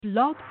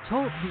Blog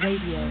Talk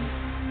Radio.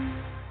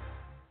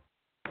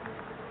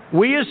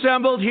 We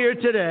assembled here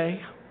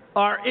today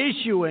are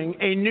issuing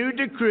a new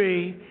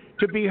decree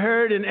to be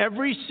heard in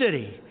every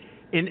city,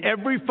 in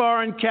every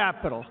foreign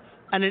capital,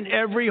 and in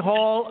every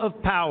hall of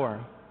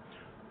power.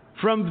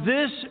 From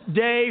this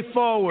day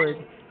forward,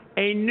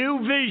 a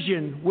new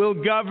vision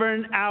will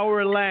govern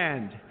our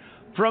land.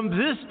 From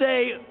this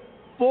day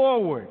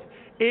forward,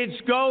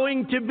 it's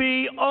going to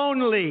be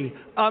only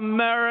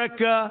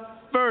America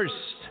first.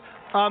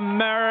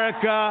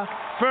 America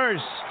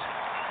first.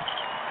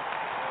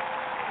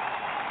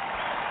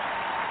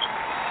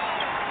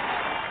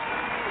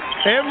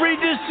 Every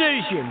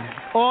decision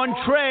on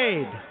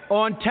trade,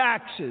 on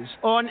taxes,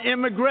 on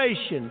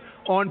immigration,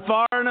 on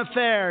foreign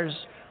affairs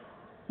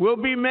will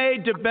be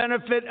made to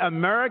benefit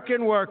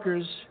American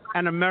workers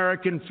and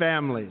American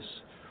families.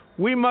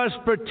 We must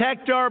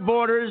protect our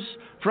borders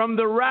from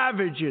the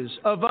ravages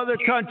of other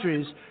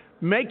countries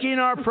making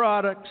our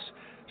products,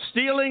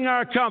 stealing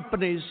our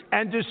companies,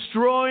 and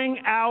destroying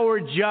our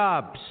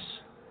jobs.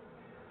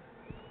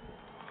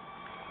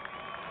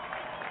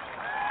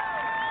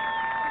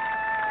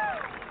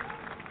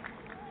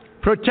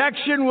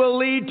 Protection will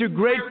lead to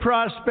great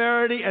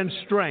prosperity and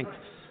strength.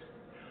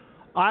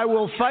 I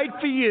will fight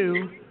for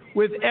you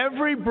with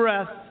every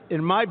breath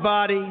in my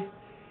body,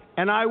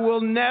 and I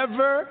will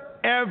never,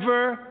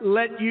 ever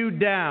let you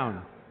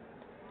down.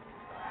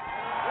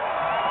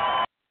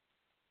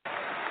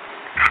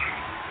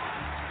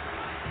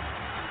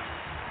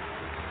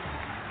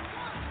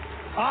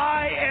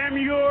 I am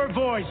your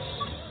voice.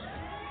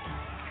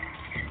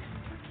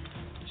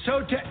 So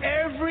to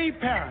every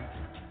parent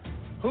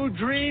who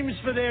dreams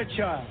for their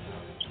child,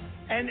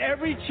 and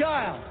every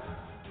child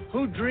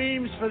who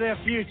dreams for their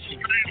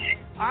future,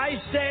 I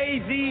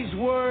say these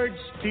words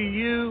to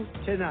you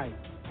tonight.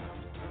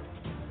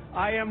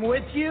 I am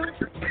with you,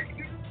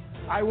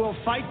 I will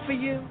fight for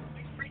you,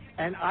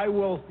 and I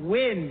will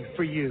win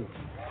for you.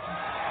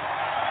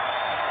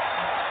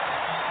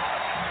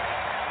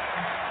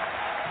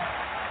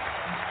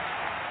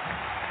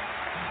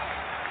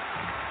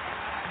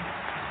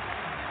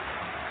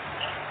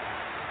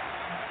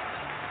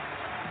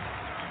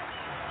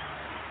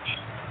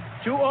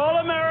 To all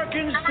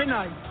Americans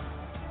tonight,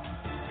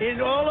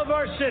 in all of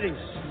our cities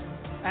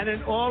and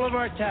in all of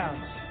our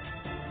towns,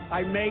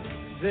 I make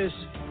this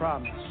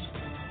promise.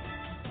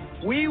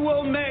 We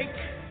will make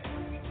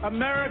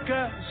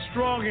America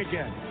strong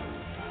again.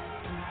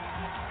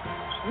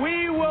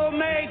 We will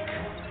make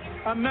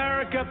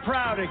America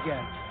proud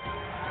again.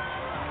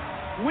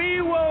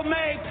 We will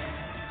make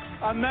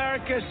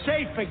America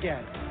safe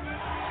again.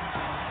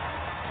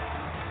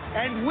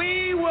 And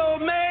we will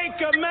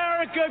make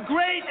America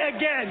great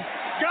again.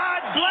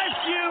 God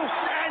bless you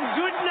and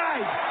good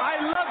night. I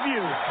love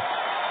you.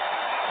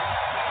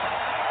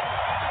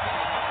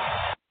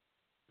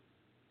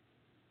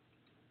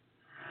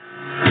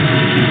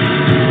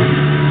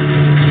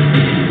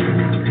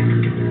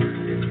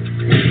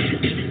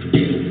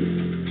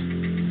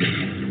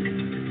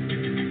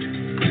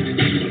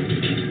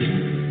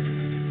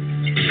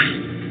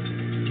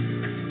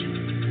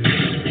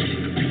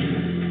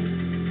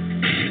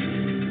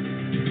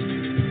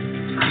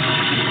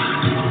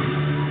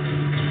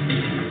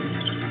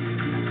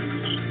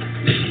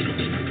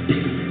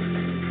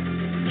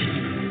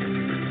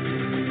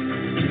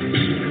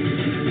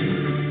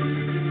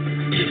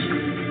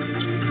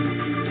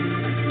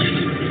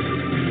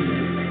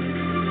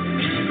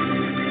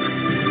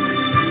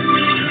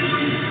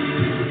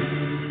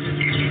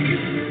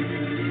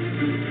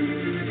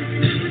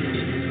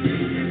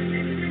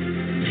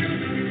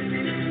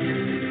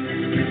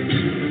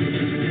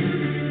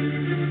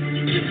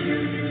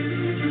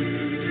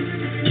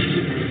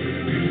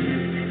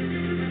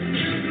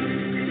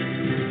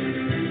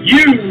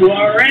 You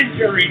are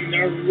entering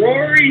the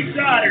Rory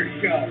Sauter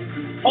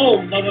Show,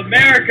 home of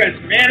America's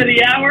Man of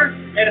the Hour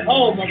and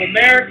home of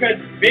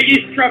America's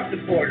biggest Trump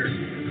supporter.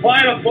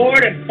 Climb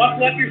aboard and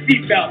buckle up your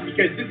seatbelt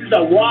because this is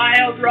a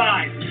wild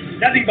ride.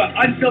 Nothing but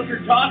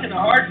unfiltered talk and the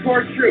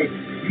hardcore truth.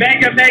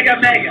 Mega,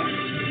 mega,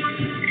 mega.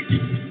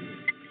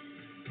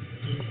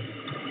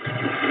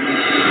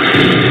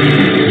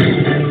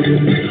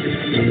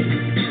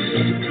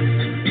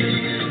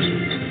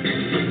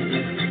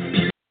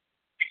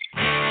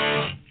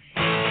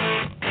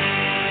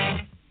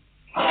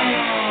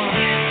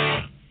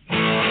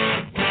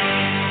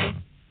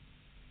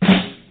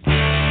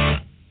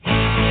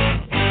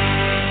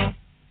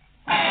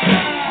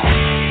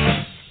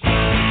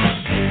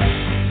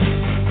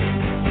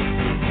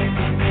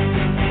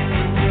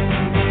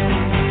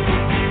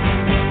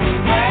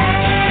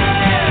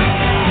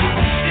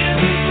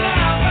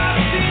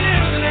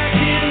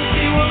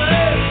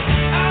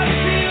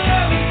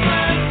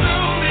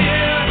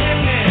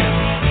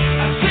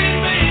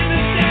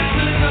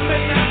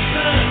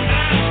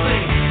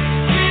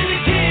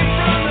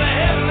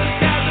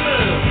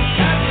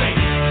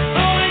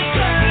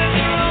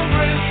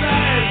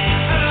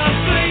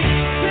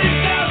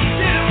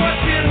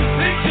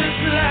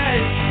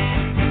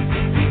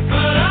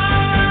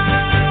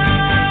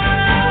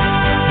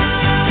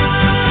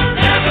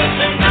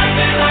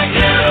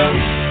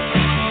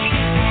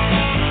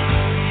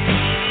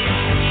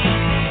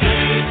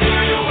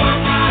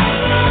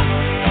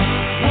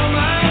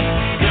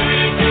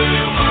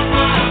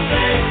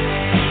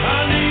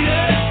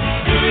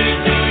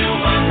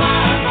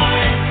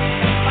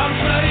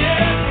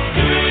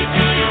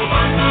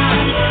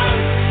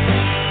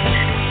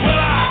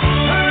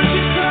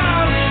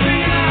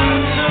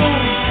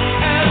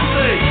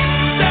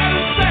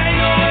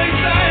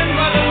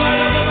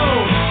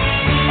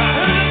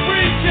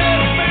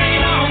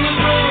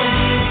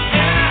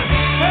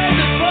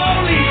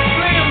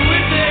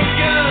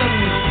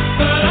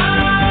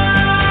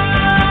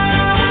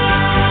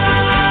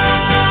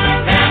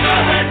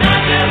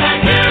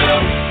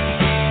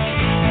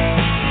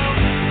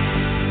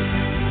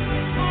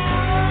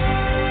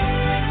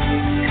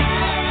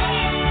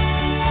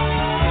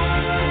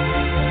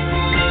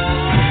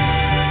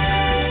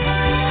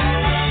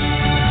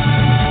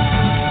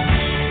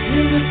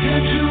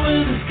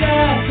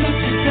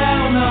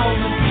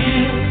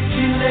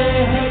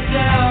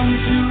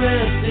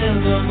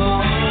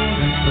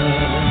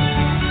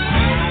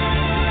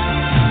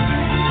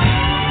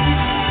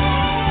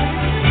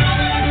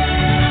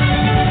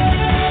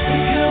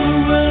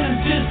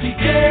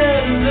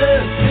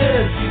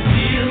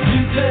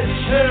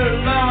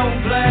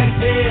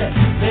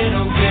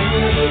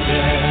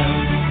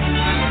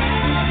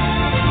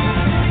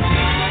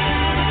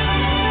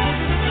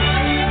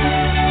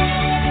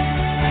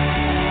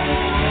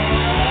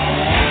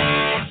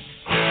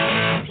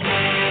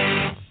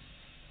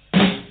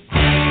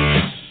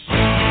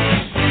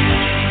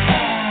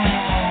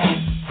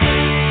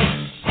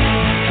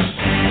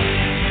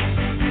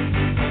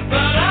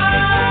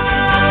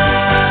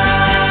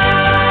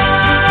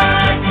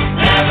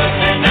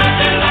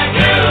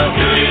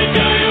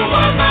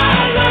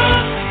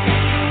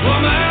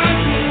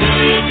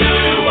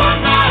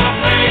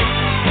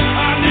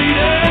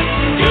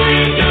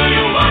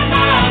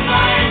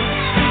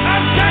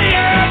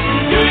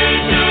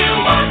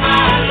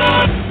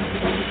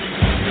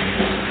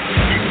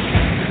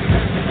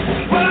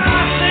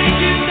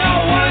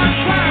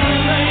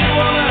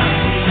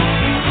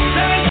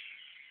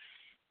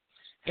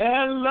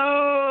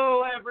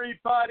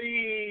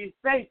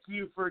 Thank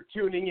you for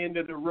tuning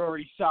into the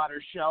Rory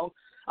Sauter Show.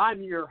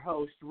 I'm your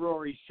host,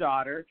 Rory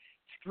Sauter.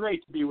 It's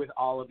great to be with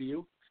all of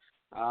you.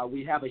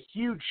 We have a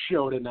huge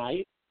show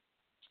tonight.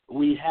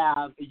 We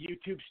have a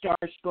YouTube star,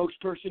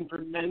 spokesperson for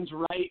Men's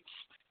Rights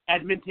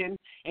Edmonton,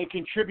 and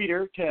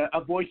contributor to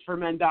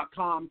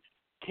avoiceformen.com,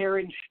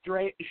 Karen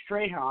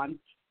Strahan,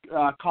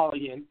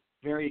 calling in.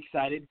 Very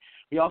excited.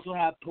 We also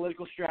have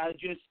political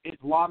strategist,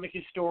 Islamic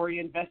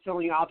historian,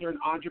 best-selling author, and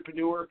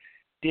entrepreneur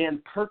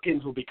Dan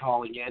Perkins will be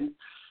calling in.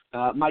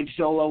 Mike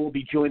Zolo will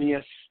be joining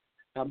us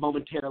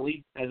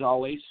momentarily, as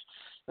always.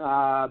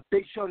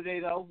 Big show today,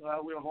 though.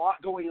 We have a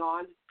lot going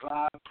on.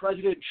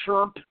 President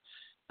Trump,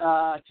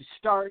 to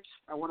start,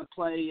 I want to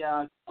play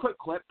a quick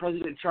clip.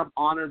 President Trump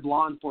honored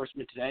law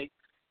enforcement today,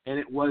 and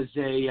it was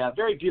a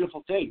very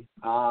beautiful thing.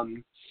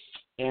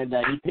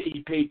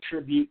 He paid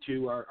tribute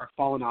to our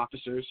fallen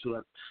officers who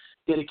have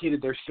dedicated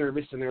their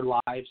service and their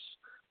lives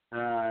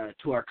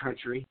to our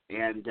country,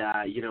 and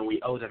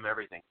we owe them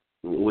everything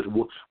with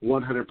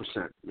 100%.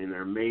 I mean,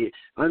 they're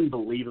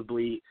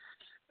unbelievably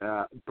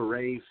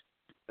brave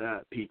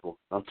people,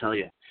 I'll tell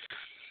you.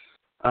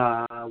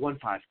 1-5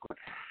 clip.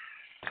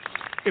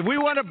 If we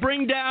want to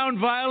bring down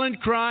violent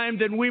crime,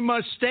 then we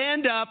must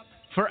stand up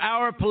for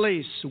our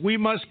police. We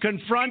must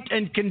confront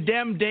and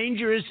condemn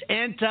dangerous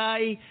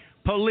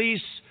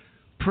anti-police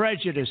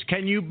prejudice.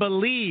 Can you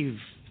believe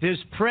this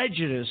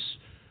prejudice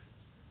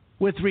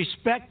with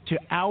respect to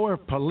our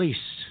police?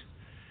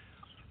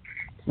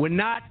 We're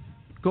not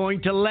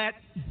going to let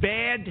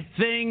bad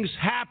things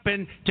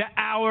happen to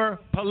our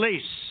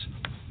police.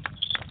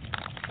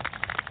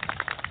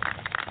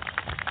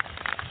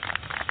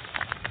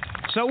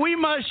 So we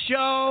must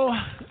show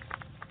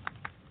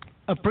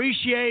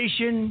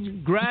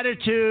appreciation,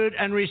 gratitude,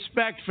 and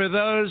respect for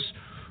those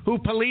who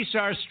police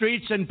our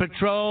streets and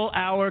patrol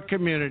our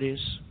communities.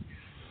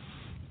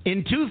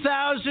 In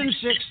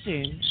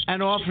 2016,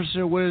 an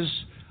officer was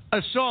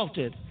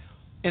assaulted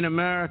in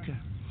America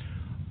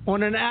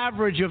on an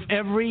average of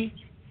every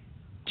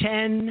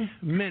 10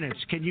 minutes.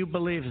 Can you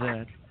believe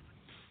that?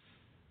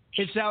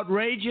 It's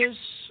outrageous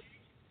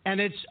and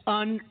it's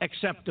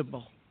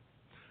unacceptable.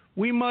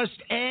 We must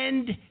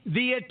end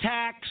the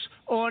attacks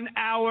on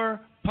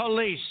our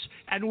police,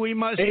 and we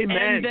must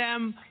end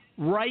them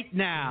right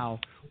now.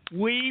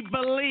 We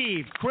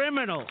believe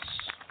criminals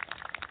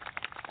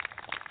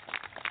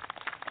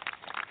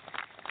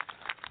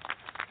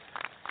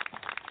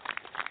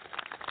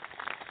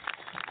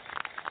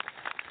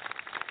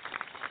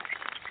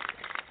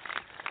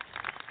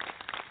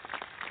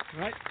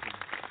right.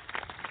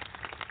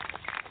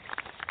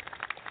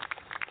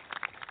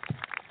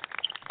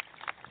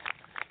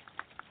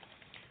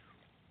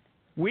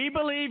 We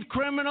believe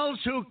criminals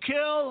who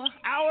kill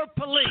our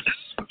police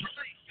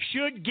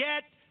should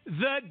get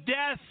the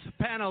death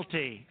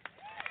penalty.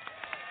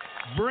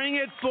 Bring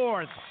it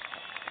forth.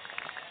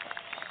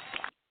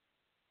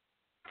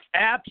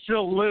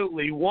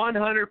 Absolutely,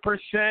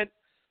 100%.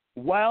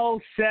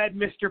 Well said,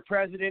 Mr.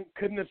 President.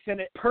 Couldn't have said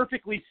it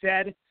perfectly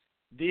said.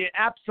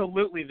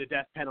 Absolutely, the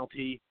death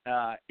penalty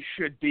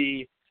should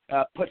be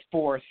put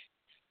forth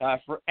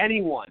for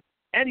anyone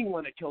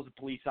that kills a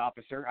police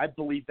officer. I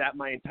believe that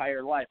my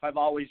entire life. I've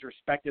always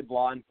respected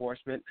law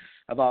enforcement.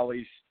 I've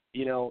always,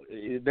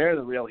 they're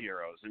the real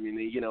heroes. I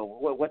mean,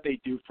 what they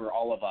do for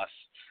all of us.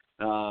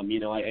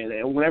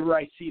 And whenever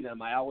I see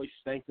them, I always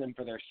thank them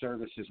for their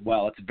service as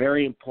well. It's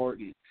very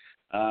important,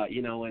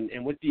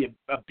 and with the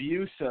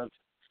abuse of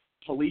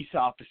police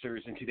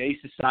officers in today's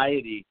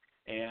society,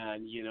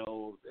 and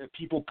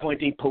people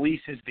pointing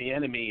police as the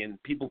enemy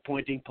and people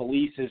pointing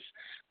police as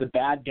the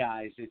bad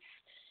guys,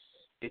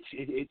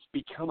 it's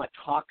become a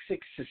toxic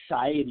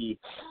society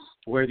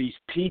where these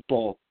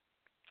people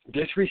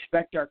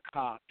disrespect our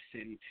cops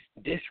and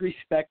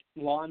disrespect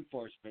law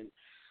enforcement.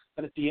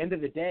 But at the end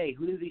of the day,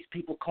 who do these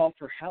people call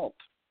for help?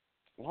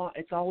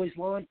 It's always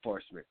law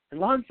enforcement. And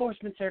law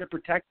enforcement's there to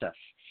protect us.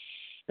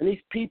 And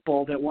these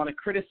people that want to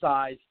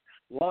criticize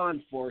law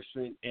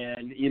enforcement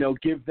and,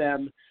 give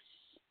them,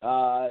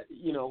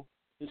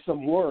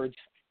 some words,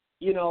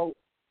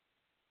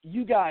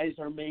 you guys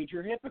are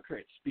major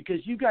hypocrites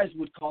because you guys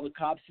would call the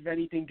cops if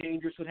anything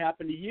dangerous would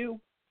happen to you.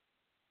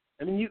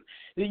 I mean,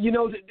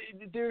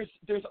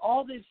 there's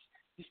all this,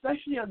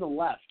 especially on the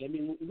left. I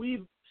mean,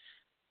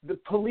 the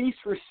police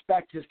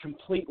respect has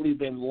completely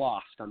been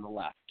lost on the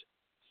left.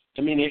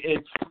 I mean,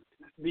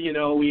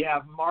 we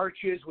have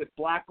marches with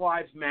Black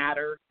Lives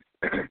Matter,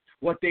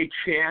 what they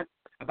chant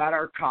about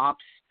our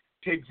cops,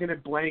 pigs in a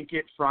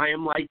blanket, fry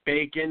them like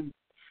bacon.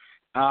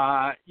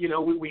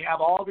 We have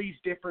all these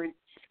different,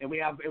 and we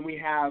have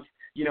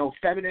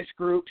feminist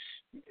groups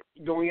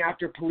going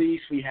after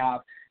police. We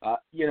have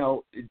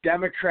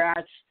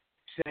Democrats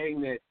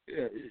saying that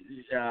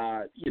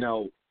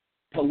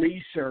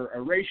police are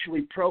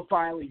racially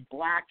profiling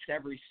blacks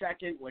every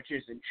second, which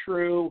isn't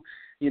true.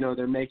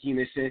 They're making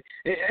this.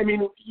 I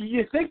mean,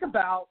 you think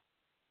about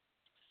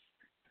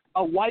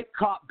a white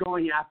cop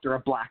going after a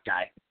black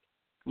guy.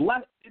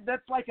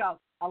 That's like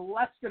a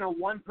less than a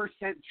 1%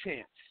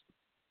 chance.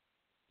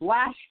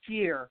 Last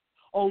year,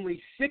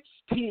 only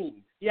 16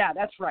 Yeah,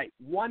 that's right.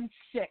 1-6.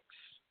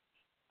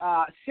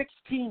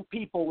 16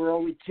 people were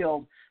only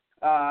killed,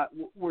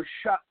 were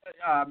shot.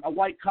 A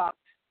white cop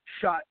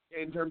shot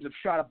a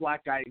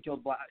black guy and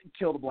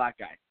killed a black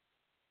guy.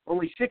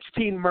 Only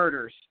 16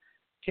 murders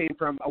came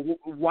from a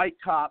white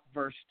cop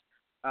versus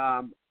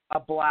a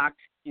black,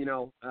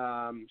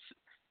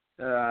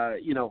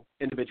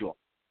 individual.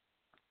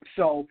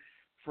 So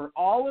for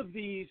all of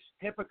these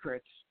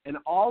hypocrites and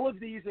all of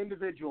these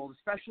individuals,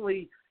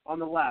 especially on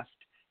the left,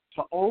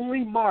 to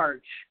only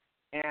march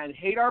and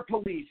hate our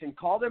police and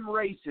call them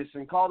racist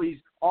and call these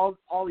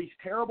all these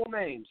terrible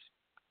names,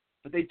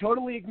 but they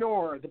totally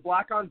ignore the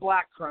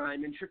black-on-black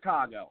crime in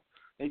Chicago.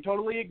 They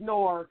totally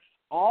ignore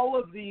all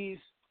of these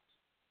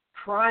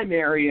crime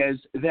areas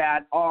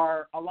that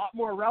are a lot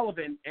more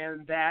relevant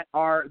and that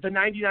are the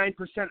 99%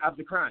 of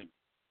the crime.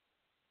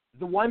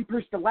 The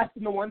less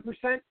than the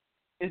 1%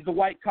 is the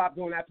white cop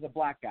going after the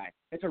black guy.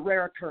 It's a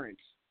rare occurrence.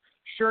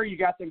 Sure, you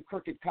got them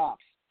crooked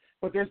cops,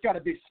 but there's got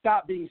to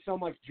stop being so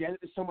much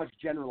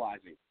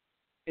generalizing.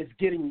 It's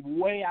getting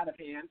way out of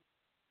hand.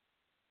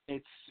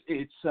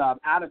 It's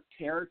out of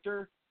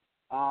character.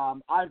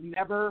 I've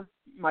never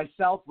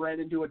myself ran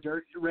into a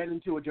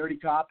dirty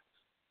cop,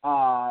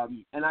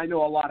 and I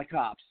know a lot of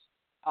cops.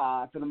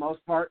 For the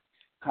most part,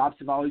 cops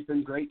have always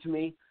been great to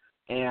me,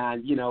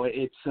 and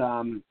it's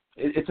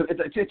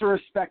a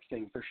respect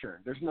thing for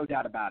sure. There's no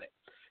doubt about it.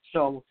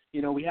 So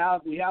we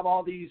have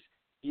all these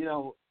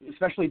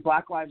especially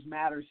Black Lives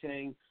Matter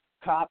saying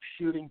cops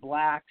shooting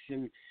blacks,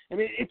 and I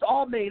mean it's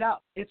all made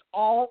up. It's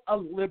all a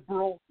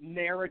liberal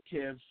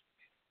narrative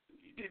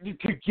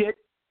to get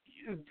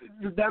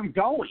them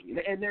going,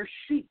 and they're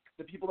sheep.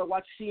 The people that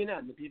watch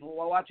CNN, the people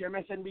that watch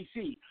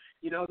MSNBC,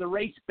 the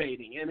race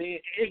baiting. I mean,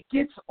 it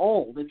gets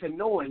old. It's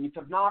annoying. It's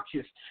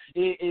obnoxious.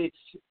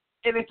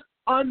 It's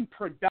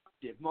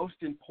unproductive. Most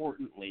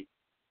importantly,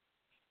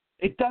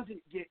 it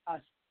doesn't get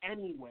us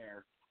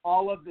anywhere.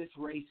 All of this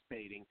race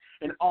baiting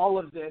and all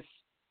of this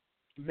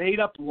made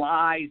up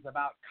lies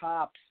about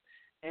cops,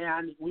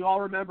 and we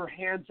all remember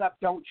hands up,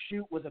 don't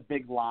shoot was a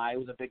big lie. It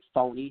was a big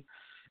phony.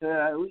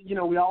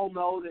 We all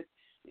know that.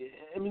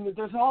 I mean,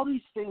 there's all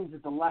these things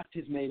that the left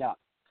has made up.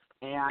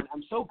 And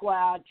I'm so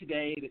glad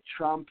today that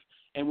Trump,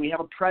 and we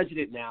have a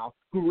president now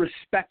who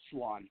respects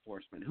law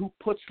enforcement, who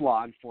puts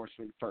law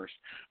enforcement first,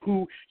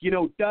 who,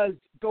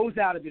 goes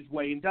out of his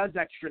way and does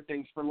extra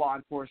things for law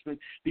enforcement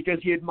because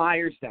he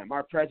admires them,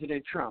 our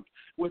President Trump.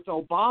 With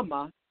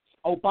Obama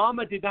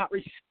did not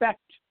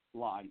respect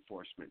law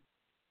enforcement.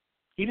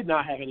 He did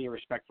not have any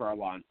respect for our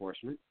law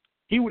enforcement.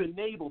 He would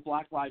enable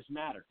Black Lives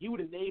Matter. He would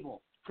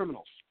enable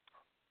criminals.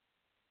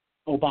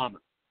 Obama.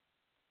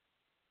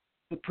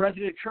 The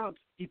President Trump,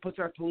 he puts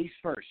our police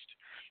first.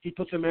 He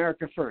puts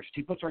America first.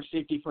 He puts our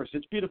safety first.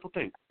 It's a beautiful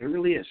thing. It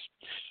really is.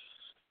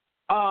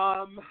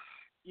 I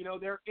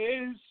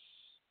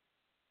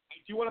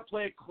do want to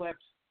play a clip.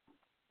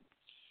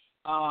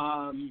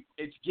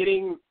 It's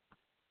getting,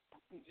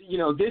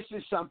 this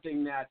is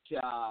something that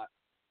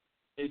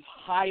is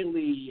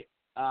highly,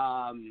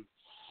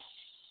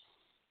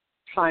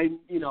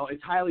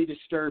 it's highly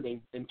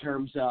disturbing in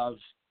terms of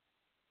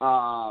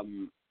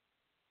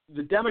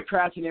the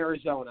Democrats in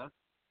Arizona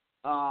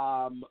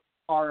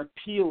are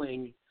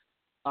appealing.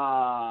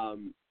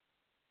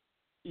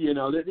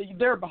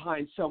 They're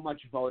behind so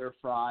much voter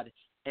fraud,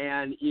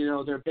 and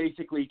they're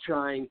basically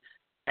trying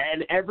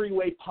in every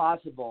way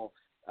possible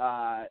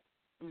to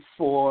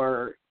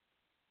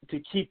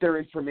keep their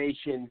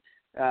information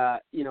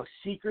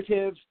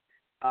secretive,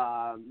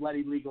 let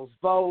illegals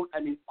vote. I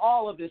mean,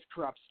 all of this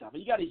corrupt stuff.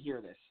 You got to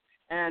hear this.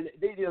 And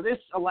this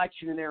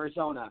election in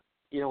Arizona,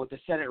 with the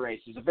Senate race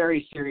is a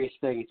very serious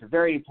thing. It's a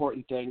very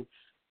important thing.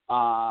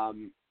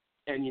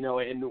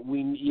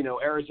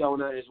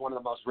 Arizona is one of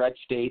the most red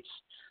states.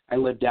 I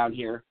live down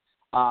here.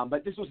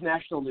 But this was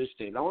national news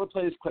today. And I want to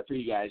play this clip for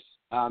you guys.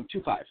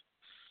 2-5.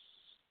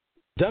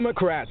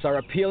 Democrats are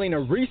appealing a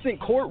recent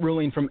court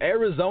ruling from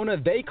Arizona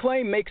they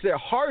claim makes it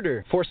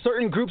harder for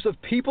certain groups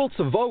of people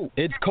to vote.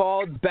 It's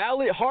called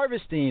ballot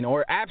harvesting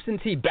or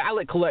absentee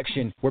ballot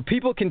collection, where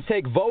people can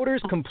take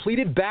voters'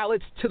 completed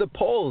ballots to the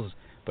polls.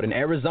 But in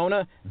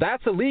Arizona,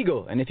 that's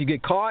illegal, and if you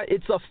get caught,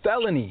 it's a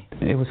felony.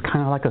 It was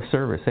kind of like a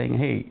service saying,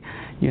 hey,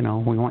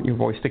 we want your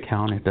voice to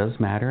count. It does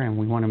matter, and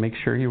we want to make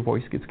sure your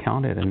voice gets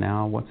counted. And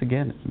now, once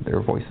again,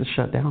 their voice is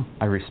shut down.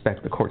 I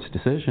respect the court's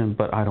decision,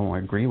 but I don't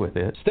agree with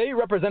it. State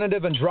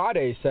Representative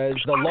Andrade says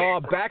the law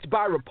backed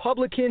by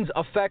Republicans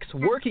affects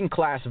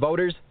working-class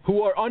voters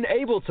who are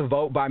unable to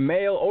vote by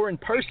mail or in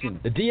person.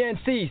 The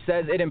DNC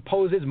says it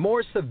imposes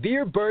more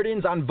severe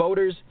burdens on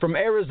voters from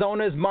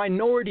Arizona's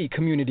minority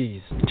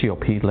communities.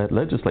 GOP-led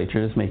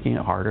legislature is making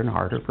it harder and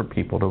harder for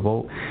people to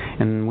vote,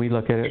 and we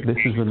look at it, this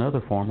is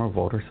another form of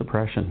voter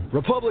suppression.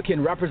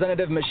 Republican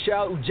Representative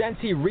Michelle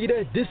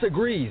Ugenti-Rita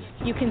disagrees.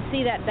 You can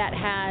see that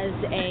has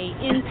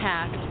an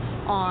impact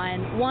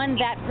on, one,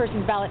 that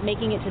person's ballot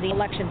making it to the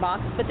election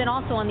box, but then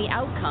also on the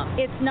outcome.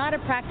 It's not a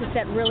practice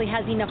that really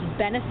has enough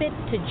benefit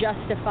to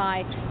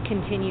justify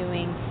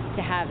continuing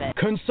to have it.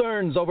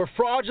 Concerns over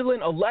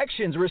fraudulent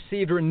elections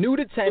received renewed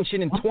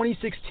attention in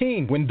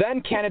 2016 when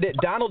then-candidate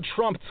Donald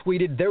Trump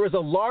tweeted there was a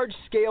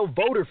large-scale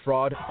voter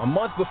fraud a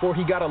month before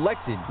he got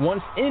elected.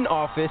 Once in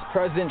office,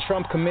 President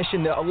Trump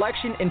commissioned the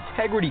Election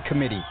Integrity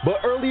Committee.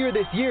 But earlier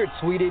this year, it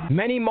tweeted,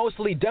 many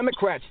mostly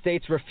Democrat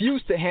states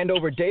refused to hand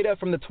over data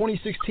from the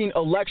 2016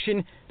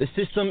 election. The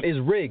system is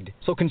rigged.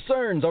 So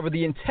concerns over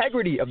the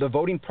integrity of the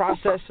voting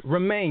process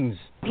remains.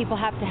 People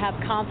have to have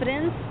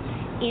confidence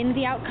in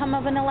the outcome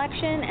of an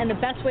election, and the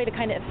best way to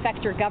kind of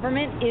affect your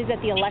government is at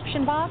the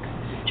election box.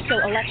 So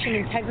election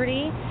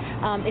integrity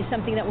is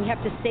something that we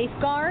have to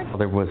safeguard.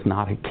 There was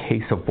not a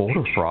case of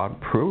voter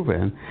fraud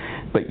proven,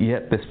 but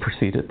yet this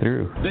proceeded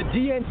through. The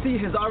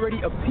DNC has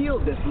already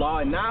appealed this law,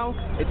 and now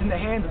it's in the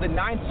hands of the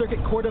Ninth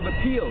Circuit Court of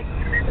Appeals.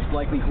 It's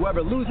likely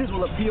whoever loses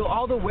will appeal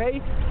all the way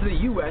to the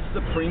U.S.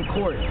 Supreme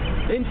Court.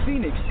 In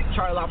Phoenix,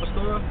 Charlie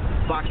Apostolo,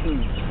 Fox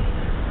News.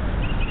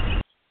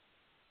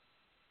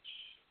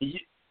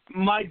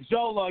 Mike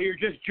Zolo, you're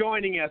just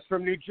joining us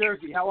from New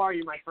Jersey. How are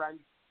you, my friend?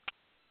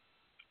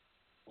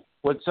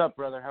 What's up,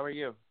 brother? How are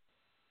you?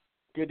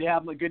 Good to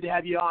have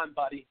you on,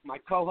 buddy. My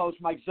co-host,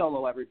 Mike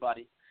Zolo,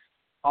 everybody.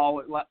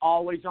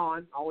 Always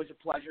on. Always a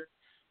pleasure.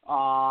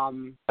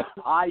 I'm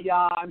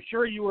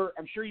sure you were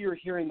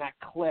hearing that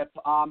clip.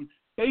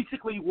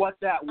 Basically, what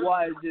that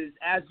was is,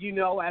 as you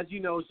know,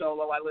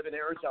 Zolo, I live in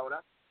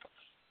Arizona,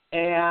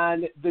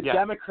 and the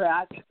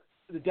Democrats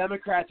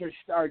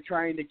are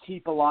trying to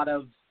keep a lot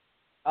of,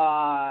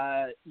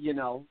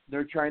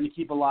 they're trying to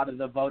keep a lot of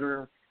the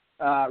voter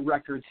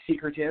records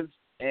secretive,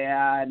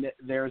 and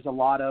there's a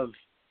lot of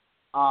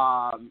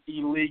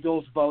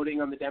illegals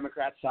voting on the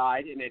Democrat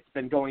side, and it's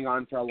been going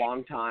on for a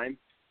long time.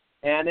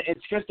 And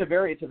it's a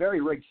very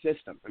rigged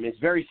system. I mean, it's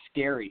very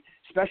scary,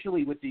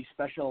 especially with these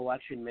special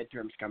election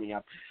midterms coming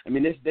up. I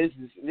mean, this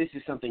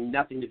is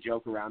nothing to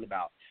joke around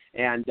about.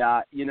 And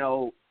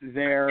the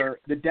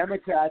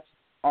Democrats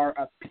are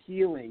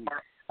appealing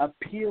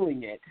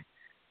it.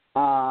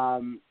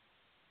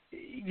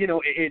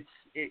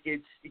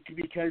 It's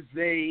because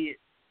they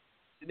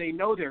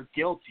know they're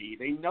guilty.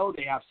 They know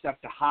they have stuff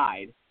to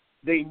hide.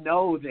 They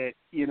know that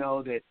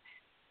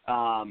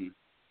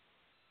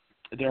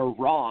they're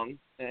wrong.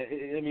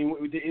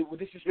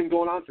 This has been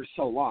going on for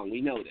so long.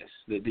 We know this,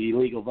 the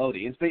illegal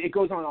voting. It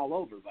goes on all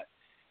over, but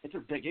it's a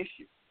big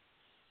issue.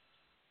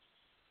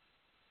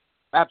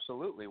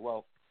 Absolutely.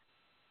 Well,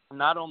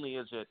 not only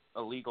is it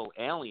illegal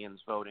aliens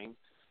voting,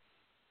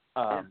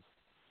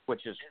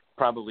 which is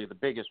probably the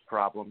biggest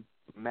problem,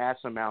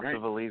 mass amounts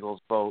of illegals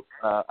vote.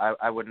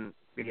 I wouldn't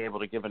be able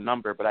to give a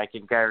number, but I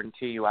can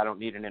guarantee you I don't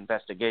need an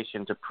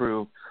investigation to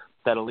prove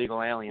that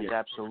illegal aliens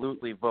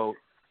absolutely vote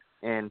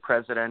in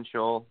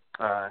presidential,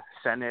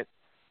 Senate,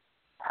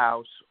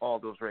 House, all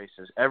those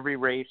races. Every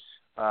race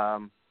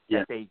that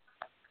they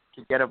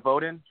can get a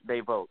vote in,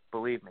 they vote.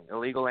 Believe me,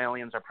 illegal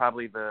aliens are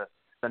probably the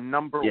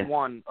number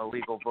one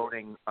illegal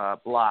voting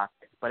block.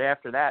 But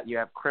after that, you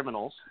have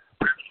criminals,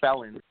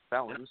 felons,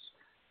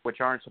 which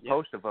aren't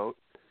supposed to vote.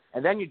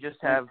 And then you just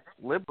have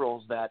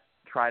liberals that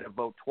try to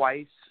vote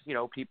twice,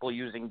 people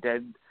using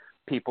dead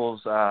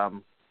people's,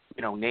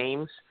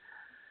 names.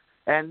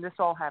 And this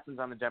all happens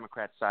on the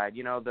Democrat side.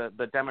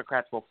 The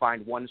Democrats will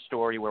find one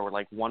story where we're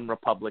like one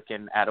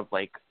Republican out of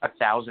like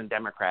 1,000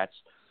 Democrats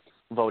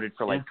voted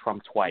for like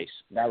Trump twice.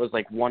 That was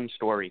like one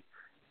story.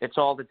 It's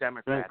all the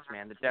Democrats,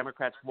 man. The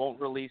Democrats won't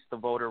release the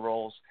voter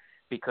rolls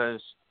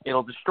because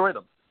it'll destroy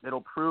them.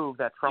 It'll prove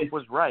that Trump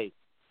was right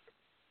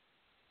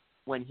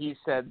when he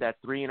said that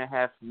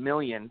 3.5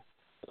 million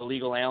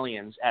illegal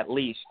aliens at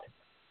least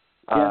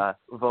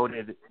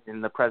voted in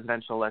the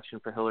presidential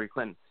election for Hillary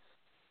Clinton.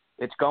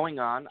 It's going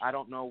on. I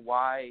don't know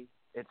why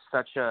it's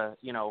such a,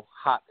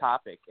 hot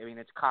topic. I mean,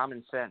 it's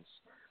common sense.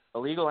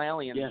 Illegal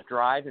aliens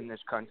drive in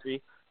this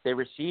country. They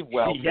receive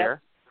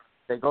welfare.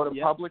 They go to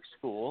public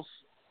schools.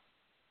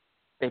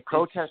 They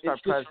protest our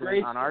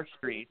president on our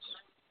streets.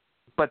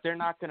 But they're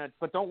not going to –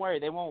 but don't worry,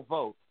 they won't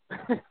vote.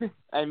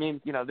 I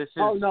mean, this is –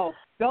 oh, no.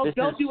 They'll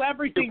do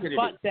everything stupidity.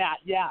 But that.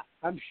 Yeah,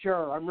 I'm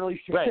sure. I'm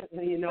really sure. Right.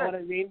 You know what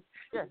I mean?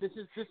 Yeah, this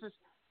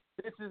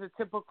is a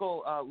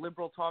typical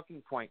liberal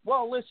talking point.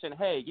 Well, listen,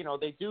 hey,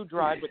 they do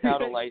drive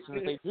without a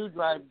license. They do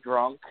drive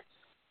drunk.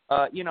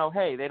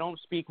 Hey, they don't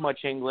speak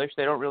much English.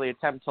 They don't really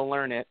attempt to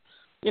learn it.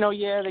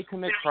 They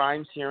commit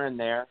crimes here and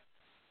there.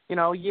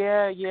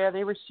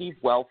 They receive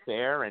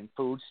welfare and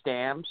food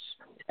stamps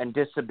and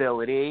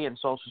disability and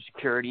Social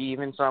Security,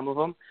 even some of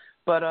them.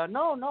 But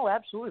no,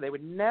 absolutely, they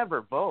would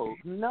never vote.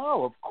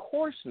 No, of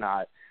course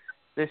not.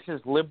 This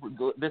is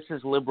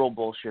liberal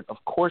bullshit. Of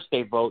course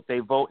they vote. They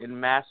vote in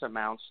mass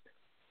amounts,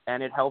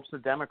 and it helps the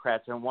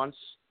Democrats. And once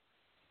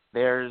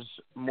there's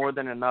more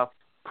than enough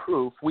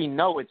proof, we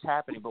know it's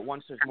happening, but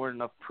once there's more than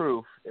enough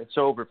proof, it's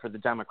over for the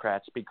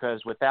Democrats,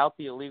 because without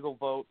the illegal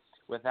vote,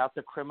 without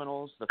the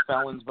criminals, the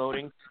felons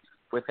voting,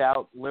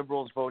 without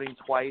liberals voting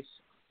twice,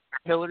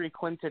 Hillary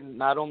Clinton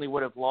not only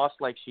would have lost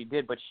like she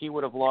did, but she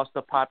would have lost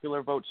the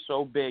popular vote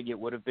so big it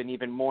would have been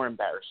even more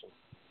embarrassing.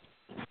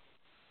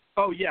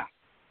 Oh, yeah.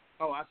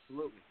 Oh,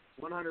 absolutely.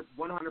 100%.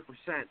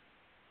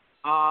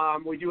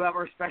 We do have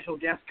our special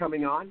guest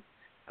coming on,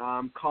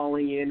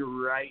 calling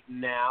in right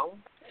now.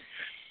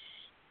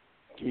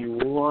 Give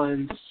me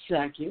 1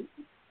 second.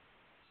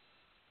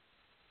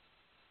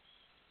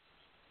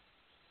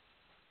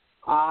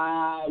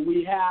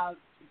 We have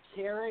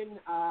Karen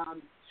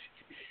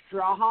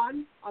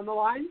Strahan on the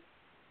line,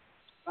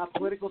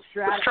 political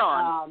strat.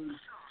 Strahan.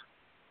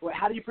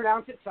 How do you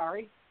pronounce it?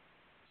 Sorry.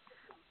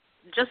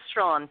 Just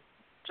Strahan.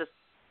 The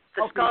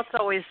Scots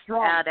always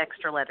add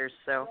extra letters,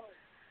 so.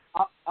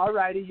 All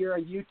righty, you're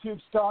a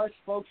YouTube star,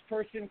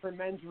 spokesperson for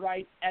Men's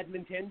Rights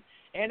Edmonton,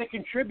 and a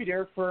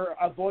contributor for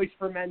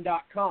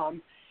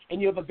voiceformen.com,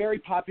 and you have a very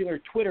popular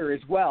Twitter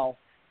as well,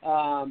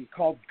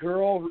 called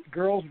Girls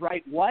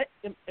Right What,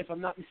 if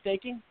I'm not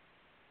mistaken?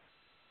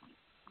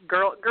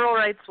 Girl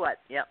Rights What,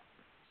 yep.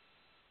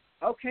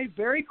 Okay,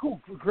 very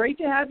cool. Great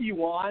to have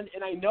you on,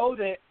 and I know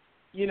that,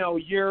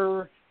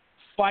 you're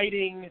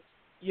fighting,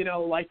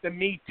 like the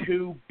Me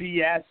Too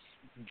BS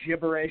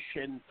gibberish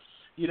and,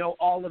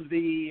 all of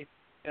the,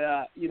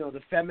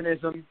 the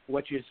feminism,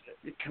 which is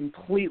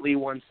completely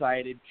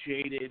one-sided,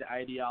 jaded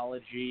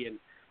ideology and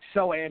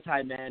so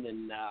anti-men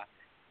and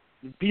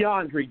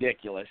beyond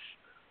ridiculous.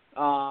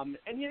 I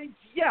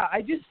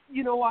just,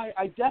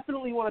 I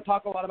definitely want to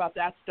talk a lot about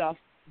that stuff,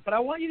 but I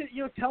want you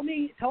to, tell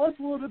us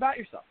a little bit about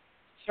yourself.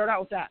 Start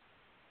out with that.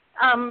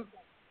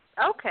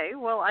 Okay,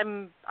 well,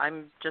 I'm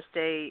just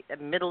a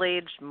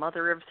middle-aged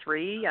mother of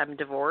 3. I'm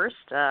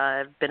divorced.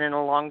 I've been in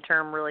a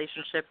long-term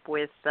relationship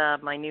with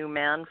my new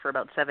man for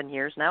about 7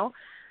 years now.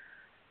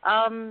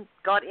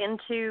 Got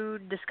into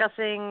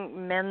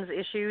discussing men's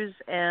issues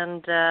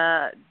and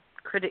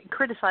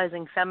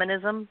criticizing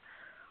feminism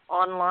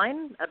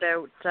online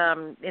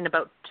in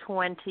about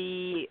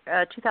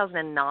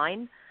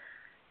 2009,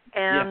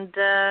 and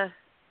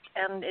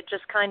it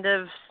just kind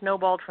of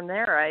snowballed from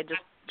there. I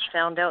just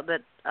found out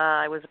that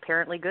I was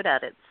apparently good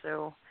at it,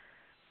 so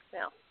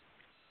yeah.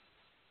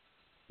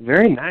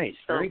 Very nice,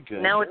 so very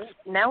good. Now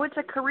it's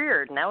a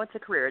career.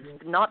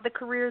 It's not the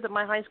career that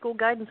my high school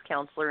guidance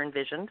counselor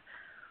envisioned,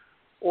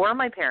 or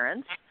my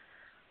parents.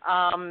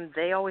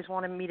 They always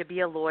wanted me to be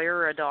a lawyer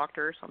or a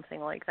doctor or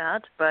something like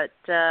that. But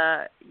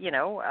I'm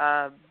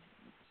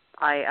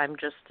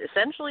just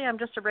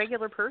a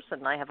regular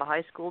person. I have a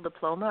high school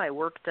diploma. I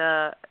worked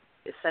I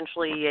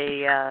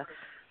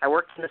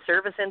worked in the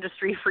service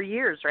industry for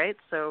years, right?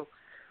 So,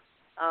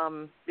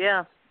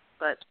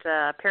 But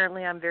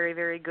apparently I'm very,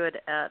 very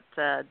good at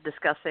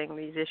discussing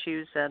these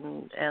issues,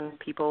 and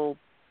people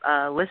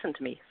listen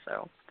to me.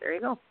 So there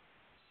you go.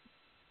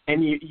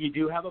 And you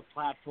do have a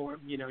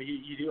platform. You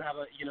do have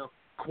a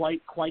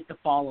quite the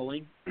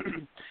following.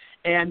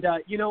 And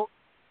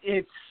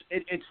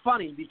it's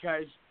funny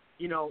because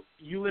you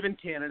live in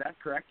Canada,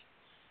 correct?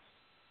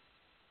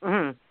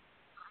 Mm-hmm.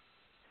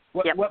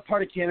 What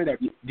part of Canada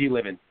do you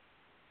live in?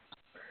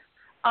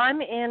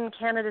 I'm in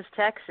Canada's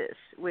Texas,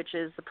 which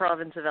is the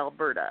province of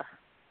Alberta.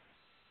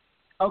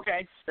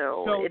 Okay.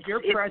 So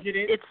your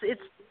president.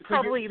 It's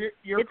probably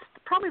you're, it's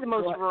probably the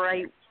most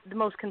the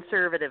most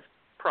conservative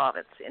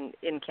province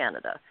in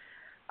Canada.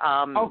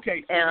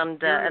 Okay. So and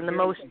the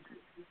most.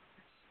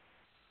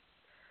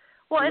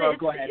 Well, and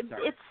go ahead,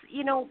 sorry. it's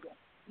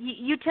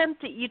you tend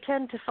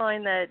to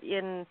find that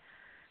in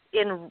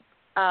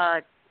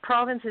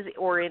provinces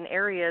or in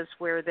areas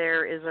where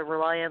there is a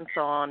reliance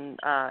on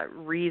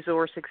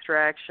resource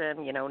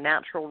extraction,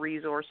 natural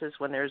resources,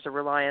 when there's a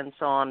reliance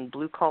on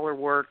blue-collar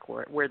work,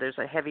 where there's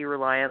a heavy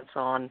reliance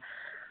on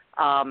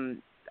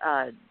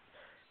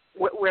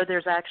where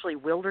there's actually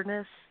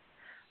wilderness,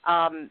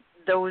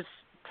 those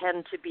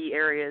tend to be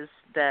areas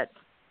that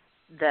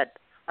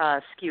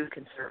skew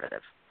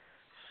conservative.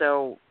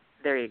 So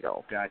there you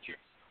go. Gotcha.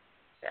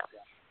 Yeah.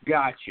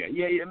 Gotcha.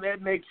 Yeah,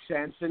 that makes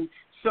sense. And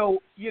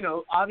so,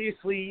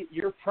 obviously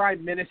your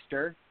prime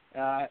minister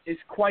is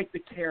quite the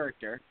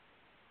character.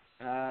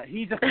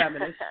 He's a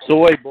feminist.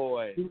 Soy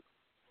boy.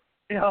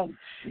 Oh,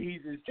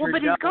 Jesus. Well,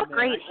 but he's got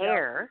great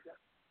hair.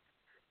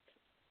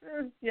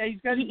 Yeah,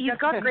 he's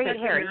got great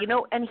hair,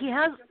 and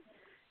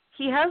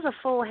he has a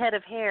full head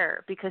of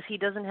hair because he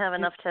doesn't have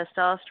enough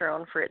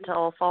testosterone for it to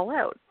all fall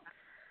out.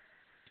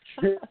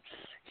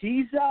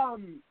 He's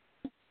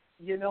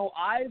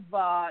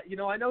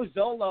I know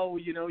Zolo,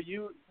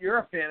 you're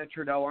a fan of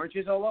Trudeau, aren't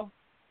you, Zolo?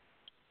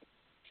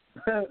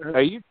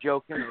 Are you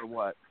joking or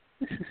what?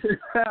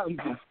 I'm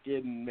just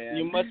kidding, man.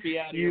 You must be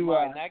out of your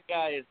mind. That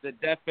guy is the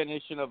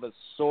definition of a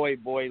soy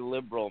boy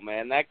liberal,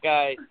 man. That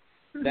guy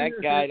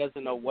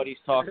doesn't know what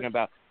he's talking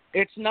about.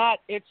 It's not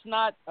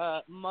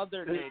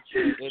mother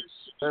nature.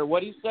 Or what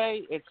do you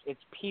say? It's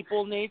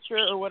people nature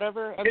or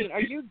whatever. I mean, are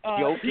you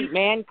joking?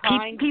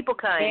 Mankind. People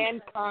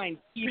kind. Mankind.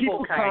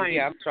 People kind.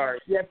 Yeah, I'm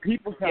sorry. Yeah,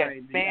 people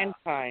kind. Yeah,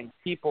 mankind.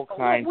 People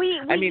kind.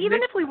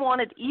 Even if we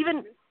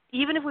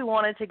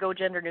wanted to go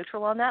gender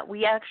neutral on that,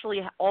 we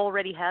actually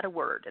already had a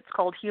word. It's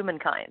called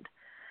humankind.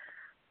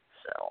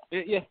 So.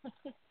 Yeah.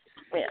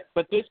 Yeah.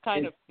 But this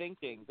kind of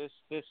thinking, this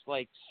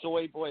like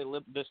soy boy,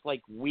 this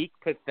like weak,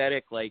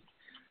 pathetic like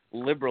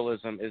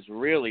liberalism is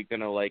really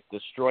gonna like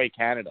destroy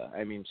Canada.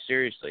 I mean,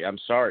 seriously, I'm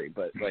sorry,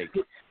 but like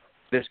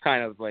this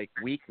kind of like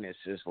weakness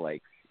is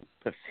like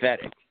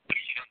pathetic.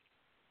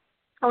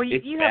 Oh,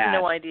 you have bad.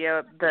 no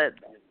idea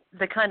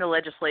the kind of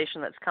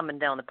legislation that's coming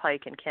down the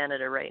pike in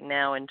Canada right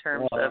now in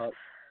terms of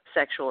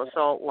sexual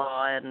assault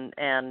law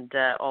and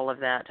all of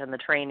that, and the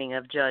training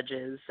of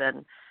judges,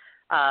 and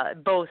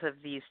both of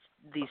these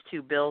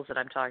two bills that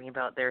I'm talking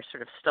about, they're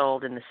sort of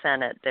stalled in the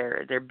Senate.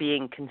 They're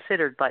being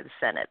considered by the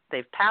Senate.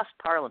 They've passed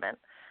Parliament.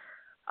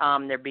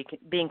 They're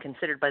being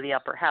considered by the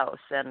upper house,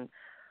 and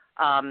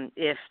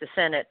if the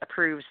Senate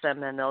approves them,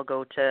 then they'll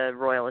go to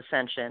royal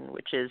ascension,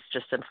 which is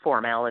just a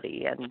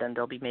formality, and then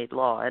they'll be made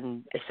law.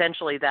 And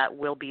essentially that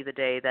will be the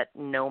day that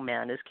no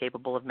man is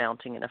capable of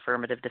mounting an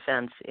affirmative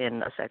defense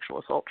in a sexual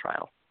assault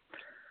trial.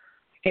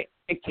 Hey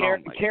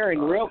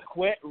Karen, real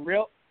quick,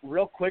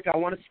 I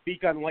want to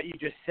speak on what you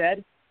just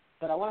said,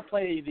 but I want to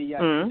play the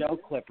Trudeau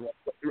clip.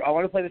 I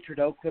want to play the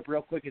Trudeau clip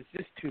real quick. It's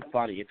just too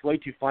funny. It's way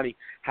too funny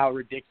how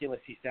ridiculous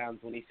he sounds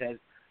when he says,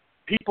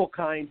 people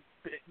kind.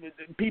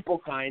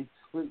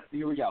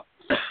 Here we go.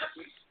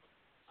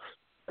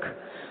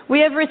 We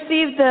have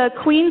received the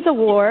Queen's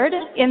Award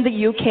in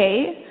the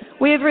UK.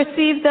 We have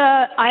received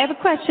I have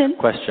a question.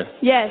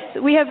 Yes,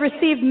 we have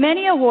received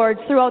many awards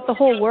throughout the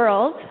whole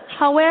world.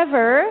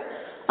 However,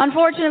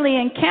 unfortunately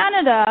in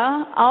Canada,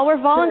 our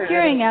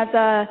volunteering as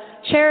a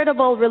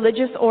charitable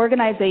religious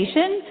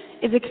organization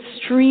is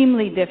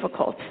extremely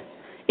difficult.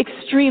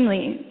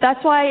 Extremely.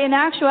 That's why in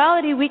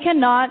actuality we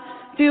cannot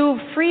do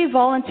free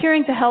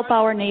volunteering to help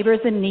our neighbors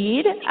in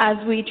need as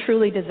we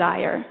truly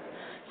desire.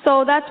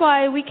 So that's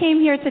why we came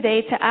here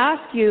today to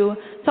ask you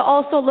to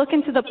also look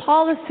into the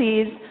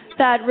policies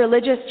that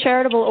religious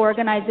charitable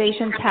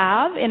organizations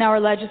have in our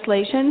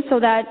legislation so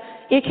that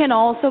it can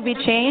also be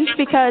changed,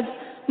 because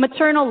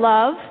maternal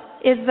love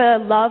is the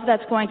love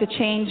that's going to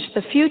change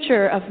the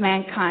future of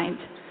mankind.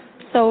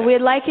 So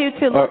we'd like you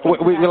to look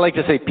we like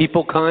to say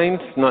people kind,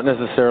 not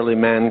necessarily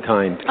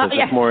mankind, because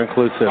it's more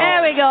inclusive.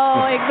 There we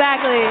go,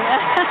 exactly.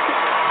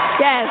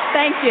 Yes,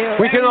 thank you.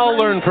 We can all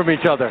learn from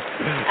each other.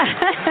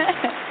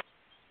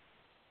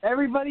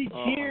 Everybody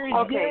cheers!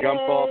 Okay. Jump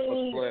off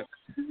a cliff.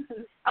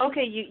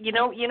 Okay, you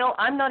know,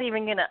 I'm not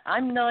even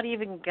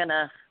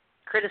gonna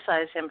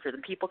criticize him for the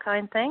people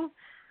kind thing.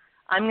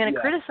 I'm gonna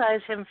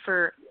criticize him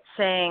for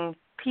saying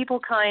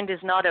people kind is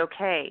not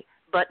okay,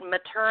 but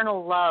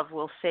maternal love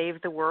will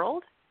save the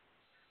world.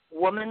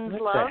 Woman's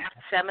love,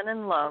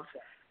 feminine love,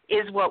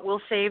 is what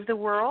will save the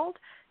world.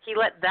 He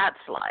let that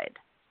slide.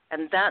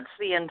 And that's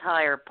the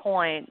entire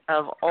point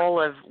of all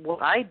of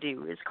what I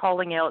do, is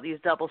calling out these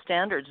double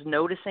standards,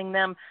 noticing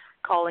them,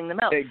 calling them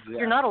out. Exactly.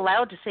 You're not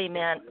allowed to say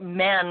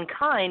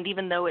mankind,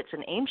 even though it's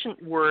an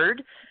ancient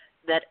word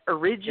that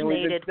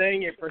originated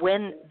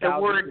when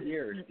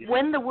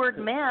the word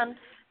man.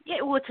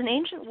 Yeah, well, it's an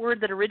ancient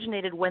word that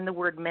originated when the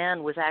word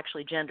man was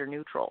actually gender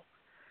neutral,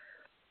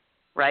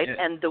 right?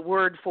 Yeah. And the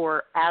word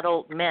for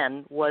adult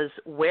men was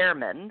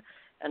weremen,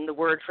 and the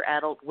word for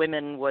adult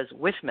women was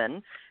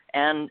wifmen,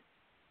 and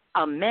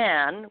a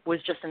man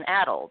was just an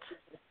adult,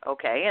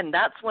 okay? And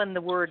that's when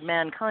the word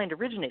mankind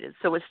originated.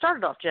 So it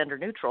started off gender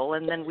neutral,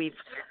 and then we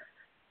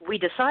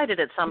decided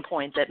at some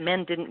point that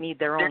men didn't need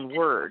their own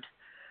word.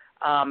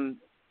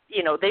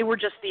 They were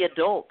just the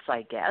adults,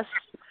 I guess.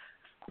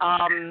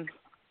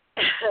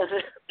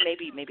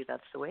 Maybe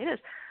that's the way it is.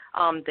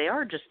 They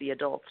are just the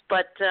adults,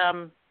 but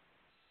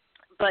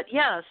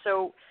yeah.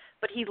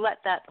 But he let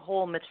that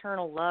whole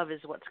maternal love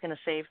is what's going to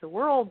save the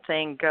world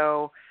thing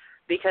go,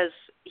 because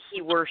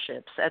he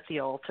worships at the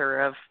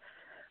altar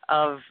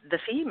of the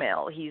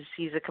female.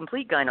 He's a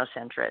complete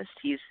gynocentrist.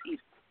 He's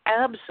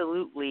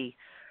absolutely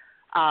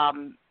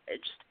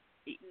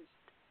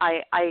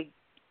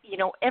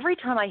every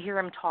time I hear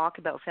him talk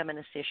about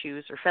feminist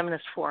issues or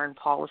feminist foreign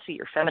policy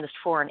or feminist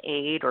foreign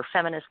aid or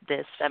feminist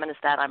this,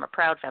 feminist that, I'm a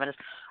proud feminist.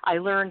 I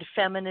learned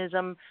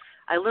feminism.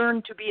 I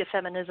learned to be a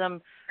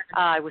feminism.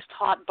 I was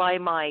taught by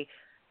my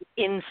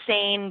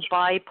insane,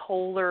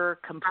 bipolar,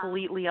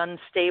 completely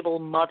unstable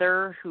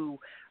mother who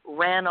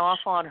ran off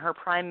on her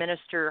prime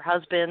minister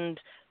husband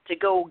to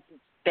go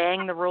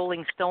bang the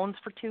Rolling Stones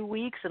for 2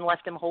 weeks and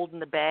left him holding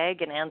the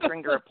bag and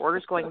answering to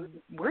reporters going,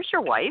 "Where's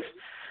your wife?"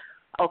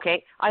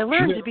 Okay, I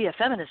learned to be a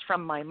feminist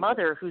from my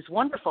mother, who's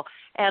wonderful.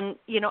 And,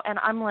 and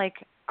I'm like,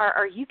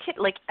 are you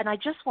kidding? Like, and I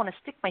just want to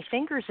stick my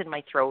fingers in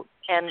my throat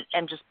and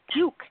just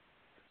puke.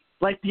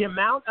 Like the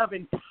amount of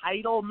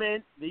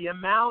entitlement, the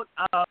amount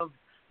of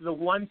the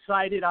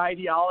one-sided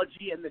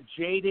ideology and the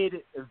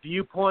jaded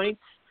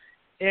viewpoints,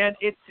 and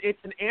it's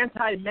an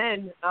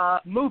anti-men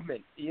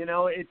movement.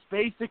 It's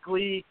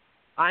basically,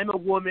 I'm a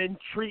woman,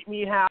 treat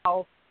me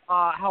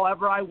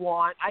however I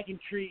want. I can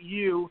treat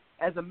you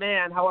as a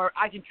man, however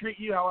I can treat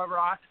you however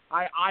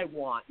I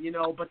want,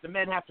 but the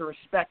men have to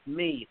respect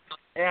me.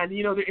 And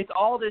it's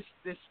all this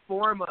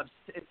form of,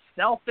 it's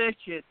selfish.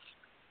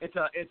 It's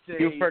a.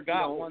 You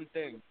forgot one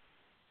thing.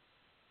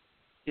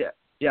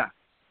 Yeah.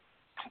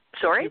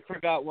 Sorry? You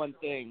forgot one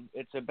thing.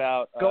 It's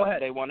about Go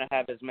ahead. They want to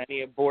have as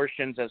many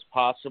abortions as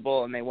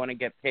possible, and they want to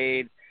get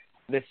paid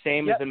the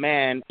same as a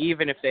man,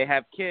 even if they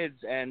have kids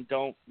and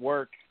don't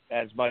work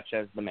as much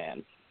as the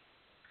man.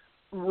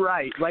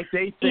 Right, like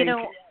they think,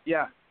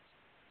 yeah.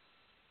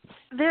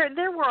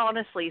 There were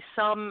honestly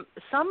some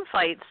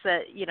fights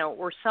that,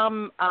 or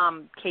some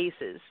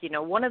cases.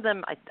 One of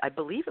them, I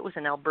believe it was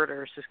in Alberta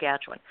or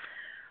Saskatchewan,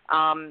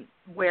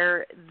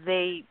 where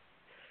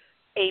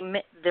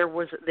there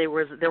was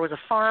a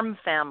farm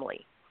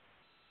family,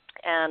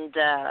 and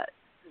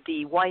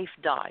the wife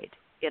died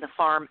in a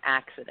farm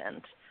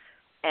accident,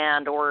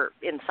 or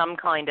in some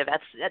kind of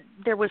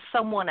there was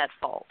someone at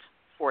fault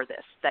for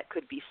this that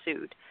could be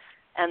sued,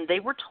 and they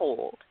were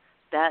told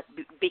that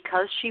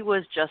because she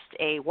was just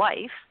a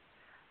wife,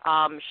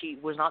 she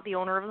was not the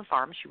owner of the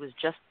farm, she was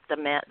just the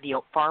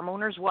farm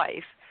owner's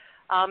wife,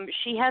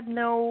 she had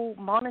no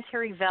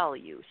monetary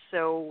value,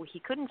 so he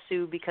couldn't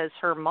sue because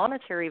her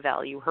monetary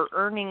value, her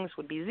earnings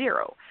would be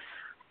zero.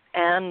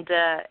 And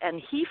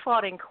he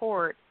fought in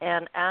court,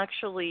 and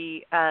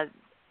actually,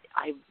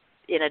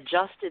 in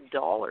adjusted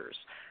dollars,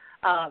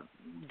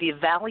 the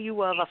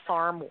value of a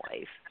farm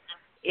wife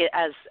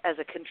as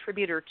a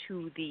contributor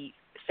to the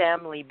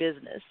family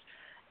business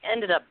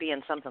ended up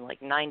being something like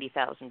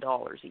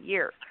 $90,000 a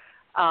year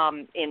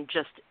in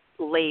just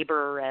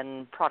labor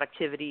and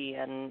productivity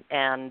and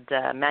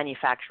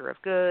manufacture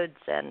of goods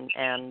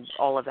and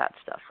all of that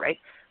stuff, right?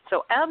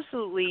 So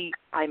absolutely,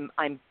 I'm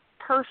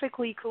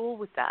perfectly cool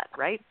with that,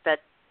 right? That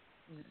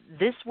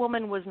this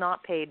woman was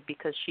not paid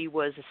because she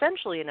was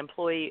essentially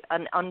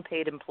an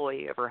unpaid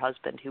employee of her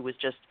husband who was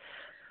just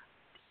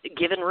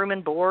given room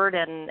and board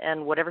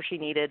and whatever she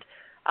needed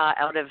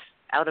out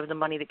of the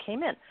money that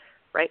came in,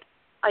 right?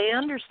 I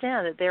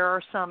understand that there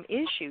are some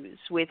issues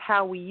with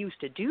how we used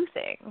to do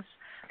things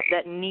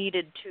that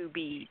needed to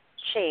be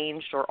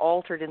changed or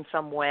altered in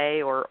some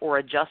way or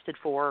adjusted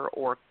for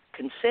or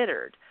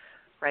considered,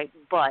 right?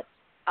 But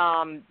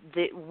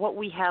what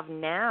we have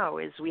now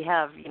is we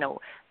have,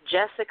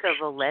 Jessica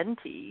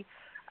Valenti,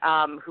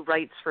 who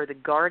writes for The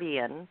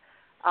Guardian,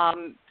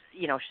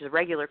 she's a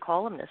regular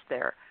columnist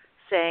there,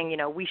 saying,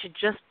 we should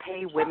just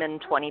pay women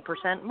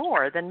 20%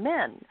 more than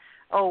men.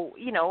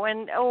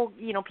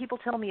 People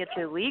tell me it's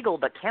illegal,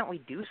 but can't we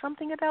do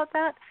something about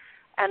that?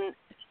 And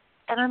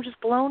I'm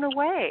just blown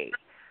away.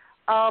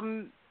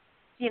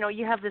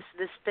 You have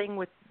this thing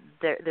with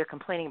they're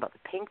complaining about the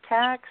pink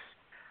tax,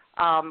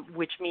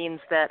 which means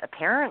that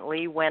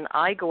apparently when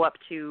I go up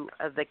to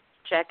the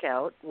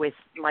checkout with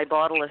my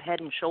bottle of Head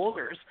and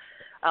Shoulders,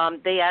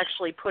 they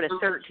actually put a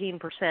 13%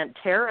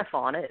 tariff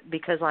on it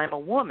because I'm a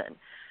woman.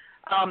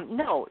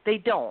 No, they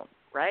don't,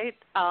 right?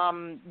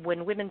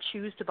 When women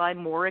choose to buy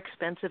more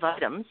expensive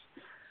items,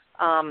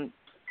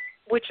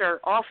 which are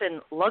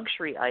often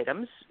luxury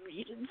items,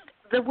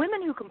 the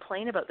women who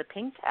complain about the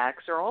pink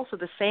tax are also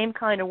the same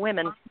kind of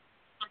women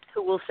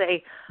who will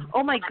say,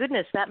 oh my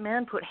goodness, that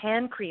man put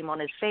hand cream on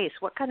his face.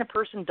 What kind of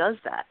person does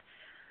that?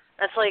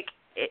 That's like,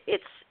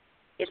 it's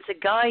a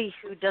guy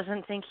who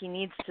doesn't think he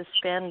needs to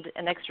spend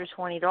an extra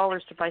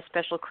 $20 to buy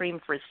special cream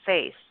for his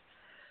face.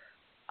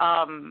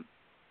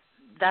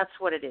 That's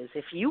what it is.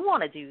 If you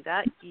want to do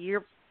that,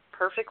 you're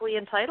perfectly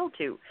entitled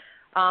to.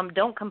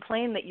 Don't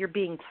complain that you're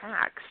being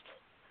taxed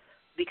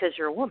because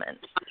you're a woman.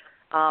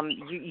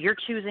 You're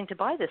choosing to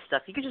buy this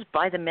stuff. You could just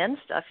buy the men's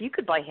stuff. You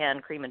could buy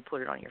hand cream and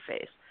put it on your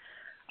face.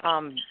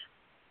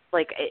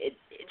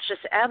 It's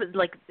just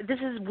this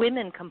is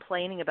women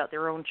complaining about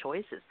their own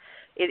choices.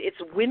 It's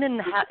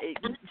women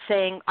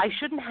saying I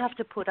shouldn't have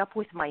to put up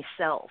with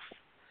myself,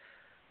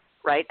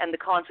 right, and the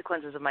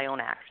consequences of my own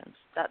actions.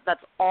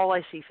 That's all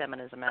I see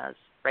feminism as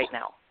right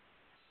now.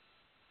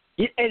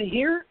 Yeah, and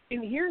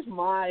here's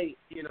my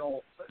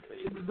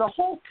the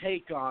whole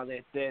take on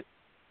it that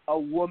a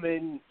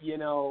woman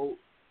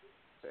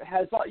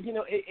has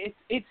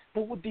it's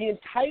the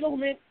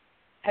entitlement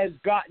has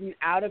gotten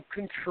out of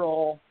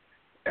control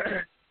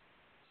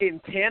in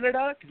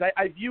Canada, because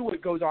I view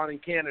what goes on in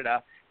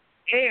Canada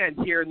and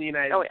here in the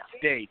United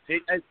States.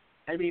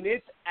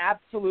 It's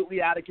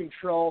absolutely out of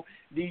control.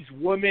 These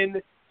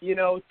women,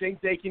 think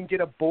they can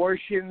get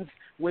abortions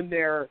when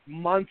they're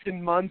months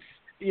and months,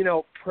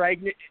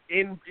 pregnant,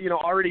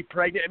 already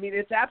pregnant.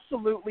 It's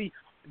absolutely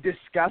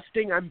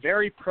disgusting. I'm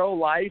very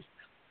pro-life.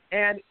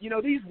 And,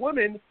 these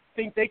women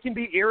think they can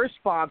be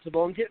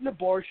irresponsible and get an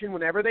abortion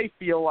whenever they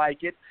feel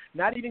like it,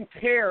 not even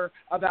care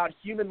about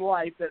human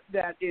life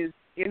that is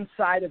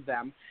inside of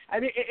them.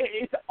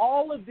 It's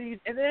all of these.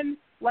 And then,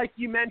 like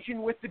you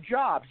mentioned with the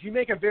jobs, you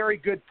make a very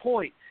good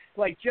point.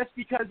 Like, just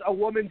because a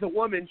woman's a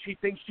woman, she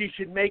thinks she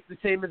should make the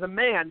same as a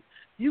man.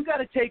 You got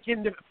to take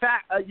into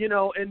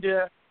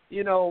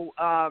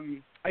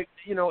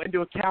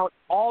account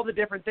all the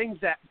different things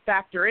that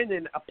factor in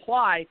and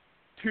apply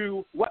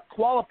to what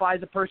qualifies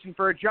a person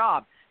for a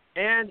job.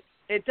 And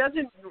it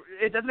doesn't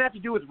have to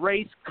do with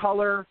race,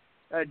 color,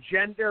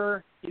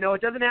 gender.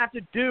 It doesn't have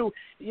to do.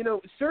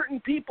 Certain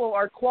people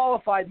are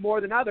qualified more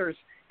than others,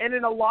 and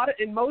in a lot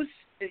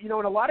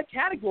of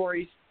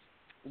categories,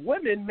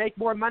 women make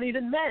more money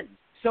than men.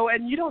 So,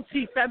 and you don't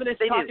see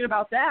feminists talking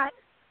about that.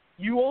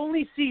 You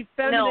only see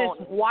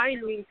feminists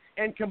whining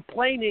and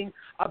complaining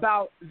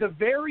about the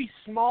very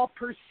small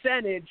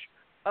percentage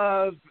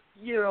of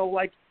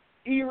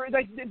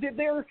like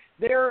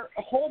their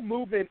whole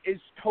movement is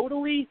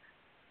totally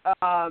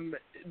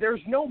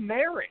there's no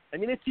merit. I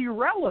mean, it's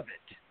irrelevant.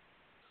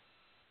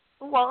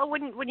 Well,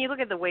 when you look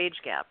at the wage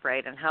gap,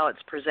 right, and how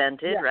it's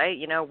presented, right,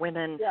 you know,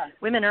 women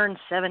earn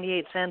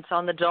 78 cents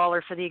on the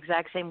dollar for the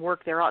exact same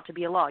work. There ought to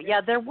be a law. Yeah,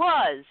 there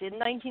was in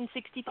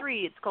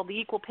 1963. It's called the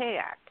Equal Pay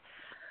Act.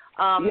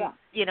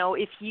 You know,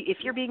 if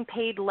you're being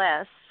paid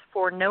less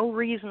for no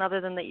reason other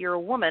than that you're a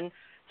woman,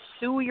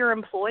 sue your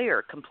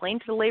employer, complain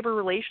to the Labor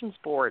Relations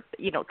Board,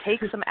 you know,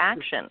 take some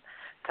action,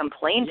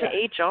 complain to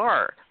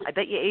HR. I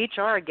bet you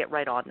HR would get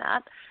right on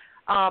that.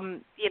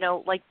 You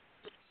know, like,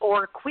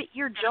 or quit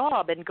your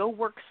job and go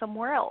work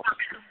somewhere else.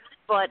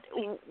 But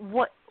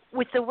what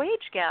with the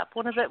wage gap,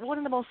 one of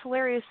the most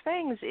hilarious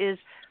things is,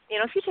 you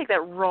know, if you take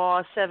that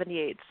raw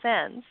 78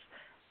 cents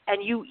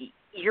and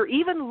you're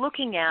even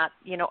looking at,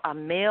 you know, a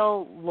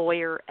male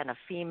lawyer and a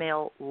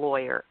female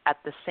lawyer at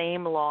the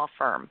same law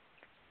firm,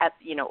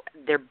 you know,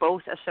 they're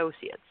both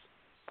associates,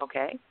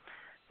 okay,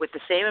 with the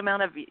same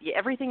amount of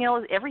everything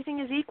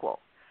is equal,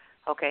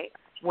 okay.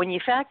 When you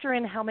factor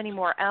in how many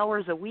more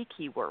hours a week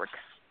he works,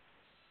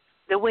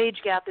 the wage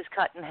gap is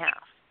cut in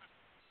half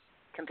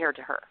compared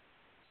to her.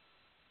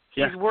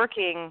 She's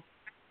working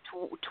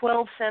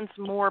 12 cents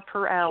more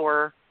per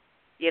hour,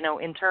 you know,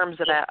 in terms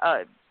of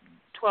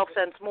 12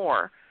 cents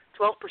more,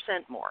 12%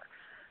 more.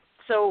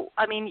 So,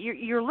 I mean,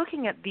 you're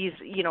looking at these,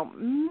 you know,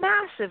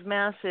 massive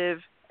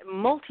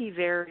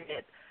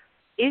multivariate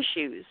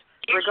issues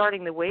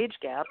regarding the wage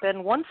gap,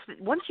 and once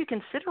you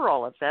consider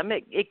all of them,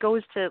 it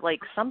goes to like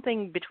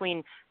something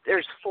between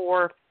there's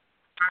 4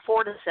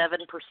 to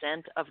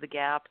 7% of the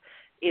gap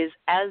is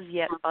as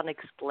yet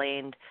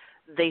unexplained.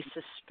 They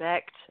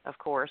suspect, of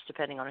course,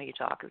 depending on who you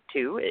talk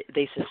to,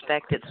 they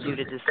suspect it's due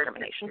to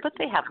discrimination, but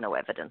they have no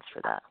evidence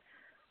for that.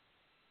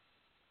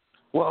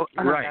 Well,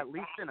 at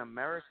least in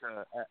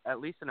America,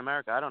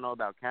 I don't know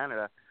about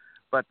Canada,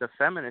 but the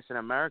feminists in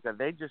America,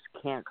 they just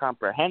can't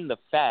comprehend the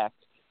fact,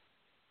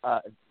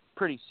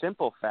 pretty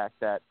simple fact,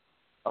 that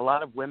a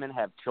lot of women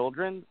have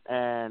children,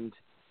 and,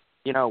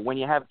 you know, when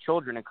you have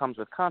children, it comes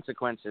with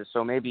consequences.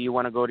 So maybe you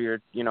want to go to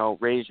your, you know,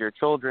 raise your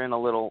children a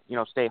little, you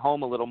know, stay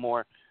home a little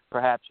more.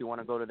 Perhaps you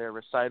want to go to their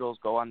recitals,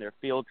 go on their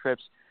field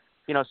trips,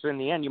 you know, so in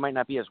the end, you might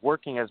not be as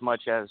working as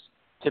much as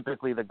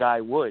typically the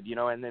guy would, you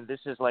know, and then this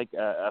is like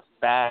a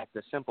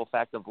simple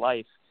fact of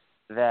life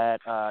that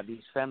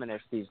these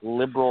feminists, these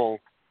liberal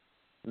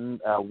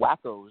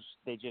wackos,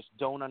 they just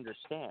don't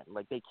understand.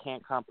 Like, they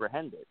can't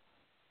comprehend it.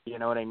 You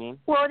know what I mean?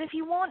 Well, and if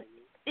you want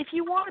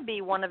to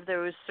be one of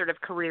those sort of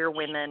career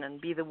women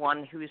and be the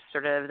one who's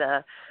sort of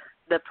the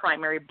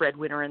primary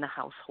breadwinner in the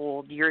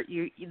household,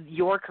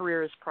 your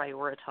career is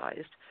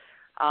prioritized,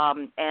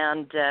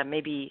 and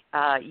maybe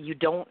you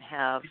don't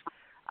have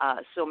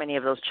so many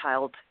of those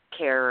child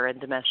care and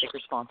domestic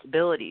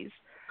responsibilities.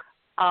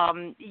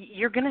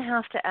 You're going to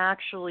have to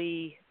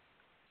actually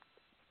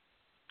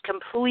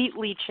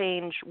completely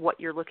change what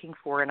you're looking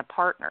for in a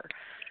partner.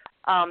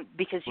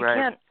 Because you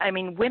can't, I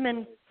mean,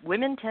 women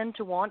tend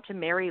to want to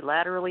marry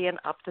laterally and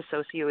up the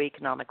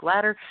socioeconomic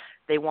ladder.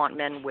 They want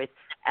men with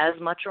as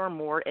much or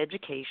more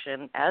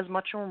education, as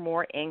much or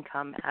more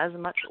income, as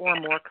much or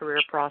more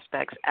career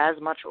prospects, as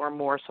much or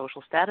more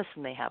social status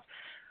than they have,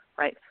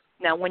 right?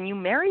 Now, when you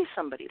marry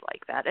somebody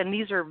like that, and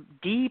these are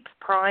deep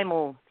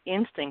primal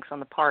instincts on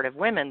the part of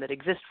women that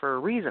exist for a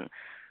reason,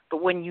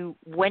 but when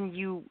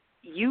you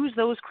use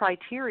those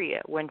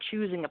criteria when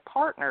choosing a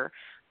partner,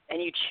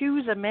 and you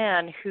choose a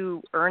man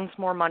who earns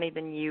more money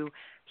than you,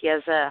 he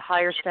has a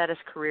higher status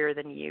career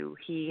than you,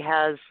 he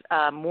has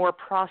more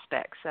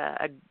prospects,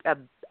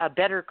 a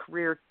better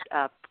career,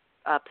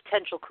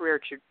 potential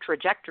career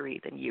trajectory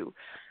than you,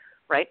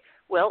 right?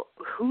 Well,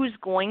 who's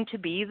going to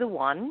be the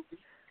one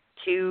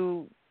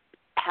to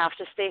have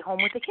to stay home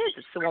with the kids?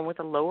 It's the one with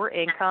a lower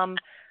income,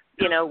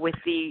 you know, with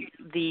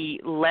the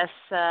less,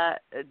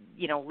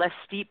 you know, less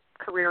steep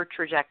career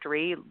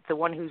trajectory, the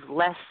one who's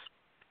less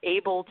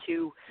able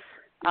to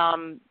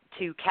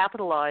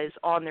capitalize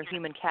on their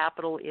human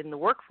capital in the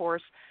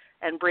workforce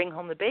and bring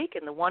home the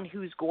bacon. The one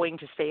who's going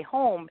to stay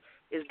home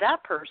is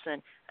that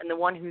person, and the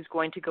one who's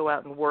going to go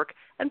out and work,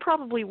 and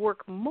probably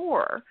work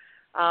more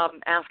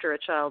after a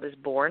child is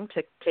born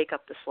to take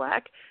up the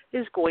slack,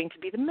 is going to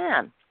be the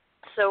man.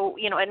 So,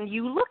 you know, and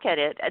you look at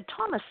it,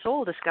 Thomas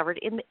Sowell discovered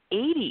in the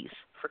 80s,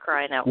 for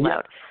crying out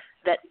loud,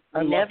 that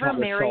never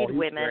married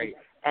women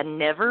and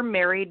never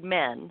married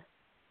men,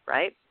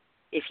 right?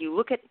 If you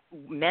look at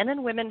men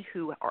and women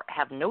who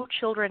have no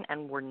children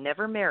and were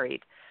never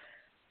married,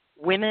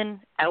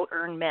 women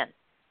out-earn men.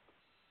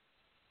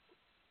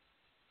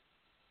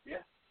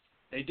 Yeah,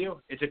 they do.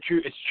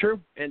 It's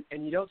true, and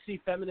you don't see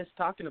feminists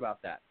talking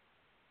about that.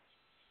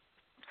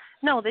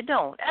 No, they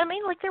don't. I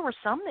mean, like, there were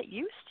some that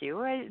used to.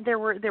 Right? There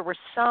were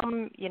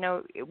some, you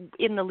know,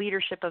 in the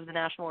leadership of the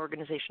National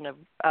Organization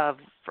of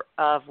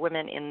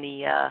Women in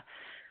the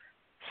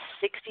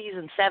 60s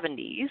and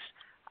 70s.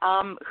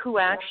 Who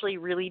actually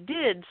really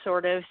did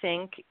sort of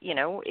think, you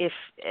know, if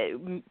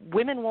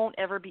women won't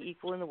ever be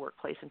equal in the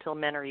workplace until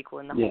men are equal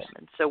in the home.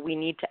 And so we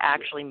need to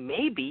actually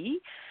maybe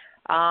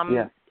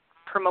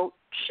promote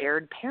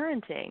shared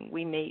parenting.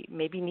 We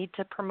maybe need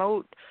to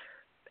promote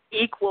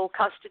equal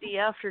custody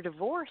after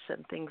divorce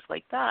and things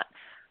like that,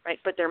 right?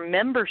 But their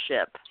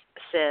membership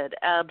said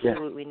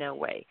absolutely no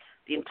way.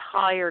 The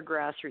entire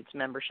grassroots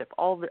membership,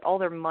 all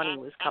their money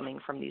was coming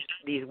from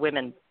these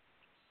women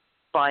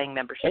buying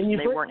memberships, and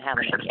they weren't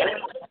having it.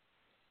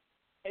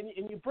 And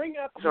you bring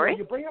up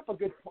you bring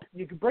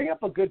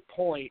up a good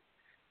point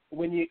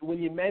when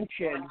you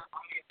mention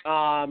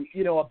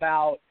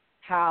about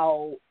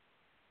how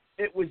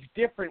it was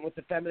different with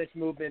the feminist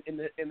movement in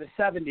the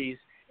 70s.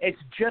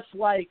 It's just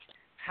like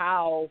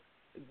how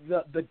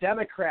the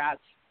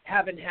Democrats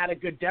haven't had a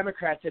good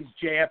Democrat since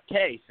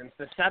JFK, since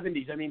the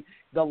 70s. I mean,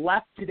 the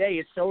left today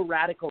is so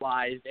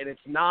radicalized, and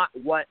it's not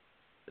what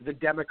the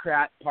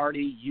Democrat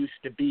Party used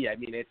to be. I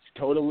mean, it's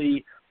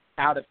totally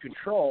out of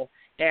control.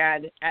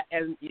 And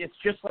it's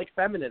just like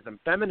feminism.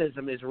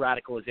 Feminism is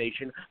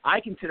radicalization.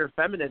 I consider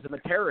feminism a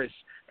terrorist.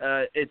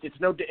 It's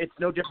no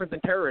different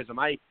than terrorism.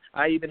 I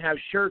even have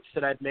shirts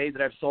that I've made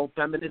that I've sold.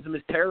 Feminism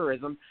is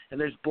terrorism, and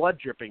there's blood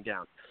dripping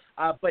down.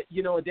 But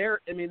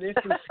there's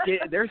some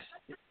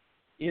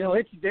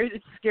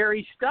it's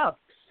scary stuff.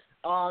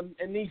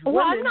 And these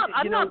women.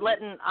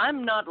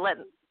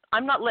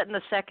 I'm not letting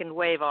the second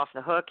wave off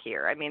the hook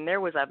here. I mean, there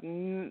was a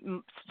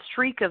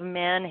streak of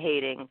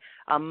man-hating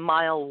a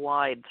mile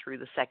wide through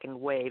the second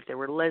wave. There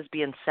were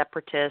lesbian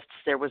separatists.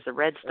 There was the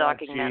Red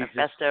Stocking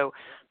Manifesto,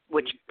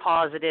 which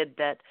posited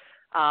that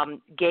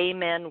gay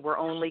men were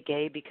only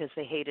gay because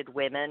they hated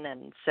women,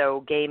 and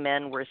so gay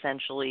men were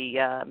essentially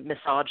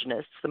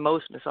misogynists, the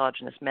most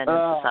misogynist men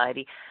in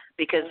society,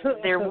 because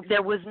there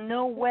was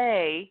no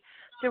way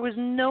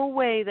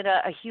that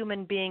a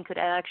human being could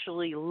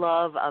actually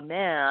love a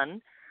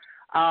man.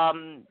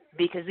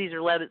 Because these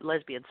are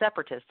lesbian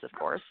separatists, of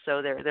course, so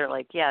they're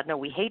like, yeah, no,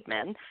 we hate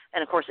men,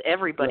 and of course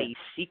everybody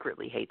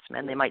secretly hates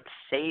men. They might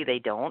say they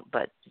don't,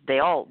 but we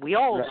all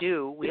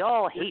do. We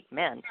all hate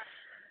men,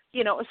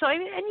 So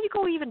and you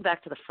go even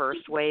back to the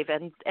first wave,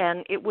 and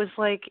it was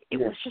like it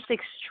was just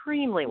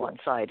extremely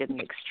one-sided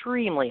and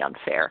extremely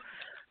unfair.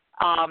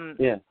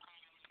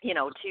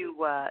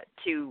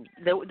 To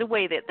the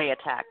way that they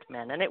attacked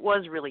men, and it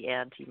was really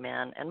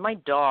anti-men. And my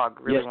dog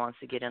really wants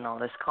to get in on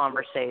this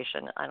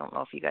conversation. I don't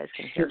know if you guys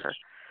can hear her.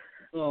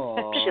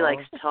 She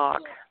likes to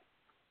talk.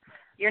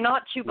 You're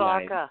not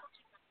Chewbacca. Right.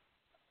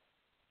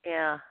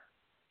 Yeah,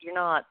 you're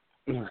not.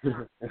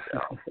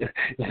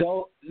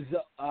 So,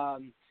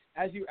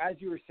 as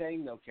you were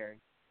saying though, Karen.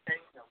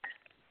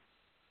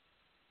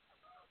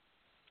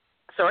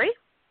 Sorry.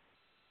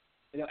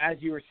 As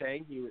you were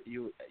saying, you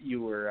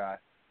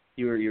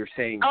were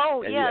saying.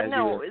 Oh yeah,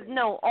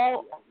 no.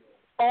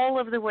 All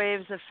of the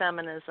waves of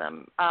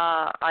feminism.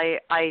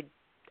 I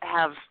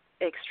have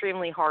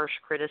extremely harsh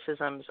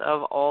criticisms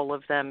of all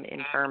of them in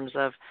terms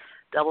of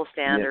double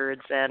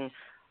standards and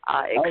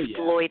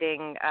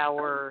exploiting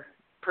our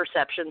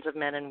perceptions of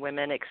men and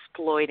women,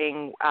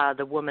 exploiting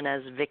the woman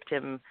as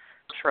victim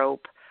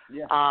trope,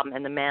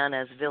 and the man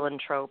as villain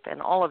trope,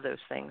 and all of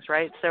those things,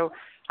 right? So.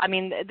 I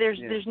mean,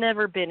 there's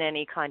never been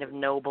any kind of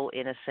noble,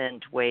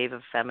 innocent wave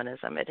of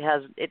feminism.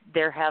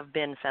 There have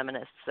been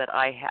feminists that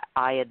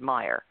I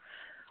admire,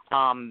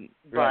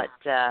 but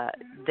I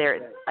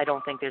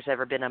don't think there's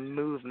ever been a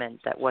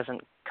movement that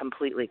wasn't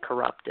completely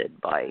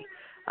corrupted by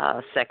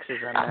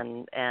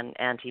sexism and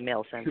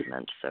anti-male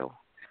sentiment. So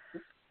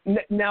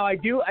now I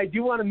do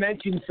want to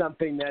mention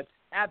something that's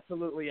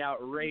absolutely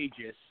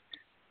outrageous.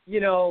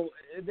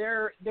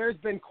 There's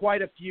been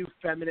quite a few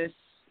feminists.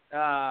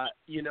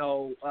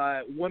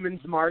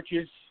 Women's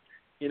marches.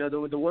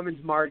 The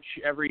Women's March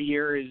every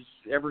year is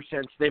ever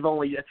since they've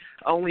only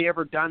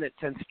ever done it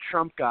since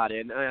Trump got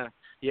in.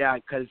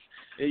 Because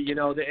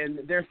and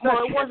they're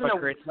such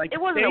hypocrites.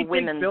 It wasn't a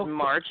women's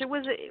march. It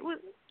was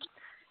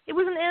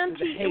an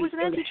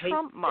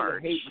anti-Trump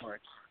march.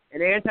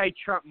 An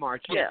anti-Trump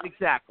march. Yes,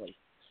 exactly.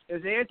 It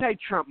was an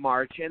anti-Trump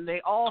march, and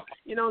they all,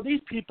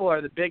 these people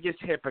are the biggest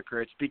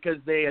hypocrites because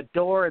they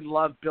adore and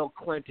love Bill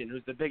Clinton,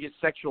 who's the biggest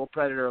sexual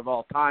predator of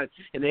all time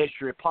in the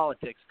history of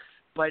politics.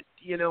 But,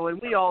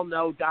 and we all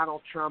know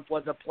Donald Trump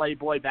was a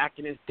playboy back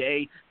in his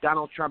day.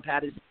 Donald Trump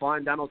had his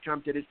fun. Donald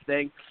Trump did his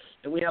thing.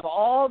 And we have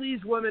all these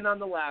women on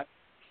the left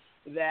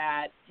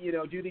that,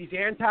 do these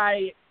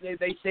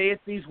they say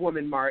it's these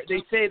women march.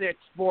 They say that it's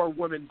for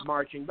women's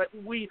marching. But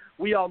we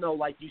all know,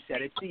 like you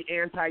said, it's the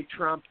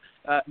anti-Trump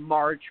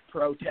march,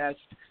 protest,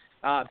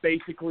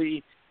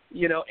 basically,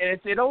 and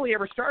it only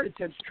ever started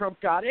since Trump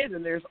got in,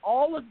 and there's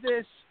all of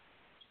this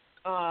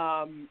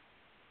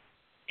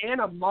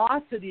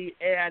animosity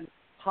and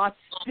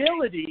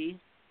hostility,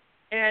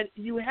 and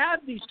you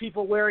have these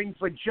people wearing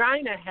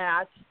vagina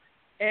hats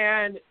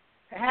and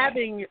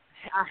having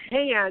a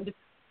hand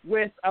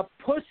with a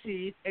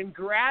pussy and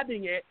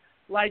grabbing it,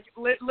 like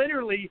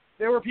literally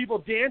there were people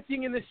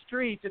dancing in the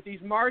streets at these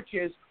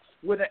marches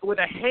with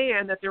a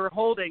hand that they were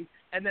holding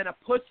and then a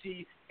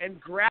pussy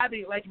and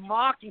grabbing, like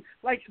mocking.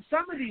 Like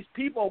some of these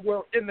people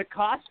were in the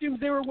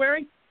costumes they were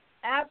wearing,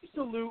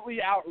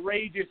 absolutely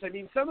outrageous. I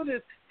mean, some of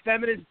this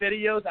feminist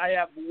videos I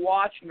have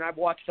watched, and I've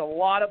watched a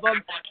lot of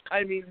them.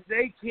 I mean,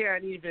 they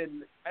can't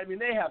even. I mean,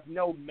 they have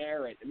no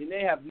merit. I mean,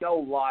 they have no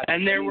logic.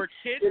 And there were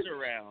kids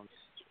around.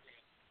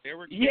 There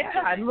were kids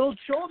around. And little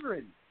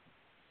children.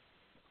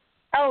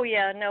 Oh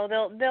yeah, no,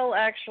 they'll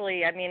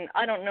actually. I mean,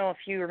 I don't know if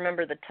you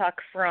remember the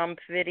Tuck Frump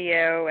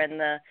video and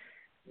the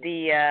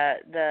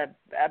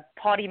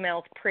potty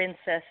mouth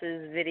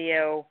princesses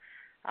video,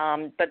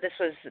 but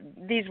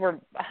these were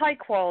high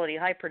quality,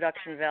 high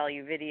production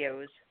value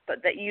videos,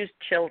 but that used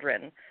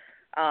children,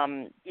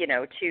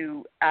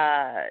 to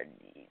as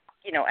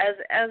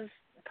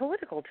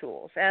political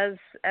tools, as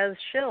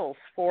shills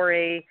for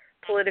a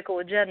political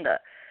agenda,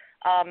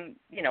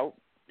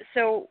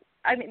 so.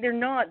 I mean, they're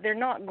not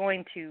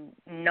going to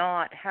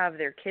not have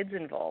their kids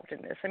involved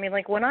in this. I mean,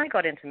 like when I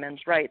got into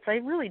men's rights, I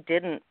really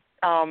didn't.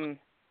 I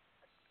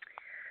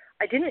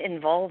didn't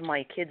involve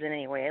my kids in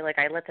any way. Like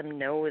I let them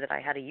know that I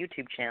had a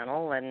YouTube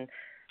channel, and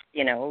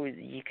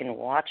you can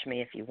watch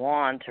me if you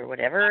want or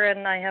whatever.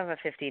 And I have a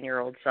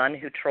 15-year-old son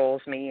who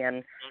trolls me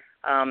and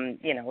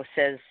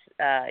says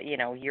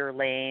you're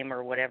lame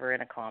or whatever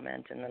in a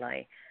comment, and then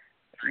I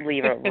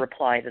leave a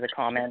reply to the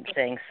comment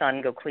saying,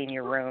 "Son, go clean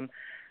your room."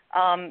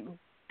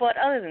 But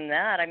other than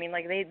that, I mean,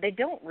 like they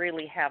don't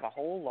really have a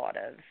whole lot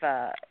of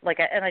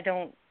and I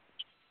don't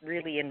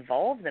really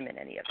involve them in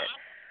any of it.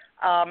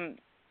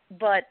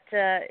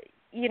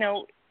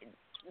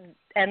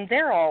 And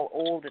they're all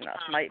old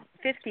enough. My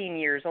 15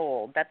 years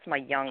old, that's my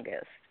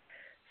youngest.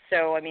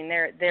 So I mean,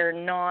 they're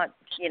not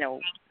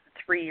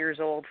 3 years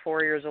old,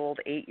 4 years old,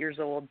 8 years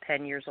old,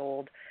 10 years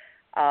old.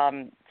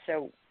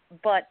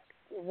 But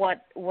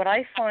what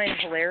I find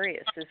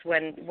hilarious is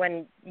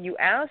when you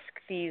ask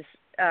these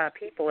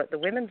people at the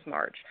Women's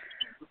March,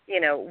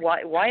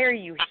 why are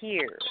you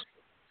here,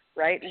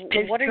 right?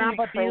 What are Trump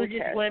you abuses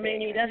protesting?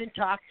 women. He doesn't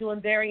talk to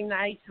them very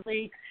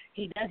nicely.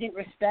 He doesn't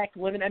respect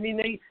women. I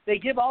mean, they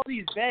give all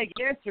these vague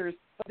answers,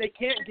 but they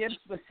can't give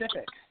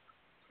specifics.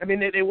 I mean,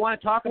 they want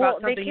to talk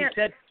about something he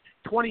said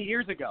 20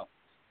 years ago.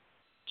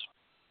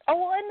 Oh,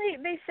 well, and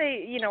they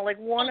say, like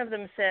one of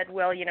them said,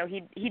 well,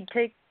 he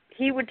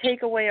would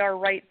take away our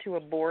right to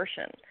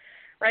abortion.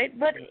 Right,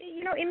 but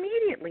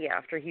immediately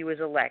after he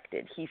was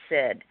elected, he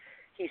said,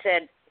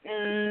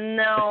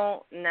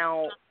 no,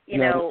 that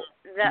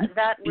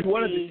would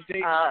be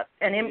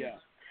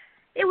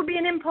it would be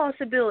an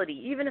impossibility.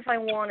 Even if I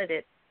wanted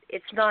it,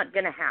 it's not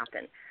going to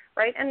happen,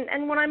 right?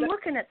 And when I'm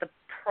looking at the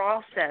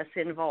process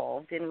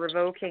involved in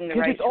revoking the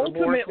right to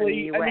abortion in the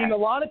U.S., I mean, a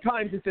lot of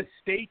times it's a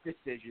state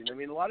decision.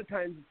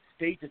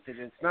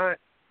 It's not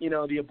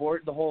the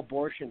whole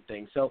abortion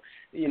thing. So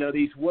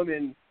these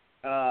women.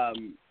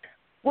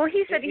 Well,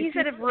 he said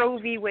if Roe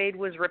v. Wade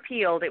was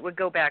repealed, it would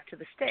go back to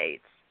the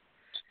states.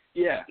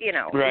 Yeah. It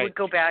would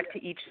go back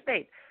to each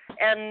state,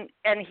 and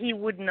he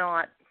would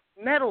not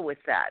meddle with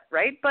that,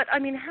 right? But I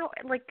mean,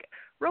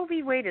 Roe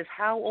v. Wade is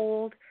how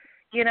old,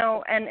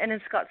 and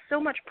it's got so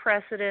much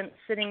precedent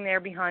sitting there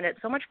behind it,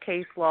 so much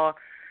case law.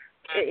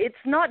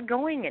 It's not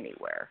going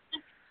anywhere.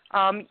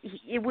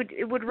 It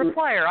would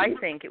require, I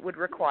think, a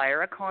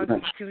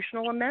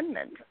constitutional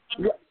amendment.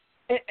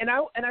 And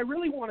I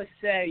really want to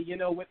say,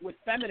 with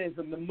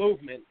feminism, the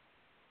movement,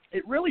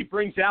 it really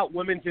brings out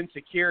women's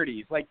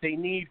insecurities. Like they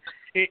need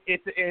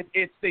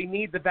they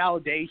need the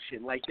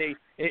validation. Like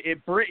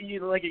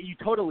you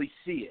totally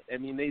see it. I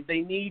mean,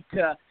 they need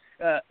to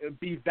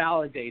be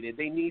validated.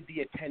 They need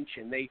the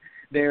attention.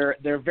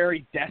 They're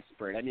very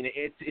desperate. I mean,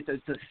 it's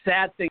a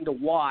sad thing to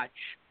watch.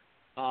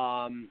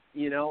 And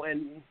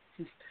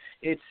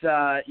it's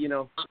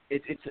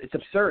it's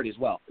absurd as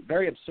well.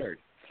 Very absurd.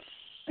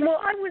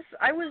 Well,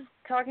 I was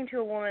talking to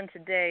a woman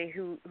today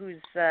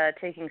who's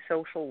taking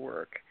social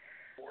work,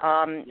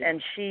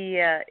 and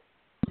she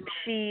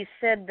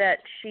said that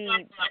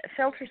she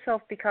felt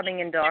herself becoming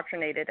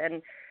indoctrinated,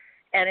 and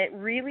it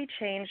really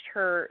changed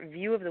her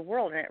view of the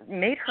world, and it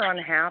made her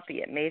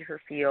unhappy. It made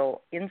her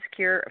feel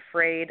insecure,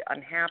 afraid,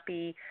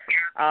 unhappy.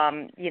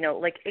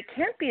 It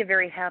can't be a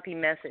very happy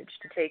message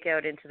to take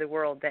out into the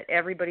world that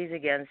everybody's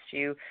against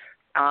you.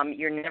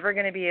 You're never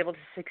going to be able to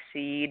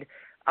succeed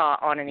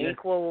on an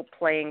equal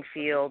playing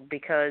field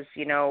because,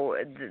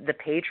 the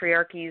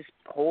patriarchy's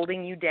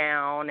holding you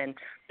down and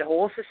the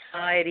whole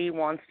society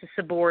wants to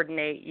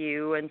subordinate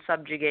you and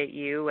subjugate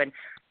you, and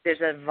there's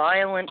a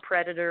violent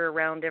predator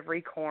around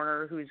every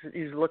corner who's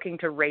looking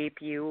to rape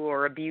you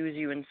or abuse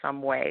you in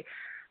some way,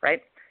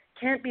 right?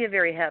 Can't be a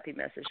very happy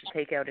message to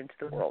take out into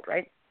the world,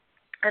 right?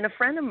 And a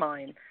friend of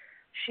mine,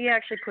 she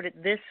actually put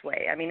it this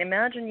way. I mean,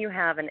 imagine you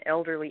have an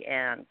elderly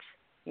aunt.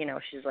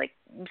 She's like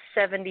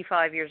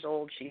 75 years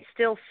old. She's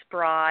still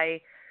spry,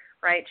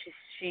 right?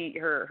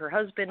 Her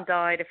husband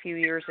died a few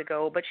years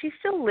ago, but she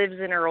still lives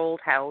in her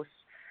old house,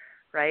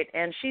 right?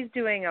 And she's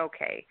doing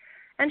okay.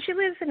 And she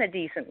lives in a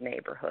decent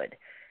neighborhood.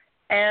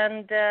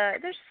 And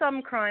there's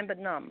some crime, but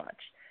not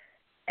much.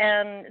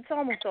 And it's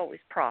almost always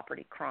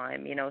property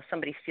crime.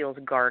 Somebody steals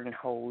a garden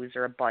hose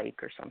or a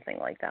bike or something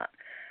like that.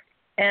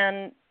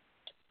 And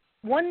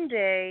one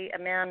day, a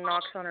man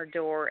knocks on her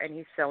door, and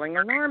he's selling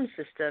alarm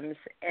systems.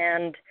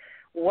 And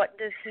what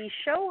does he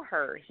show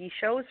her? He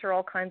shows her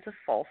all kinds of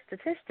false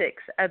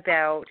statistics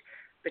about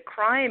the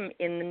crime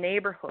in the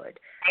neighborhood.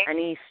 And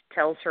he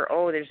tells her,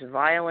 oh, there's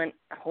violent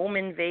home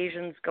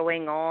invasions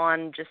going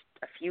on just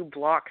a few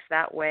blocks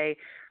that way.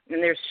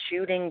 And there's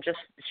shootings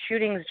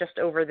just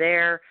over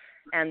there.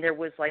 And there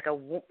was like a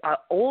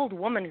old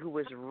woman who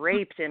was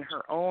raped in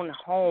her own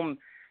home,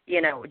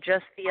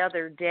 just the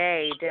other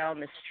day down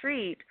the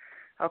street,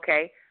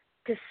 okay,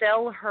 to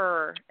sell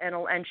her.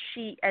 And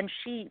she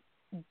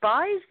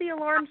buys the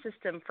alarm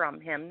system from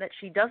him that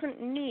she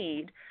doesn't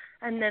need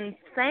and then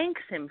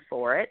thanks him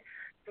for it.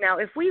 Now,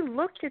 if we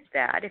looked at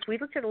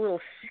a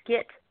little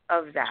skit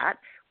of that,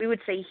 we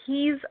would say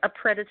he's a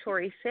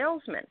predatory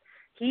salesman.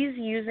 He's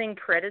using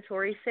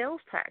predatory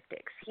sales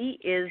tactics. He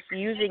is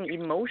using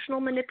emotional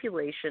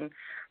manipulation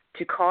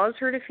to cause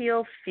her to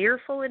feel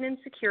fearful and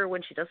insecure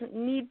when she doesn't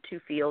need to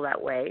feel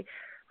that way,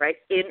 right,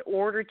 in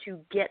order to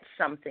get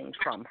something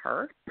from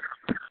her,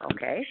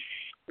 okay?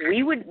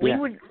 We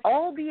would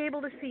all be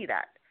able to see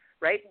that,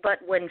 right? But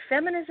when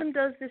feminism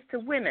does this to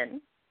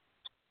women,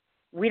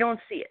 we don't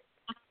see it.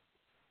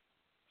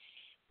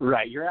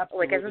 Right, you're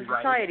absolutely right. Like as a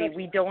society,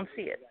 we don't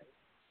see it.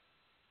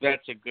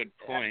 That's a good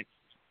point.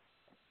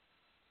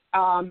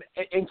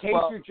 In case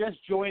you're just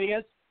joining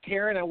us,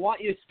 Karen, I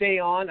want you to stay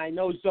on. I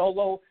know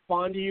Zolo,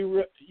 fond of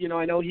you.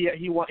 I know he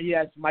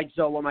has Mike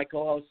Zolo, my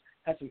co-host,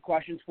 has some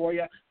questions for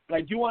you. But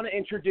I do want to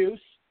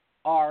introduce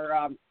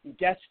our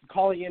guest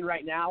calling in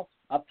right now,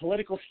 a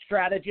political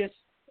strategist,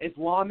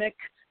 Islamic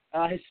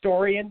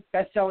historian,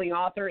 best-selling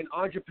author, and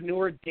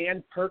entrepreneur,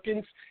 Dan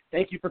Perkins.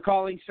 Thank you for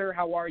calling, sir.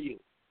 How are you?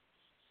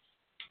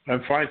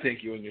 I'm fine,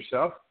 thank you. And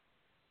yourself?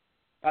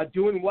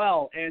 Doing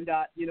well. And,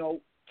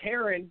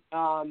 Karen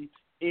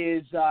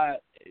is,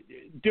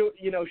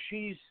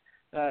 she's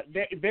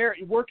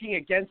very working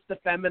against the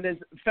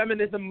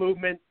feminism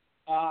movement.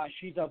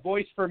 She's a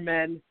voice for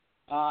men,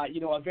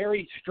 a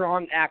very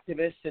strong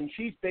activist, and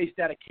she's based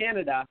out of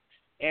Canada.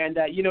 And,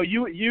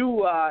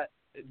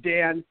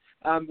 Dan,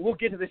 we'll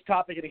get to this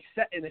topic in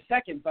a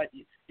second, but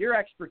your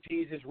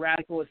expertise is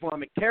radical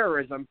Islamic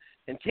terrorism,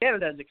 and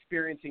Canada is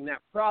experiencing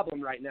that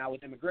problem right now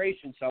with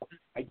immigration. So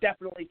I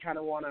definitely kind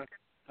of want to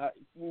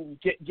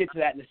get to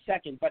that in a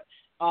second. But,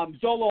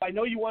 Zolo, I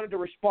know you wanted to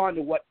respond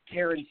to what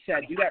Karen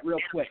said. Do that real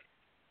quick.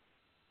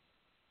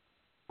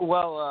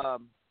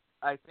 Well,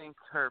 I think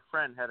her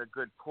friend had a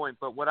good point.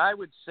 But what I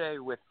would say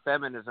with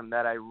feminism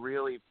that I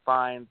really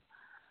find,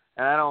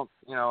 and I don't,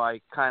 I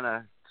kind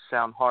of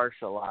sound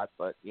harsh a lot,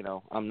 but,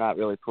 I'm not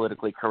really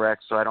politically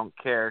correct, so I don't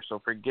care, so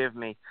forgive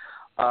me.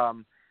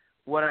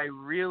 What I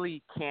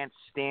really can't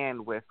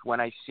stand with when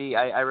I see,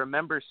 I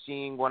remember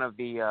seeing one of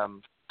the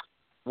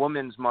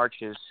women's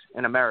marches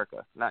in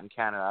America, not in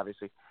Canada,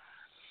 obviously,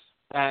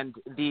 and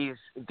these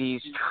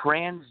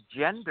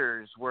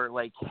transgenders were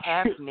like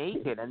half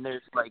naked, and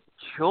there's like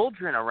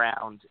children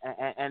around,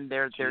 and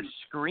they're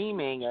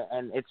screaming,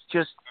 and it's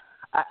just,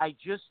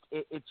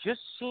 it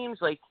just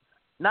seems like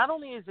not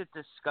only is it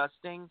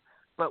disgusting,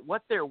 but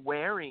what they're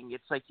wearing,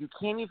 it's like you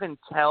can't even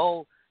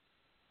tell,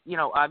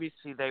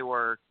 obviously they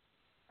were,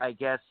 I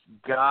guess,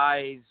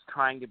 guys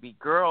trying to be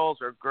girls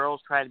or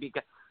girls trying to be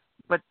guys.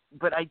 But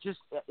I just,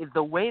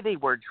 the way they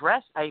were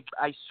dressed, I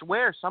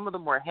swear some of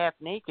them were half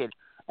naked.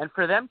 And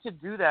for them to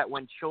do that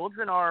when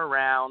children are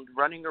around,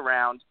 running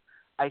around,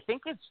 I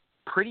think it's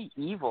pretty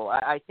evil.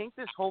 I think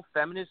this whole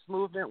feminist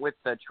movement with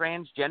the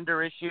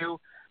transgender issue,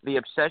 the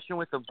obsession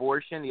with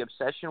abortion, the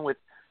obsession with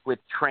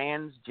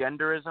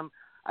transgenderism,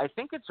 I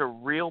think it's a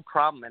real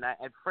problem. And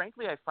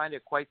frankly, I find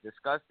it quite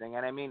disgusting.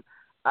 And I mean,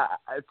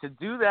 to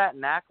do that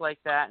and act like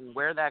that and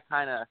wear that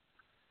kind of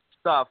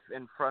stuff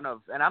in front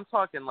of, and I'm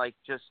talking like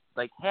just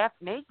like half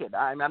naked.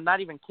 I'm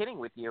not even kidding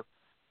with you.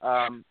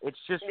 It's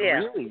just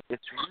really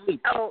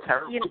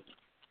terrible.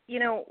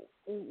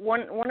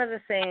 One of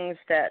the things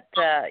that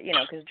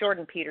because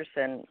Jordan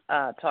Peterson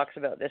talks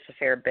about this a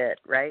fair bit,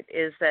 right,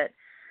 is that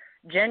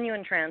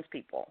genuine trans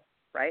people,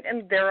 right,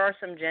 and there are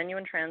some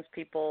genuine trans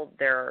people.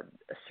 There are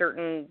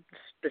certain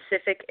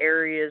specific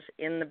areas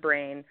in the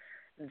brain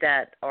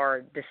that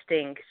are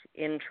distinct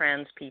in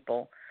trans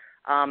people.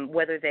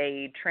 Whether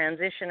they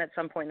transition at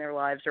some point in their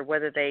lives or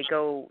whether they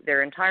go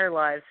their entire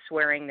lives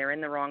swearing they're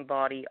in the wrong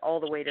body all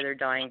the way to their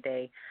dying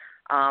day,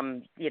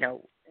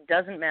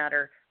 doesn't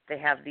matter. They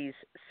have these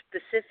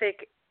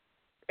specific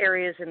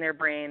areas in their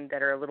brain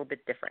that are a little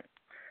bit different,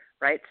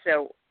 right?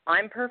 So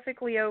I'm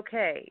perfectly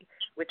okay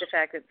with the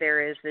fact that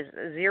there is this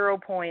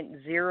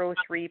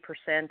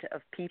 0.03%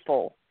 of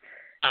people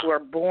who are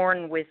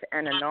born with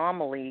an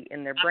anomaly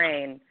in their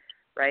brain,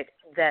 right,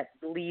 that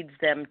leads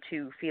them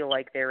to feel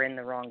like they're in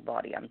the wrong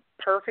body. I'm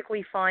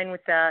perfectly fine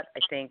with that. I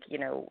think,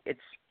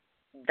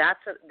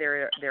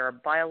 there are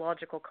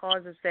biological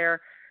causes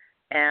there,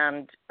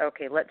 and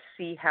okay, let's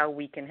see how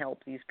we can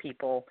help these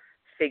people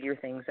figure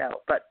things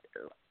out. But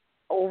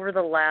over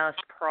the last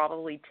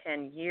probably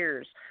 10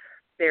 years,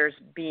 there's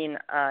been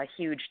a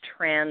huge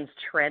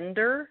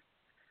trans-trender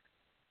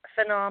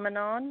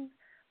phenomenon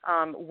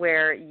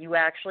where you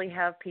actually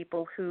have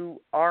people who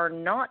are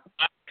not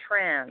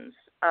trans.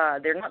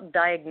 They're not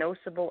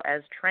diagnosable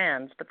as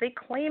trans, but they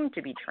claim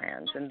to be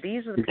trans, and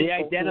these are the people they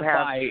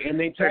identify who have,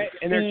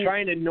 and they're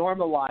trying to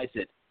normalize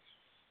it.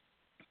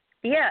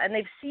 Yeah, and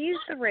they've seized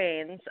the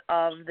reins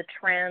of the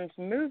trans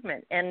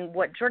movement. And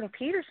what Jordan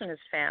Peterson has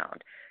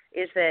found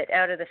is that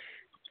out of the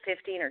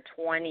 15 or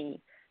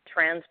 20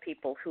 trans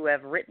people who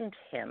have written to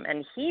him,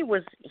 and he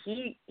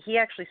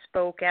actually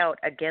spoke out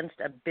against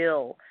a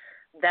bill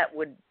that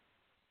would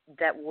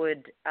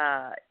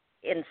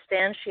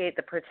instantiate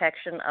the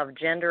protection of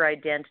gender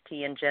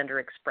identity and gender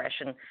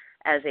expression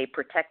as a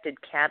protected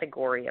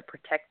category, a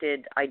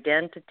protected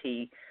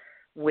identity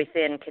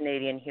within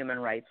Canadian human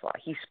rights law.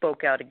 He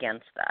spoke out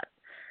against that.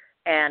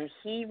 And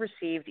he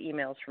received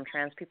emails from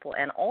trans people,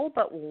 and all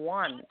but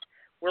one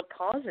were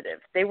positive.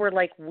 They were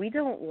like, we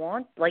don't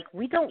want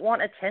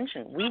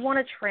attention. We want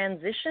to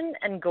transition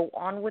and go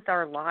on with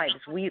our lives.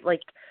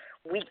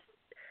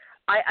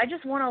 I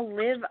just want to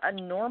live a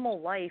normal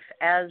life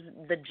as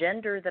the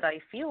gender that I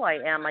feel I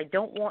am. I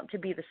don't want to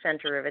be the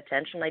center of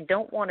attention. I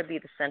don't want to be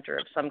the center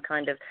of some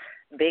kind of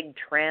big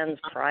trans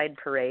pride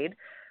parade.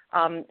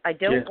 I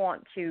don't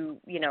want to,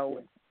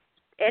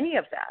 any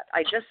of that.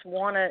 I just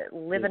want to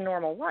live a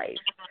normal life.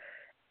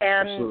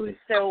 And Absolutely.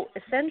 So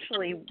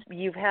essentially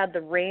you've had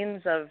the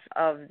reins of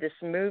this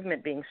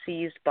movement being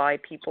seized by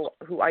people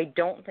who I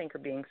don't think are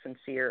being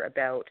sincere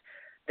about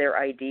their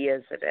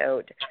ideas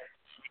about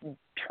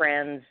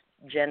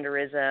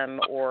transgenderism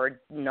or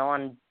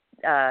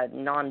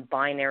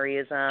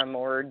non-binaryism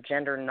or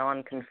gender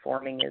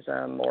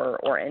non-conformingism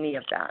or any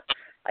of that.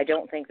 I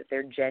don't think that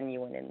they're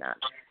genuine in that.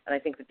 And I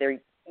think that they're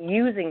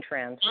using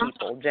trans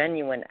people,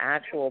 genuine,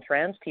 actual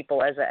trans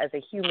people, as a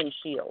human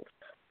shield,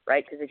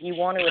 right? Because if you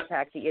want to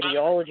attack the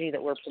ideology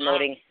that we're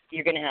promoting,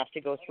 you're going to have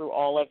to go through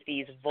all of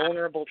these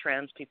vulnerable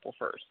trans people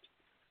first.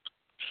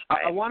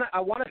 I want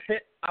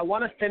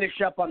to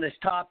finish up on this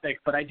topic,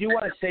 but I do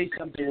want to say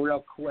something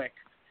real quick.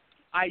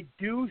 I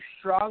do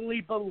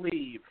strongly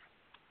believe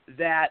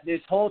that this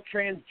whole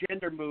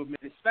transgender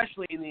movement,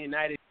 especially in the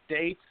United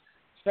States,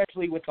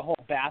 especially with the whole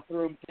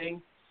bathroom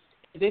thing,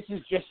 this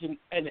is just an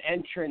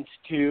entrance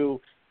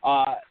to,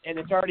 and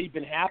it's already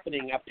been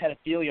happening, a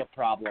pedophilia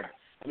problem.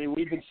 I mean,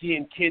 we've been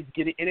seeing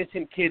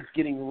innocent kids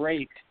getting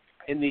raped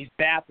in these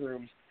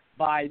bathrooms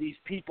by these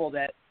people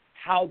that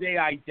how they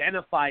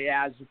identify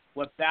as,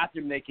 what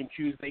bathroom they can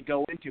choose they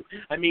go into.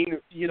 I mean,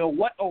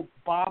 what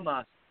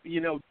Obama,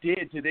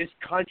 did to this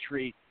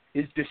country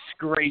is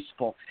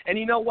disgraceful. And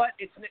you know what?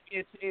 It's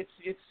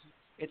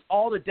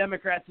all the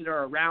Democrats that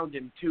are around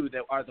him too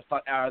that are the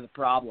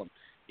problem.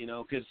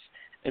 Because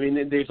I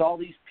mean, there's all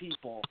these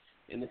people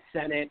in the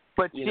Senate,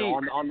 but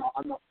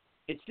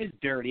it's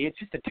just dirty. It's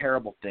just a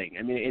terrible thing.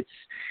 I mean,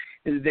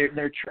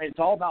 it's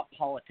all about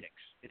politics.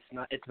 It's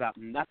about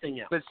nothing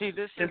else. But see,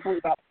 this is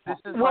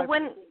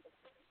when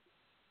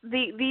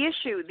the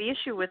issue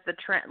with the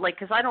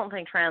because I don't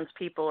think trans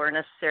people are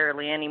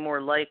necessarily any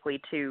more likely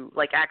to,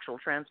 actual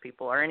trans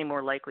people are any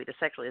more likely to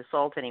sexually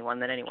assault anyone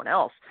than anyone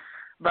else.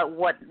 But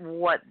what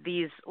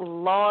these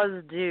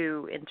laws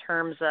do in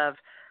terms of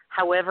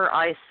however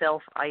I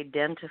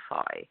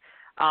self-identify.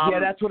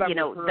 That's what I'm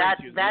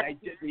referring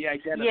to. The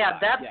identify. Yeah,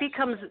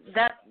 becomes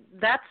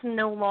that's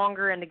no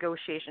longer a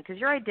negotiation because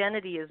your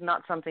identity is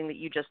not something that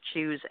you just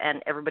choose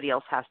and everybody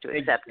else has to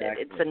accept it.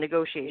 It's a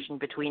negotiation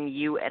between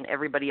you and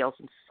everybody else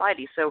in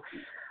society. So,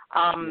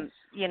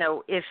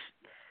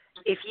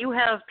 if you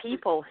have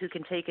people who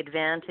can take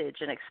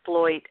advantage and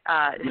exploit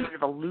sort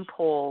of a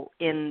loophole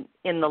in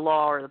the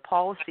law or the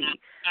policy,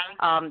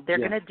 they're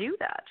going to do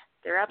that.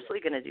 They're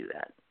absolutely going to do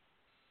that.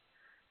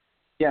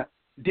 Yeah.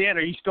 Dan,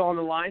 are you still on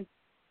the line?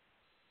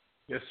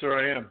 Yes, sir,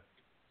 I am.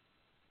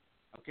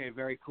 Okay,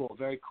 very cool,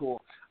 very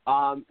cool.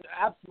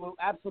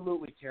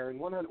 Absolutely, Karen,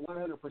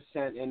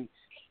 100%. And,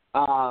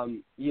 I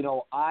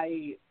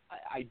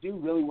do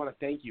really want to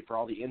thank you for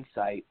all the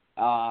insight.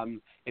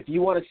 If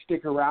you want to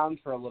stick around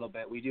for a little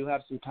bit, we do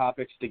have some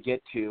topics to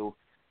get to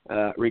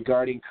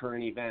regarding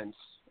current events.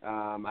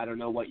 I don't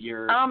know what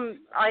your...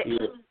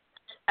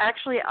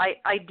 Actually,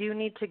 I do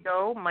need to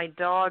go. My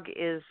dog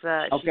is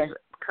she's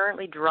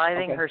currently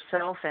driving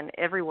herself and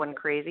everyone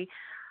crazy.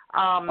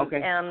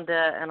 And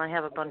I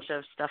have a bunch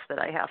of stuff that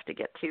I have to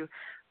get to.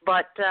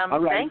 But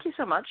thank you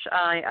so much.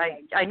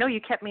 I know you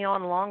kept me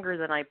on longer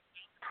than I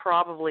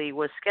probably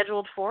was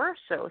scheduled for,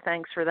 so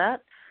thanks for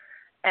that.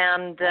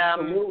 And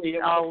absolutely,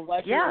 it was a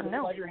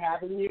pleasure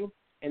having you.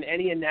 And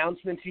any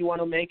announcements you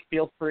want to make,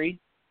 feel free.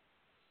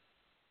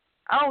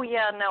 Oh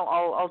yeah, no,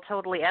 I'll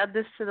totally add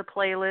this to the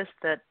playlist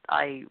that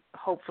I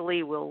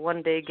hopefully will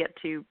one day get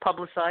to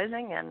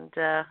publicizing and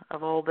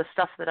of all the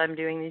stuff that I'm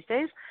doing these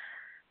days.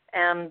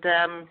 And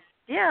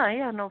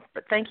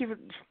but thank you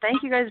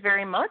guys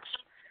very much.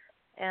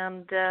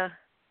 And I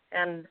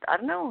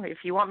don't know, if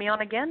you want me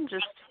on again,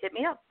 just hit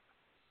me up.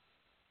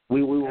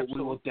 We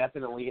will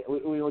definitely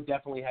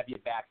have you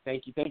back.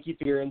 Thank you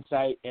for your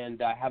insight, and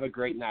have a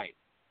great night.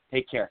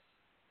 Take care.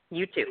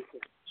 You too.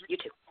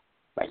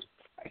 Bye.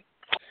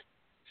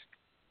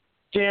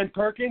 Jan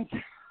Perkins,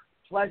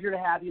 pleasure to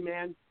have you,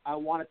 man. I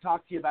want to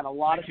talk to you about a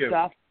lot Thank of you.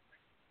 stuff.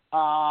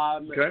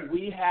 Okay.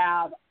 We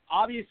have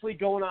obviously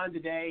going on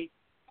today.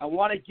 I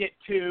want to get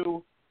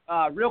to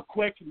real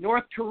quick.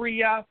 North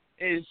Korea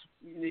is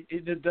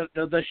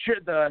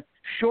the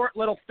short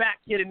little fat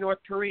kid in North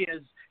Korea.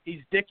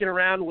 He's dicking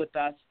around with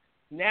us.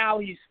 Now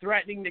he's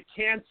threatening to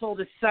cancel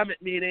the summit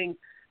meeting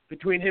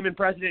between him and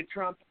President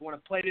Trump. I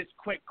want to play this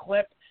quick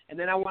clip, and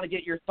then I want to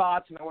get your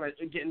thoughts, and I want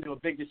to get into a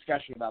big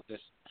discussion about this.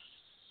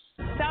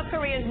 South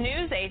Korea's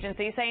news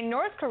agency saying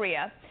North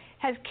Korea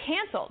has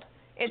canceled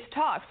its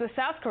talks with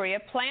South Korea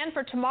planned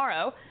for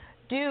tomorrow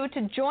due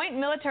to joint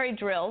military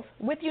drills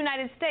with the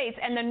United States,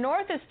 and the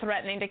North is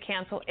threatening to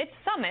cancel its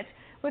summit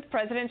with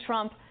President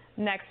Trump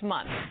next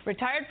month.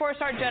 Retired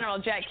four-star General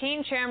Jack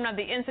Keane, chairman of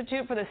the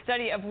Institute for the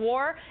Study of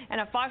War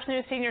and a Fox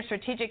News senior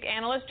strategic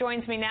analyst,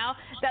 joins me now.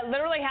 That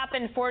literally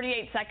happened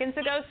 48 seconds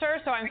ago, sir,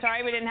 so I'm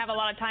sorry we didn't have a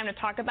lot of time to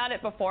talk about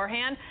it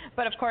beforehand,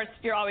 but of course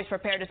you're always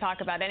prepared to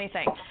talk about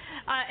anything.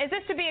 Is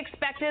this to be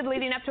expected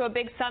leading up to a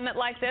big summit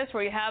like this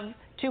where you have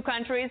two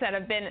countries that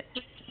have been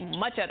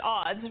much at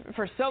odds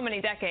for so many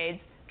decades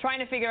trying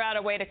to figure out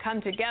a way to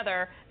come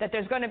together, that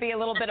there's going to be a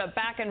little bit of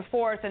back and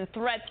forth and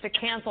threats to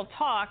cancel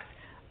talks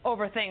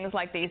over things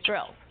like these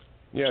drills?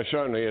 Yeah,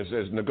 certainly. As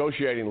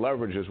negotiating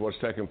leverage is what's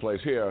taking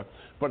place here.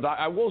 But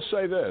I will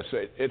say this.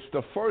 It's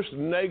the first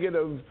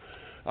negative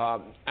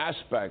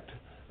aspect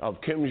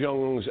of Kim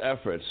Jong-un's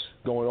efforts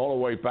going all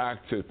the way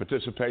back to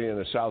participating in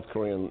the South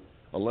Korean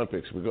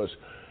Olympics, because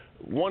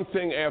one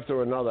thing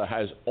after another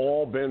has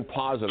all been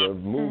positive,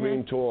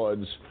 moving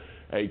towards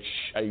a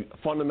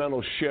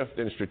fundamental shift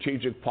in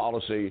strategic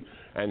policy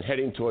and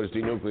heading towards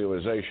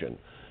denuclearization.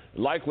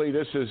 Likely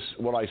this is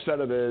what I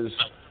said it is.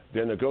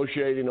 They're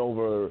negotiating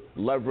over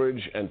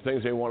leverage and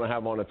things they want to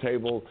have on the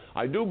table.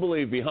 I do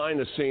believe behind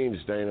the scenes,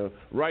 Dana,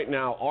 right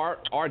now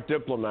our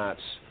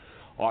diplomats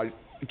are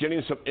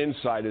getting some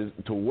insight as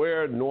to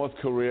where North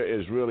Korea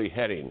is really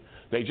heading.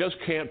 They just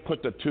can't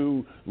put the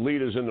two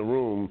leaders in the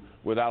room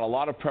without a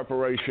lot of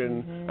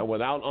preparation and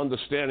without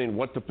understanding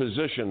what the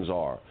positions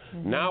are.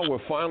 Now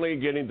we're finally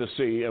getting to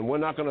see, and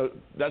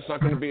that's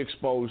not going to be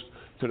exposed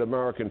to the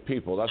American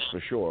people, that's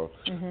for sure.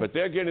 But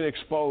they're getting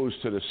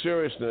exposed to the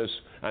seriousness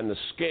and the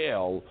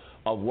scale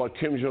of what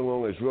Kim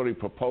Jong-un is really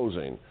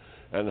proposing.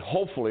 And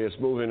hopefully it's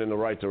moving in the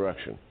right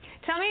direction.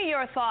 Tell me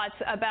your thoughts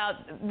about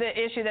the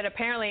issue that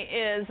apparently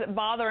is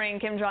bothering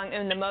Kim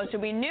Jong-un the most.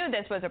 We knew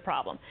this was a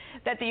problem,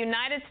 that the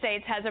United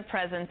States has a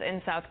presence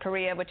in South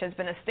Korea, which has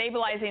been a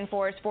stabilizing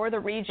force for the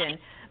region,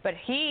 but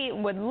he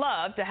would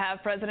love to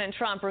have President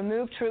Trump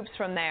remove troops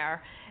from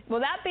there. Will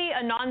that be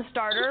a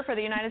non-starter for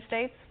the United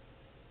States?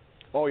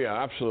 Oh,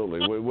 yeah,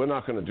 absolutely. We're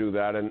not going to do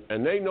that,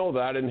 and they know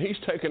that, and he's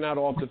taken that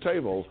off the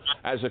table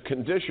as a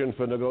condition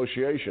for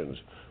negotiations,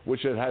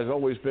 which it has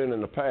always been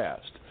in the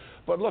past.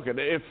 But look,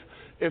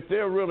 if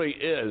there really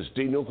is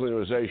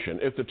denuclearization,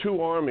 if the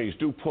two armies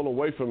do pull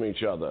away from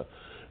each other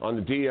on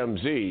the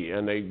DMZ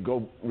and they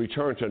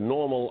return to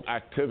normal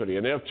activity,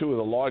 and they have two of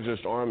the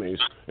largest armies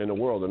in the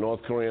world, the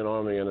North Korean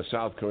Army and the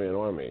South Korean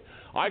Army,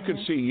 I could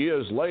see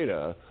years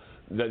later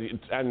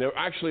and they're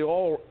actually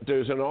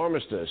there's an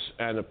armistice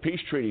and a peace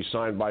treaty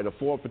signed by the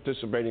four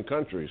participating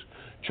countries,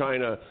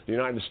 China, the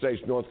United States,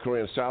 North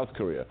Korea, and South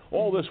Korea.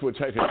 All this would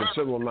take a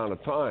considerable amount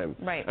of time.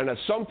 Right. And at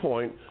some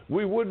point,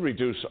 we would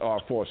reduce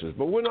our forces.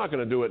 But we're not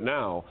going to do it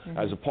now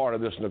as a part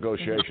of this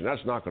negotiation.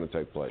 That's not going to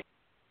take place.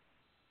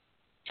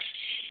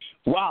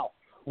 Wow.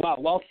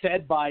 Well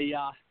said by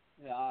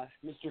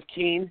Mr.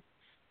 Keane.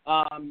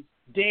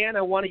 Dan,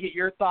 I want to get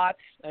your thoughts.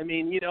 I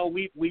mean,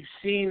 we've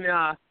seen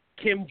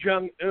Kim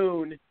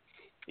Jong-un,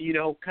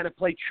 kind of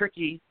play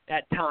tricky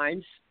at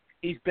times.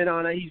 He's been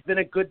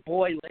a good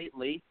boy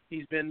lately.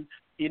 He's been,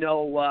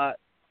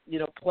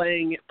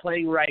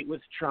 playing right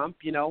with Trump,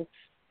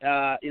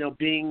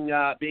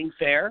 being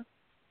fair.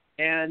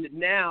 And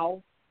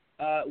now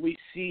we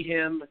see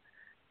him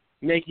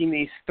making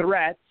these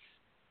threats,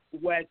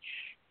 which,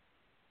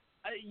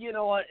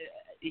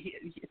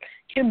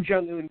 Kim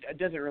Jong-un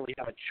doesn't really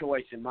have a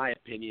choice, in my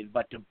opinion,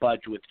 but to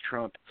budge with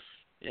Trump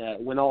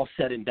when all's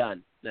said and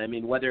done. I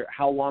mean,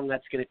 how long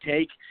that's going to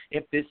take,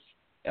 if this,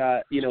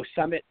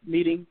 summit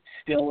meeting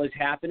still is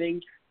happening,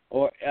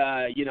 or,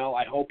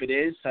 I hope it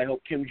is. I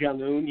hope Kim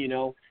Jong-un,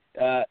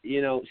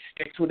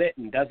 sticks with it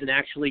and doesn't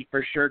actually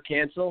for sure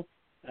cancel.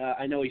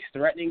 I know he's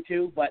threatening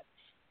to, but,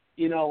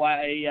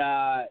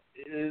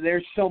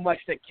 there's so much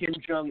that Kim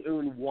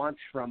Jong-un wants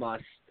from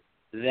us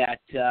that,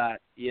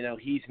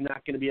 he's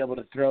not going to be able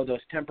to throw those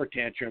temper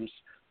tantrums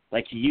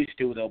like he used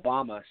to with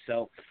Obama.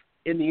 So,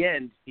 in the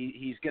end,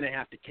 he's going to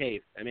have to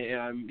cave. I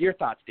mean, your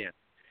thoughts, Dan?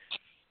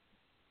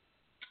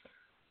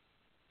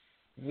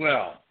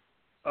 Well,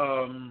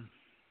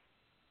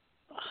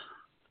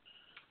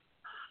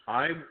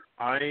 I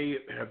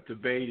have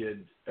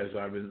debated, as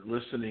I've been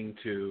listening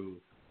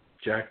to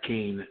Jack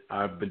Keane,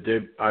 I've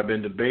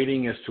been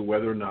debating as to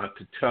whether or not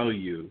to tell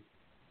you,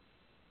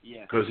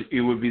 because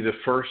it would be the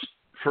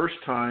first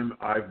time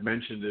I've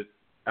mentioned it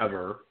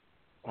ever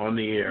on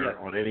the air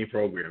on any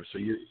program. So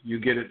you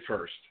get it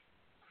first.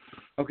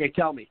 Okay,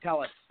 tell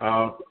us.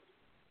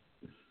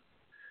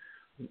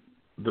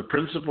 the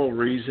principal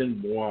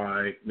reason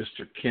why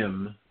Mr.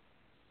 Kim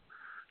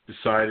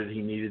decided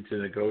he needed to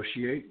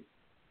negotiate,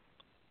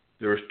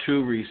 there was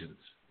two reasons.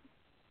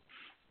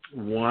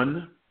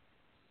 One,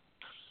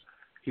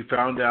 he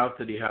found out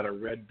that he had a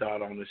red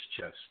dot on his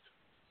chest.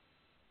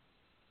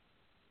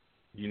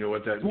 You know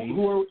what that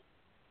means?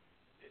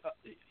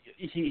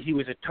 He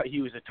was a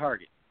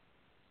target.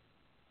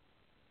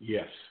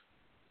 Yes.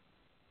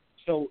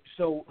 So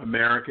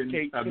American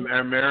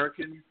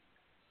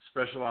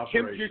special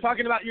operations.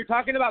 You're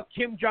talking about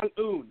Kim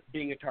Jong-un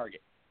being a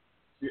target.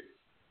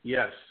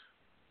 Yes.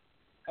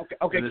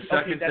 Okay. And the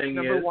second that's thing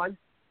number is, one.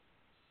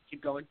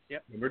 Keep going.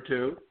 Yep. Number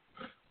two,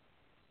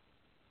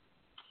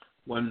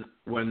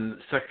 when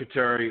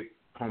Secretary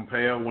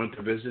Pompeo went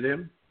to visit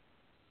him,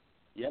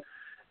 yep,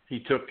 he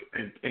took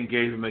and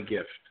gave him a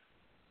gift,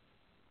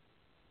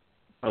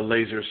 a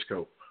laser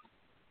scope.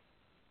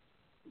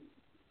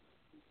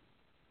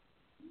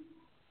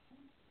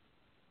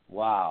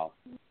 Wow.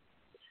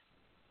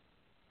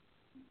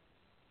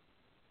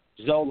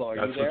 Zola, are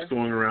you there? What's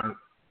going around.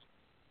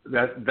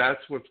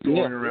 That's what's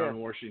going around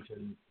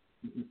Washington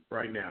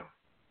right now.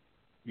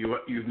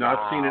 You've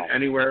not seen it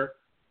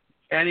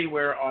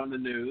anywhere on the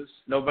news.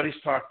 Nobody's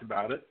talked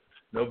about it.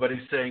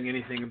 Nobody's saying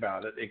anything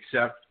about it,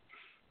 except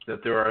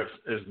that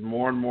there's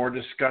more and more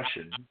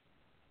discussion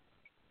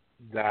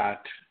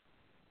that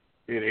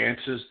it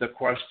answers the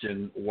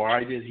question,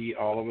 why did he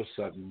all of a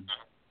sudden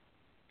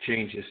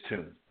change his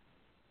tune?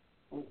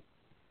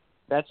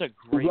 That's a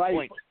great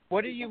point.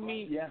 What do you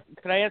mean? Yeah.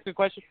 Can I ask a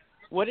question?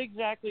 What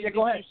exactly did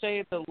you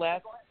say the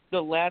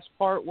last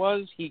part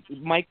was?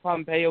 Mike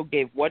Pompeo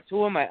gave what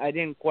to him? I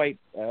didn't quite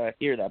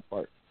hear that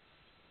part.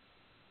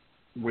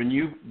 When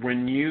you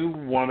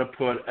want to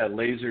put a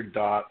laser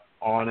dot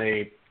on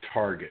a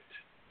target,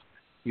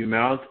 you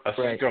mount a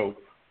scope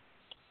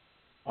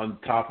on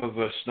top of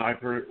a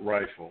sniper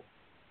rifle,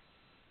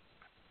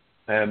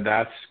 and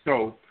that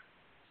scope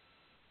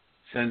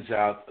sends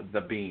out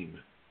the beam,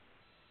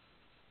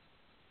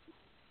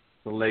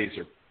 the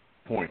laser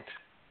point.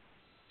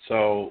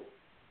 So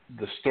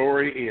the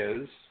story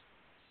is,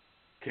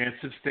 can't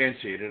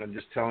substantiate it, I'm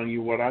just telling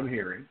you what I'm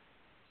hearing,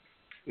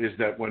 is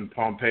that when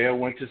Pompeo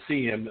went to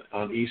see him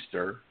on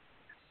Easter,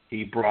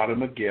 he brought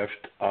him a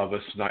gift of a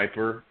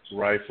sniper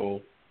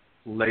rifle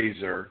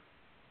laser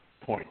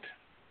point.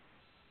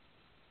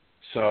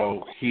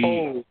 So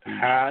he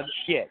had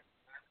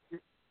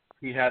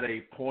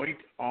a point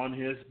on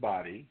his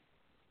body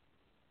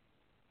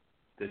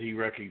that he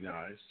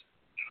recognized,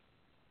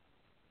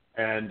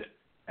 and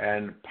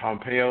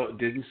Pompeo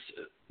didn't.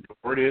 The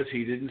word is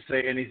he didn't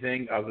say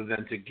anything other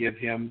than to give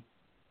him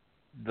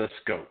the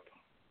scope.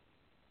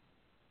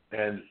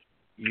 And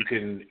you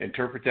can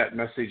interpret that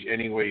message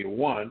any way you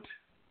want,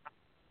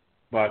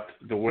 but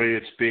the way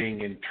it's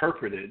being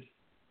interpreted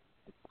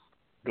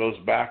goes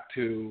back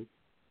to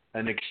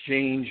an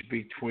exchange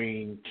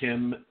between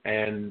Kim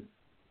and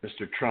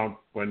Mr. Trump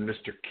when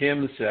Mr.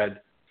 Kim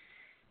said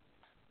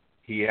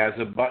he has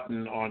a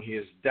button on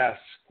his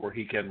desk where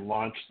he can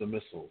launch the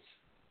missiles.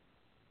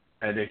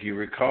 And if you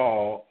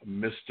recall,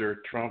 Mr.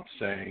 Trump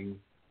saying,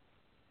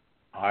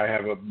 I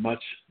have a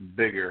much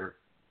bigger,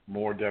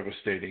 more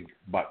devastating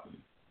button.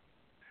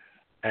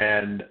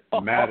 And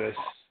Mattis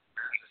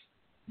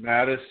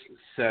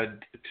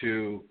said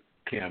to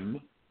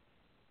Kim,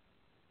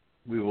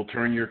 we will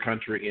turn your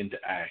country into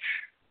ash.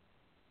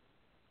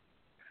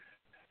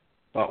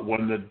 But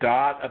when the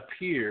dot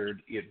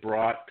appeared, it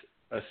brought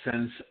a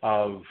sense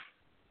of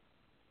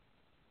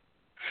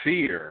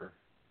fear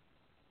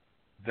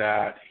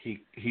that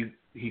he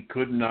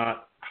could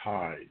not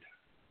hide.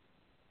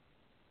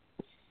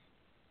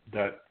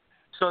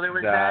 So there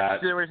was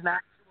an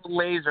actual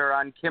laser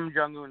on Kim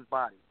Jong-un's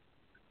body.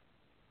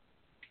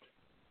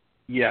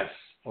 Yes,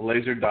 a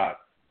laser dot.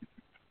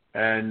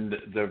 And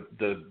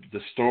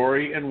the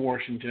story in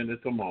Washington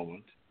at the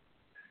moment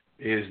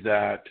is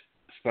that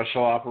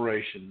special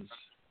operations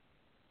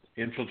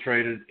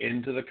infiltrated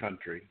into the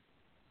country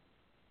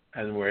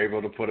and were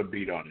able to put a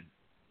beat on him.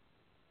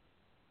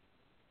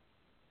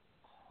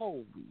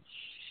 Holy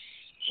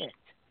shit.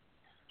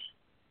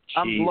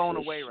 I'm blown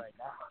away right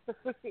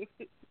now.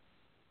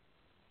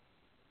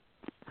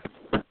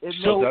 It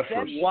makes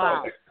sense.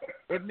 Wow.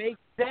 It makes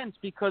sense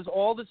because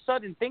all of a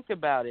sudden, think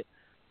about it.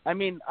 I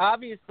mean,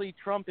 obviously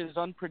Trump is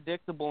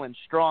unpredictable and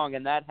strong,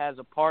 and that has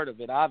a part of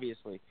it,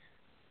 obviously.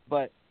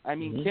 But I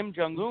mean, Kim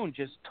Jong-un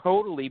just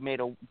totally did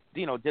a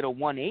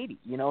 180.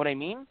 You know what I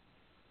mean?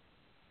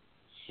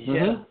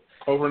 Yeah.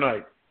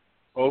 Overnight.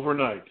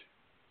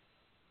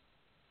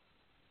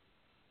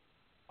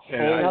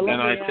 And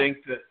I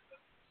think that,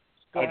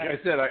 like I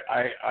said,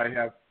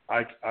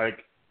 I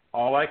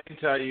all I can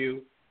tell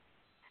you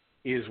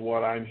is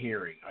what I'm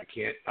hearing.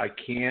 I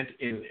can't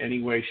in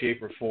any way,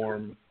 shape, or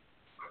form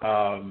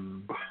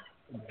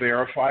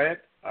verify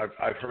it.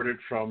 I've heard it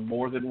from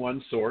more than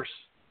one source,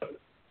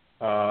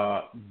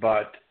 but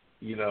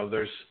I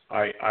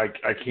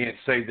can't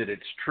say that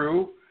it's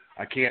true.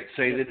 I can't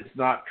say that it's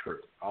not true.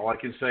 All I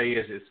can say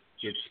is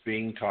it's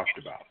being talked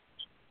about.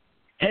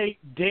 Hey,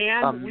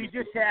 Dan, we Um,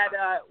 just had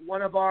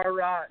one of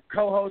our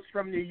co-hosts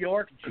from New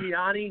York,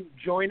 Gianni,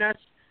 join us.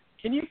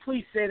 Can you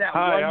please say that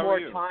Hi, one how more are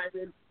you?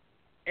 time?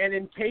 And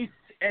in case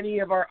any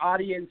of our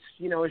audience,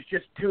 is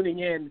just tuning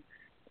in,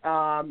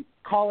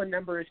 call-in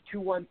number is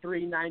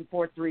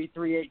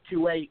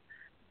 213-943-3828.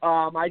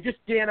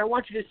 Dan, I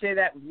want you to say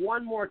that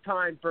one more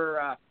time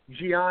for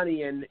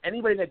Gianni and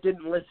anybody that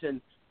didn't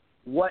listen.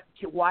 Why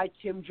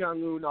Kim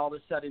Jong-un all of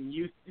a sudden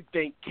you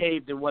think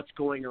caved and what's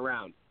going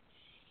around?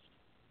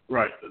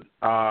 Right.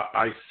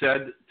 I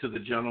said to the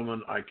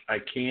gentleman, I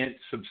can't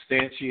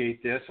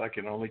substantiate this. I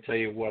can only tell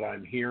you what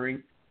I'm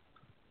hearing.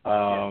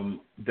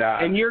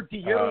 That and you're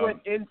with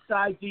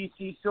inside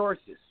DC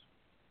sources.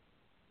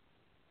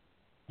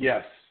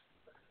 Yes,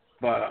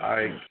 but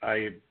I'm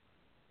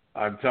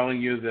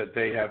telling you that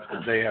they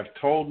have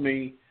told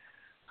me.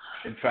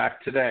 In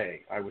fact,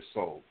 today I was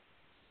told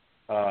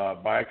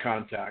by a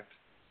contact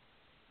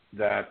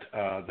that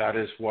that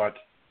is what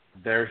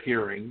they're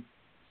hearing.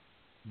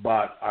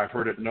 But I've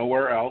heard it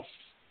nowhere else,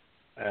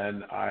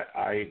 and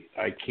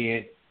I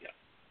can't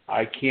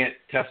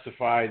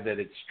testify that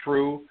it's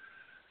true,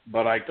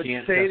 but I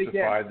can't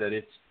testify that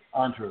it's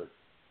untrue.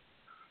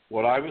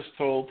 What I was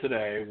told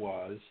today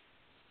was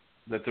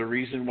that the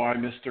reason why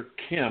Mr.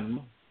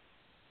 Kim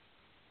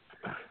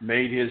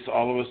made his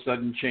all of a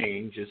sudden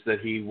change is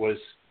that he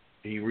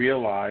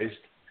realized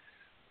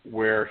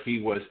where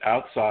he was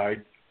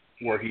outside,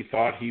 where he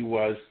thought he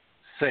was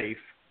safe,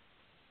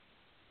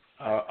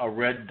 a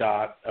red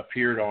dot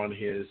appeared on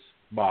his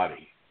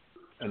body,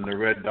 and the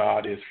red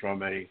dot is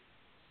from a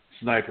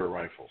sniper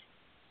rifle.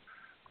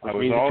 I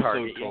was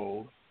also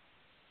told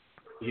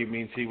he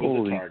means he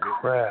was a target.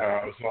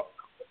 Crap.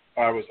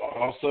 I was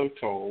also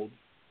told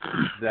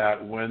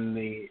that when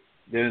the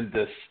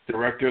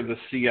director of the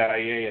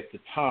CIA at the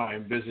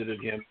time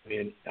visited him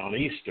on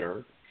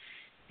Easter,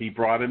 he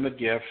brought him a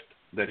gift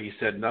that he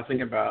said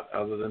nothing about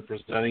other than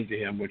presenting to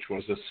him, which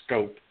was a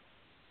scope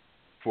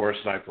for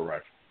a sniper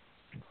rifle.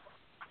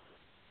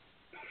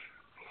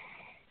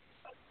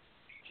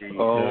 I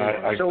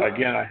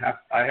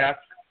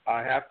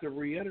have to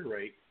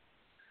reiterate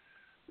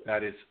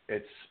that it's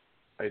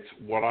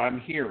what I'm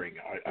hearing.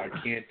 I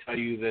can't tell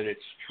you that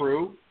it's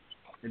true,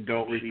 and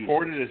don't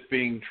report it as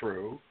being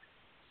true.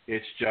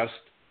 It's just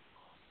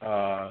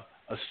a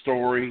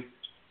story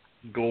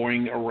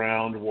going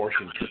around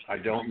Washington. I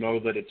don't know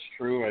that it's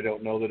true. I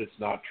don't know that it's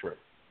not true.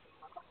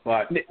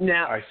 But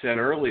now, I said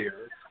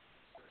earlier,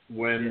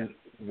 when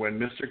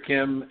Mr.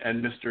 Kim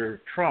and Mr.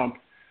 Trump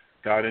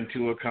got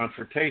into a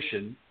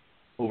confrontation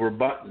over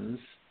buttons,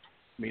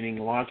 meaning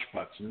launch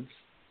buttons.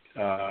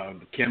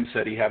 Kim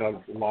said he had a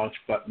launch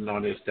button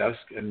on his desk,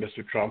 and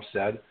Mr. Trump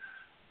said,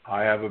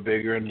 I have a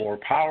bigger and more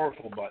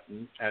powerful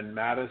button. And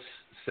Mattis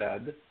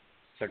said,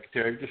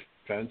 Secretary of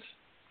Defense,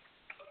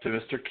 to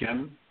Mr.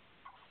 Kim,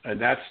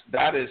 and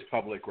that is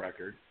public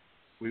record.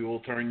 We will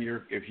turn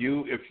if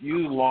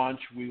you launch,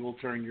 we will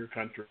turn your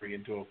country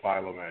into a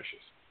pile of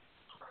ashes.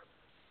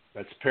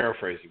 That's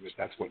paraphrasing, but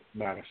that's what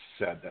Mattis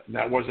said.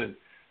 That wasn't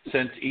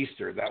since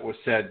Easter. That was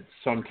said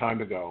some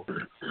time ago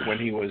when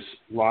he was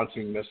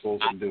launching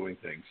missiles and doing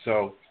things.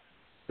 So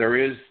there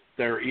is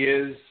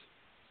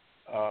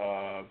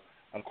a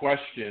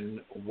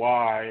question: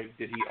 why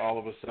did he all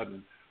of a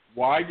sudden?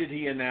 Why did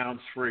he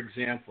announce, for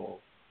example?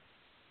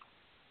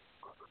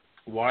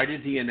 Why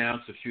did he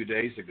announce a few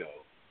days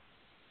ago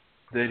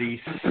that he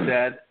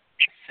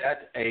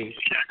set a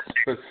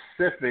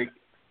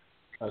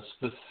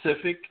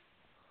specific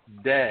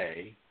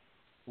day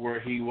where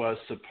he was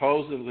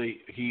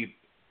supposedly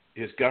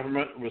his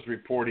government was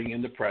reporting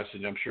in the press,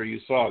 and I'm sure you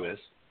saw this,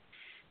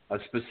 a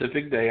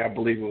specific day, I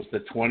believe it was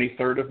the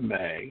 23rd of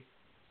May,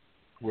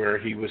 where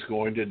he was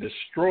going to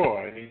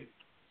destroy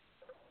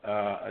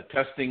a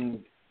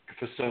testing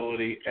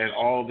facility and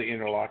all the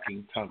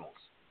interlocking tunnels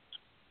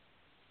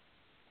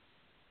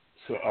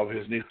of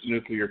his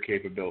nuclear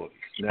capabilities.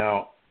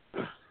 Now,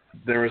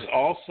 there is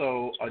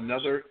also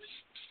another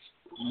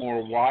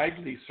more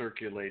widely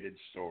circulated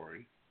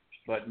story,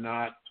 but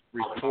not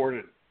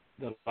reported,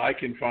 that I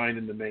can find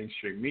in the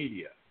mainstream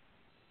media,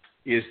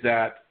 is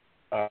that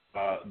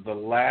the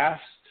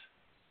last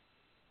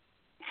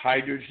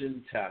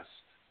hydrogen test,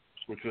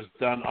 which was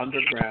done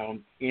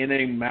underground in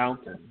a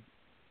mountain,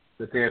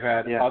 that they have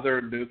had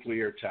other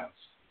nuclear tests,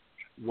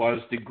 was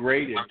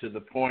degraded to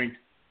the point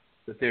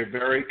that they're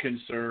very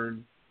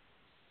concerned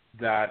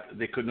that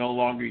they could no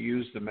longer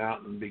use the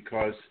mountain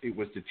because it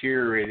was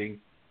deteriorating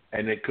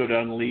and it could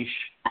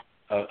unleash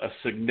a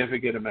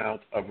significant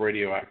amount of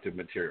radioactive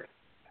material.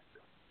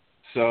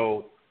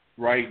 So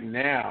right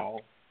now,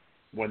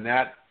 when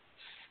that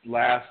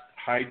last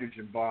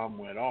hydrogen bomb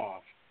went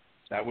off,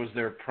 that was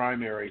their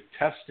primary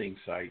testing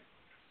site.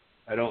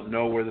 I don't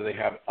know whether they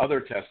have other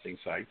testing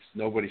sites.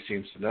 Nobody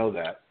seems to know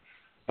that.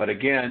 But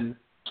again,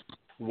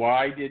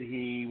 why did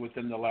he,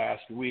 within the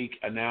last week,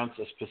 announce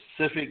a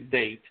specific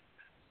date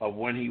of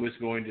when he was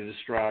going to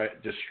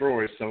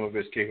destroy some of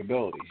his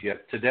capabilities?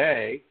 Yet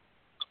today,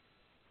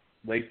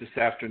 late this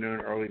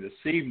afternoon, early this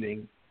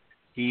evening,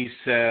 he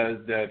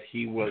said that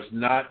he was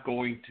not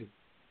going to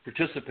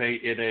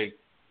participate in a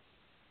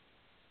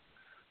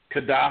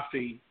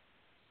Gaddafi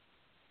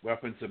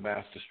weapons of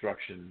mass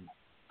destruction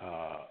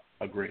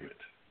agreement.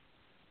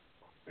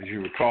 As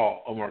you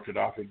recall, Omar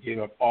Gaddafi gave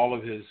up all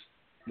of his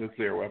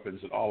nuclear weapons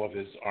and all of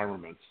his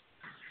armaments,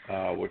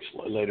 which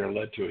later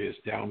led to his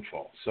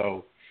downfall.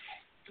 So,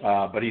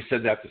 but he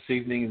said that this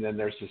evening, and then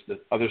there's this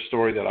other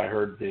story that I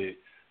heard that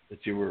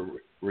you were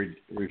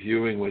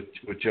reviewing with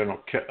General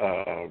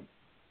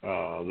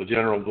the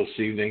general this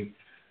evening,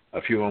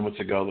 a few moments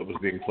ago, that was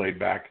being played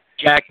back.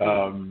 Jack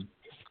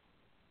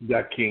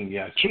King,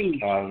 yes.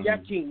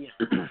 Jack King,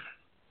 yeah.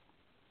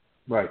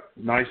 Right.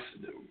 Nice,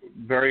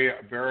 very,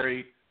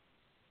 very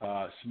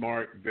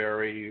smart,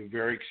 very,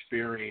 very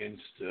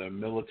experienced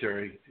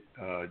military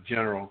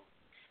general.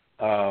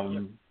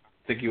 I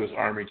think he was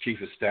Army Chief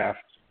of Staff.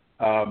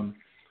 And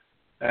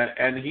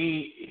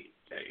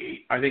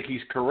I think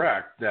he's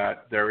correct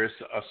that there is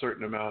a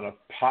certain amount of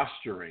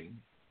posturing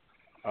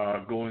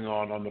going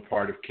on the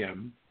part of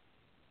Kim.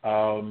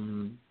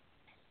 And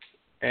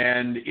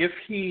if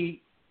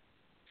he,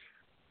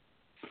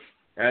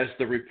 as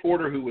the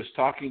reporter who was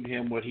talking to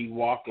him, would he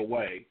walk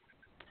away?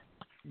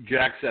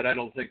 Jack said, I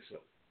don't think so.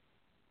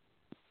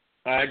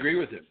 I agree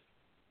with him.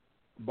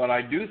 But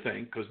I do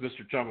think, because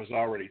Mr. Trump has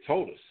already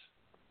told us,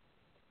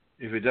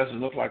 if it doesn't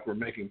look like we're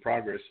making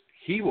progress,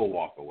 he will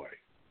walk away.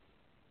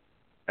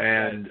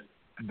 And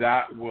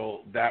that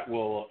will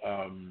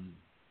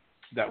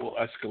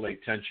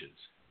escalate tensions.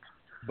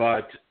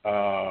 But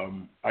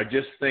I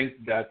just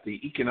think that the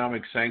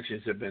economic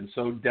sanctions have been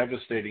so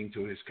devastating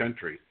to his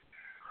country.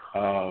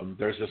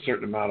 There's a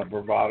certain amount of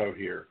bravado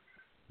here.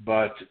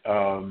 But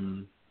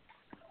I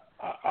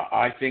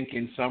think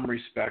in some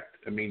respect,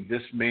 I mean,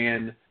 this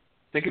man,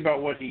 think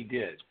about what he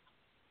did.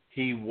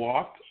 He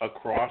walked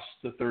across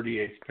the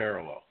 38th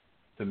parallel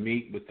to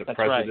meet with the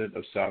president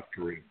of South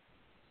Korea.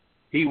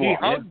 He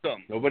hugged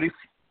them.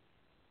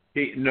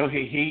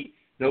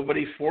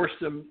 Nobody forced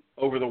him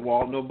over the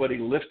wall. Nobody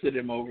lifted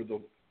him over the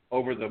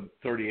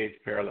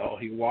 38th parallel.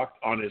 He walked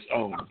on his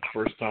own.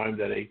 First time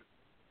that a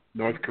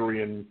North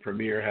Korean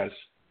premier has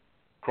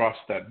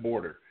crossed that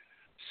border.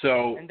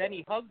 So, and then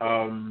he hugged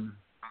him.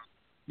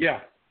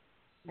 Yeah,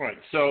 right.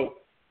 So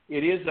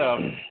it is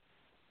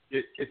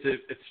it's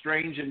a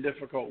strange and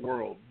difficult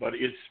world, but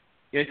it's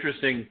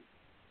interesting.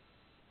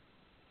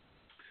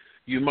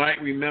 You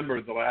might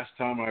remember the last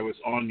time I was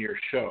on your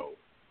show.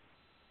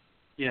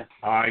 Yeah.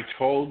 I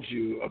told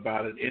you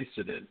about an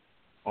incident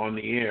on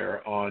the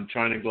air on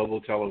China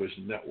Global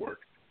Television Network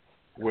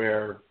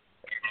where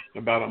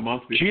about a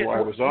month before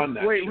I was on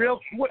that show.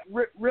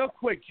 Real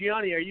quick,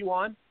 Gianni, are you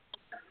on?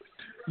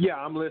 Yeah,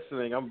 I'm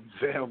listening. I'm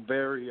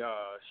very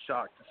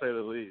shocked, to say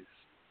the least.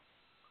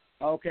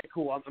 Okay,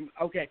 cool.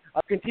 Okay,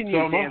 I'll continue.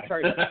 So Dan.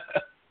 Sorry.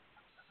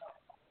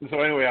 So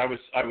anyway, I was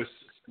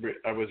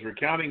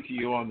recounting to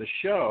you on the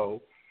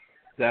show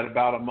that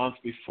about a month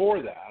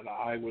before that,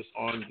 I was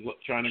on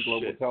China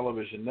Global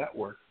Television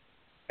Network,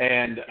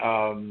 and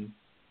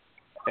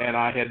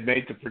I had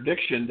made the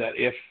prediction that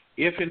if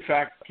in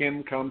fact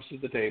Kim comes to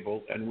the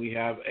table and we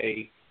have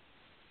a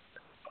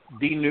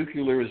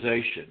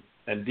denuclearization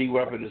and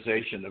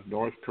de-weaponization of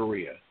North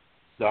Korea,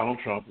 Donald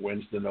Trump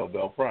wins the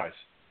Nobel Prize.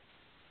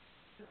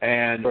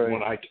 And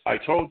when I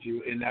told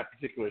you in that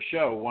particular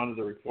show, one of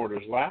the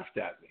reporters laughed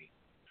at me.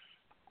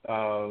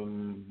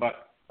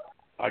 But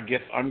I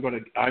guess I'm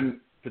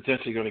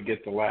potentially going to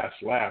get the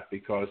last laugh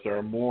because there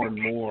are more and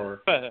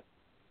more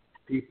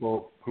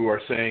people who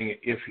are saying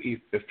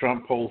if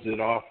Trump pulls it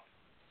off,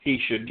 he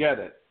should get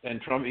it.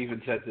 And Trump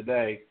even said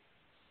today,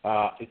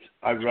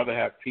 I'd rather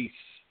have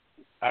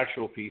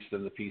actual peace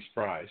than the Peace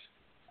Prize.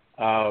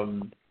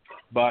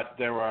 But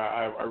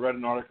I read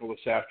an article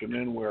this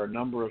afternoon where a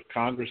number of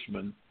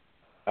congressmen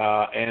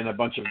and a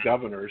bunch of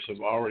governors have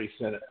already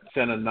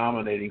sent a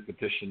nominating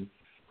petition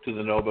to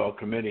the Nobel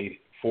Committee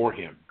for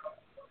him.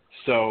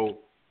 So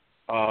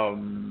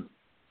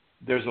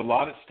there's a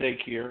lot at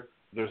stake here.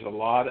 There's a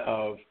lot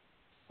of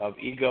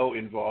ego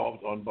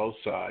involved on both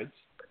sides.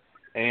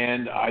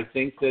 And I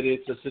think that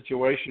it's a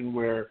situation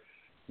where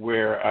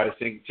I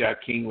think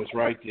Jack King was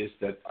right, is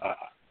that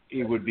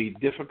it would be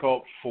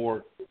difficult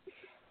for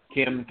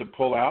Kim to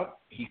pull out.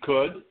 He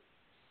could.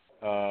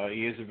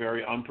 He is a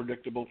very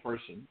unpredictable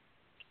person,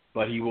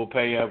 but he will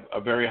pay a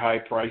very high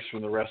price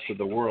from the rest of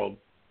the world.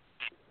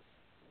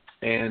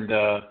 And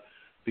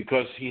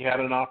because he had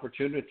an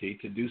opportunity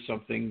to do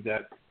something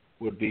that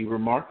would be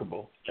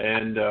remarkable.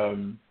 And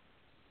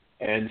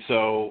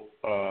so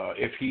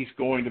if he's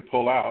going to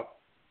pull out,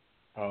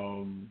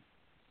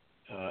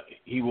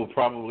 he will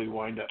probably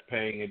wind up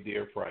paying a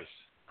dear price.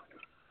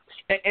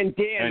 And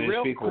Dan, and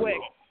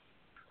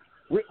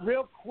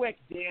real quick,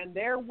 Dan,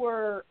 there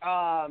were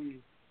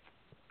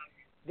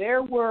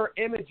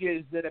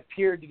images that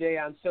appeared today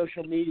on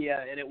social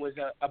media, and it was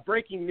a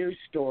breaking news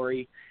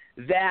story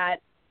that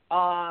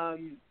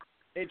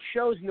it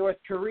shows North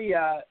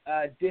Korea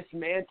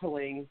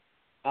dismantling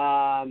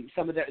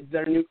some of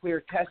their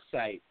nuclear test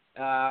site.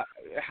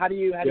 How do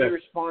you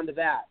respond to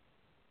that?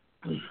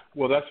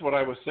 Well, that's what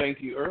I was saying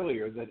to you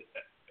earlier, that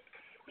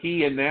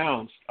he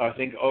announced, I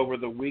think over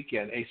the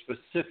weekend, a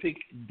specific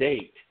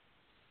date.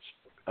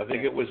 I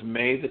think it was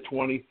May the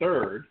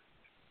 23rd,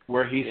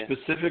 where he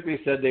specifically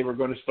said they were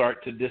going to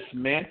start to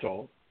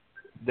dismantle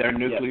their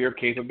nuclear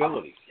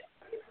capabilities.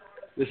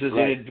 This is in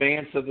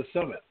advance of the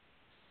summit.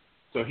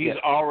 So he's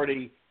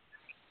already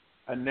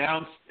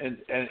announced and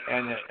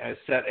has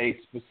set a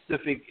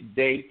specific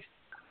date,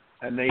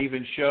 and they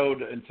even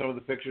showed in some of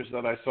the pictures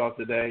that I saw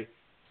today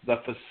the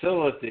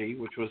facility,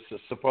 which was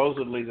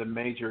supposedly the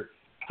major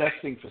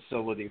testing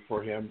facility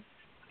for him.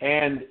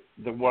 And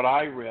what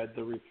I read,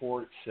 the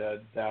report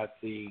said that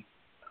the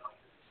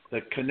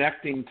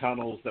connecting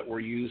tunnels that were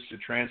used to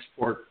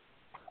transport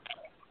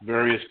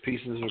various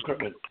pieces of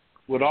equipment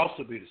would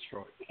also be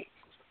destroyed.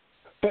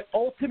 But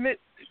ultimately,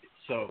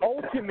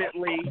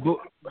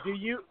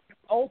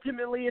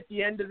 at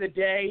the end of the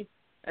day,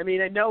 I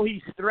mean, I know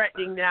he's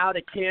threatening now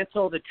to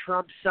cancel the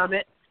Trump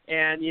summit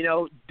and,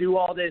 do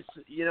all this,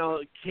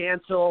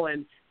 cancel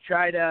and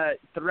try to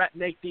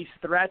make these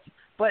threats.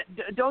 But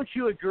don't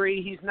you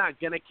agree he's not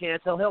going to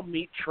cancel? He'll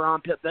meet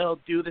Trump. They'll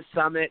do the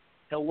summit.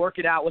 He'll work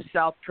it out with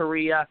South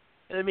Korea.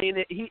 I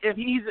mean,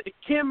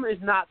 Kim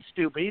is not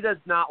stupid. He does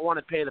not want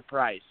to pay the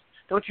price.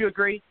 Don't you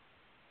agree?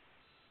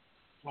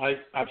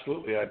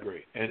 Absolutely, I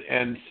agree.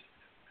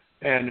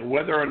 And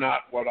whether or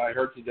not what I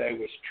heard today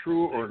was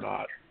true or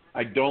not,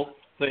 I don't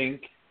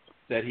think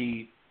that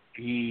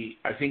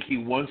I think he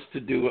wants to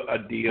do a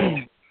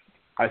deal.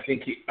 I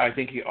think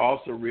he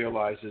also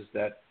realizes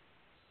that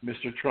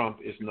Mr. Trump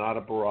is not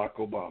a Barack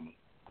Obama,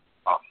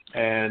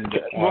 and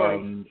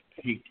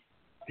he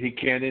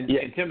can't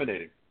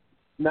intimidate him.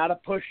 Not a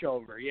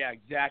pushover. Yeah,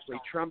 exactly.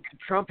 Trump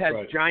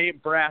has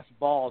giant brass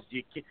balls.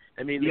 The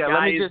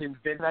guy is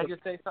invincible. Can I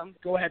just say something?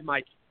 Go ahead,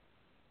 Mike.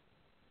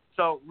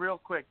 So, real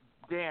quick,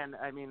 Dan,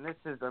 I mean, this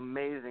is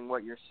amazing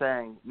what you're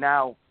saying.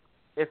 Now,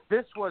 if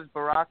this was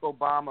Barack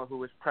Obama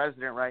who is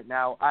president right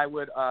now, I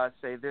would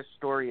say this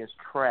story is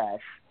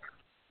trash.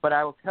 But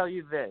I will tell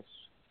you this.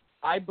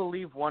 I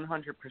believe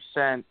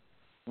 100%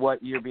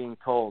 what you're being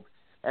told.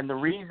 And the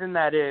reason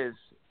that is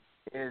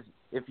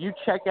if you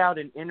check out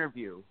an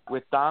interview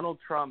with Donald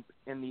Trump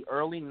in the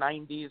early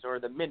 90s or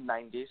the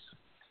mid-90s,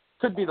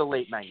 could be the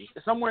late 90s,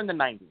 somewhere in the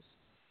 90s,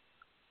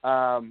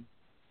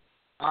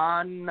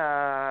 on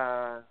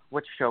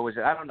what show was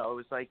it? I don't know. It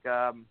was like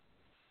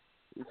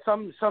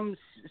some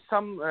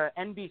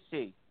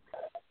NBC,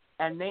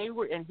 and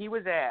he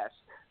was asked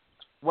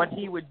what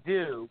he would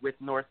do with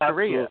North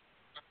Korea,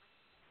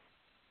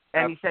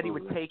 and he said he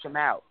would take him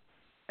out,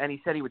 And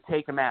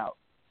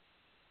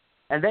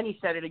then he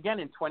said it again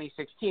in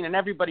 2016, and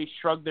everybody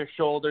shrugged their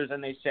shoulders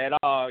and they said,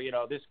 "Oh,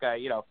 this guy,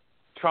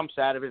 Trump's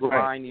out of his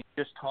mind. He's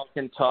just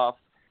talking tough."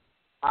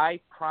 I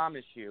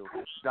promise you,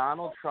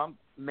 Donald Trump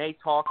may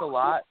talk a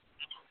lot,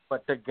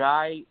 but the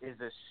guy is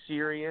a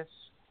serious,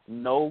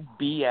 no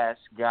BS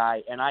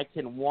guy, and I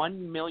can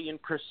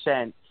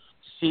 1,000,000%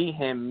 see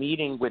him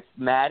meeting with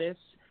Mattis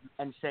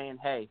and saying,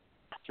 "Hey,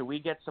 should we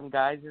get some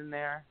guys in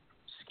there,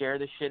 scare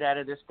the shit out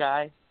of this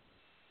guy?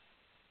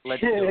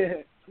 Let's do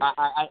it."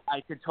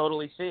 I could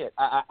totally see it.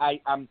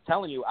 I'm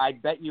telling you, I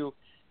bet you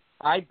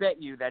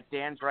that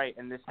Dan's right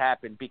and this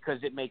happened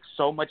because it makes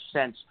so much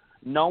sense.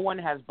 No one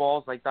has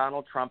balls like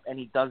Donald Trump, and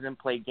he doesn't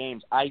play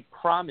games. I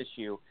promise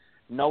you,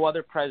 no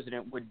other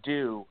president would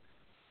do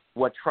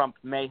what Trump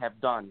may have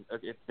done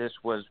if this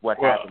was what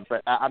happened.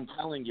 But I'm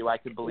telling you, I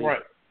could believe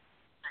it.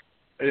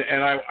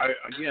 And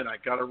I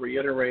got to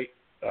reiterate,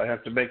 I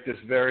have to make this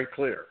very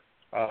clear.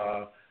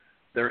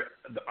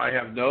 I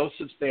have no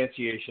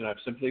substantiation. I'm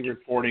simply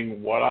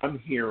reporting what I'm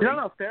hearing.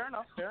 No, fair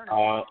enough.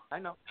 I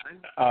know.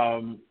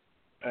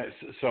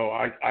 So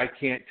I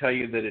can't tell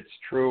you that it's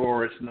true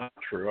or it's not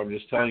true. I'm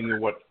just telling you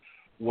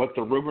what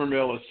the rumor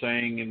mill is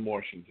saying in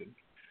Washington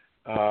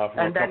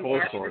from a couple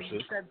of sources. When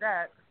you said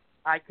that,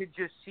 I could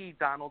just see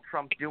Donald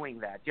Trump doing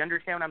that. Do you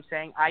understand what I'm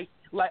saying?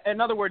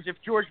 In other words,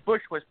 if George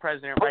Bush was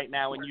president right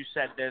now and you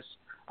said this,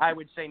 I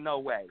would say no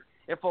way.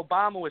 If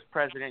Obama was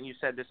president and you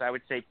said this, I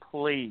would say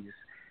please.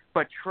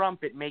 But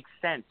Trump, it makes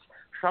sense.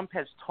 Trump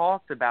has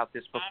talked about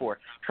this before.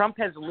 Trump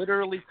has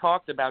literally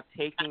talked about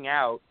taking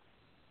out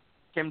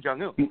Kim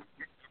Jong-un.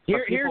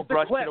 Here's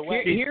the clip.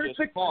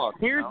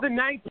 Here's the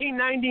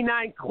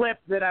 1999 clip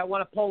that I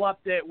want to pull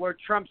up where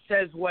Trump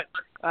says what,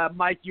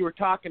 Mike, you were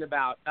talking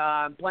about.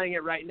 I'm playing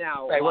it right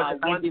now. Was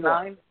it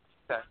 99?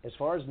 As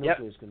far as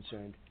nuclear is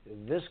concerned,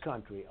 this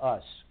country,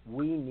 us,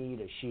 we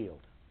need a shield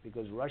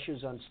because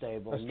Russia's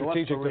unstable. A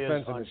strategic North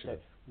Korea's defense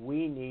initiative.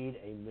 We need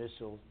a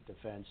missile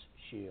defense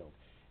shield.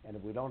 And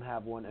if we don't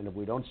have one, and if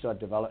we don't start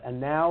developing, and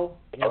now,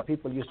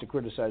 people used to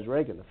criticize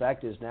Reagan. The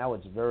fact is now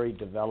it's very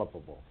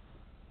developable.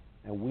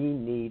 And we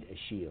need a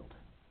shield.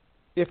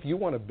 If you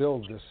want to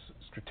build this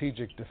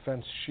strategic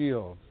defense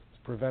shield to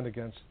prevent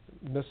against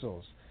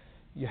missiles,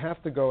 you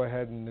have to go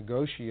ahead and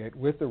negotiate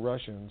with the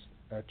Russians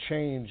a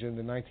change in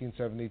the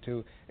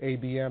 1972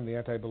 ABM, the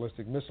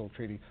Anti-Ballistic Missile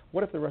Treaty.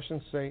 What if the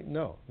Russians say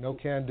no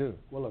can do?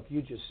 Well, look,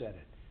 you just said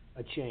it.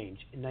 A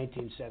change in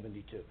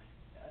 1972.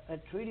 A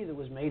treaty that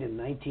was made in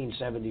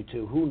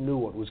 1972, who knew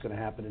what was going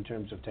to happen in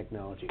terms of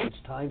technology? It's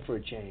time for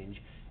a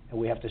change, and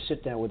we have to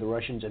sit down with the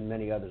Russians and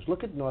many others.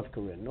 Look at North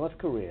Korea. North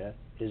Korea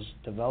is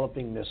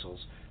developing missiles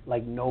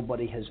like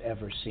nobody has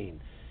ever seen.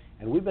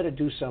 And we better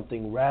do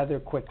something rather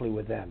quickly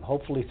with them,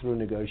 hopefully through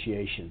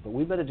negotiation. But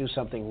we better do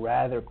something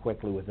rather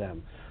quickly with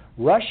them.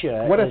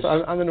 Russia What if,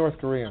 on the North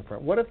Korean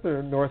front, what if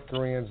the North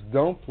Koreans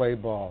don't play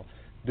ball,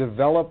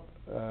 develop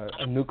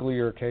a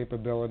nuclear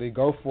capability,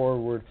 go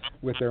forward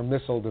with their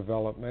missile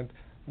development?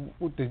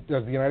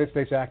 Does the United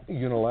States act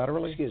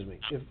unilaterally? Excuse me.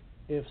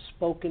 If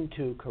spoken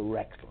to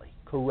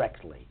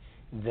correctly,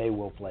 they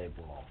will play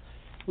ball.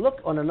 Look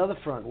on another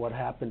front what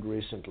happened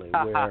recently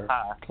where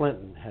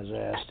Clinton has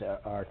asked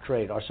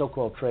our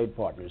so-called trade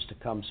partners to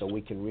come so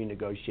we can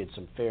renegotiate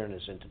some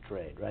fairness into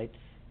trade, right?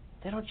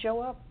 They don't show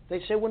up. They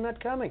say we're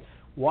not coming.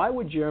 Why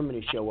would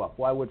Germany show up?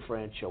 Why would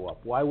France show up?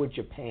 Why would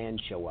Japan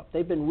show up?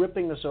 They've been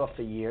ripping us off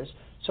for years,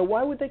 so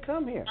why would they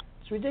come here?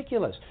 It's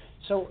ridiculous.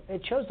 So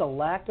it shows the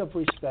lack of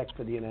respect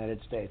for the United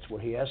States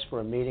where he asks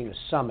for a meeting, a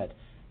summit,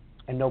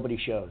 and nobody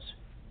shows.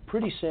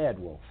 Pretty sad,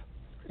 Wolf.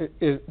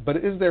 But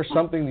is there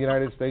something the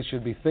United States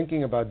should be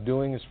thinking about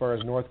doing as far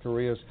as North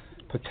Korea's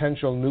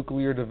potential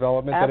nuclear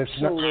development?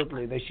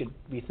 Absolutely. They should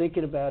be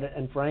thinking about it,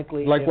 and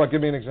frankly... Like what? Give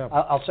me an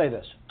example. I'll say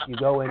this. You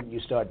go in, you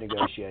start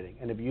negotiating,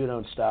 and if you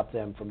don't stop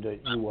them from doing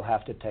it, you will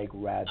have to take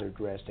rather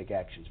drastic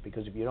actions,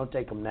 because if you don't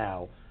take them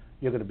now,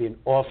 you're going to be in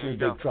awfully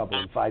big trouble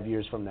in 5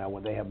 years from now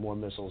when they have more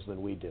missiles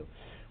than we do.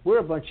 We're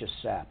a bunch of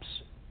saps.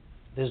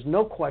 There's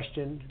no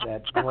question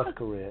that North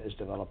Korea is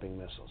developing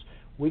missiles.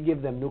 We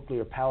give them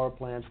nuclear power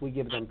plants. We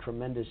give them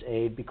tremendous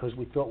aid because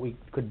we thought we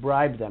could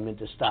bribe them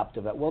into stop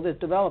development. Well, they're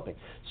developing.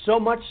 So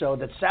much so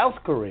that South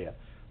Korea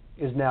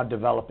is now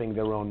developing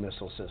their own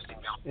missile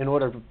systems in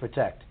order to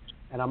protect.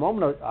 And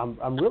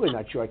I'm really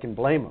not sure I can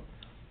blame them.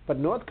 But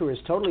North Korea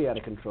is totally out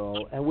of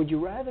control. And would you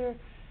rather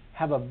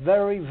have a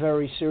very,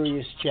 very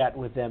serious chat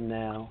with them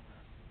now?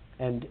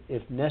 And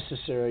if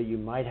necessary, you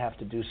might have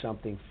to do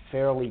something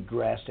fairly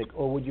drastic.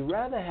 Or would you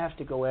rather have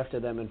to go after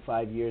them in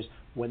 5 years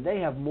when they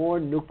have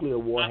more nuclear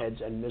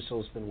warheads and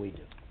missiles than we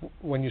do?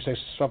 When you say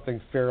something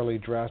fairly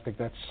drastic,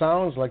 that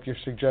sounds like you're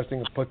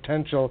suggesting a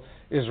potential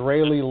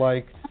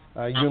Israeli-like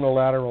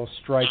unilateral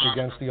strike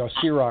against the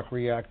Osirak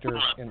reactor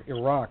in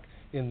Iraq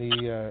in the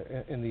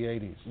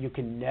 80s. You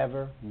can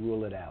never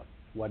rule it out.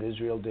 What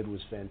Israel did was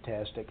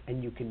fantastic,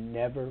 and you can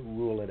never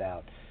rule it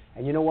out.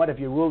 And you know what? If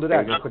you ruled it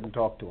out, you couldn't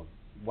talk to them.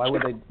 Why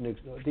would they?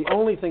 The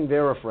only thing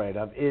they're afraid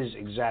of is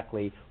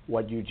exactly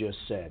what you just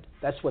said.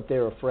 That's what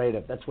they're afraid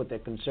of. That's what they're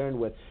concerned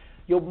with.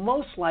 You'll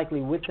most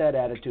likely, with that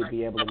attitude,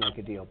 be able to make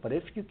a deal. But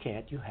if you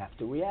can't, you have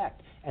to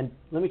react. And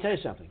let me tell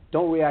you something.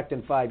 Don't react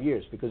in 5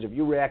 years, because if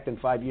you react in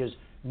 5 years,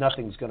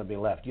 nothing's going to be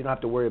left. You don't have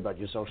to worry about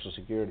your Social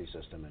Security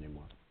system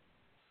anymore.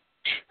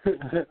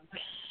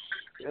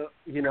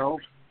 You know,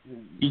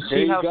 you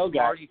see how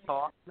smart he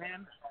talks,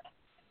 man?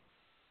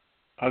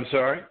 I'm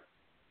sorry?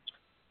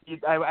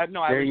 I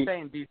was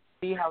saying, do you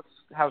see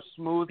how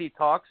smooth he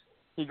talks?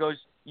 He goes,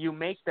 you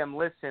make them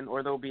listen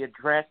or there'll be a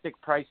drastic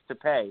price to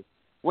pay.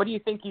 What do you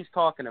think he's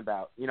talking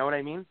about? You know what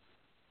I mean?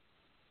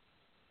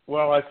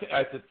 Well, at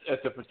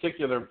the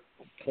particular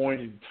point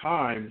in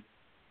time,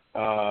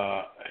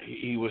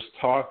 he was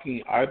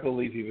talking, I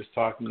believe he was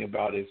talking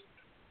about is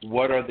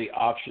what are the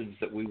options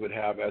that we would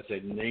have as a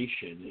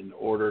nation in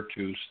order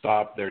to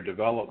stop their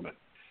development.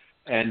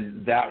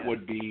 And that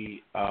would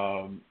be,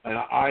 and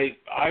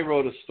I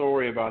wrote a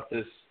story about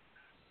this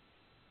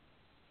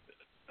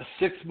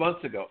 8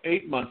 months ago,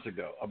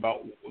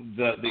 about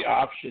the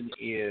option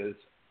is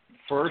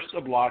first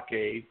a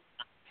blockade,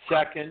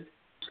 second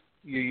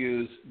you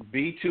use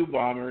B-2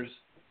 bombers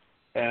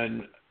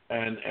and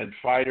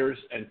fighters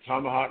and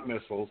Tomahawk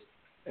missiles,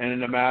 and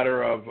in a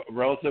matter of a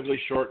relatively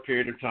short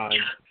period of time,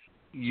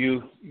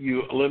 you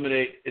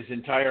eliminate his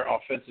entire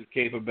offensive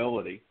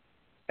capability,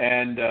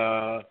 and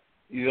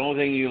the only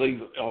thing you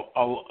leave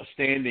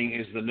standing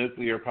is the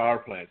nuclear power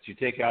plants. You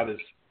take out his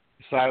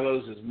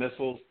silos, his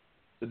missiles,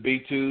 the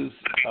B-2s,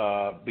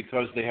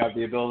 because they have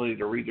the ability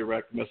to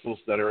redirect missiles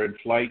that are in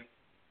flight,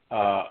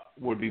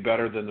 would be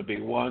better than the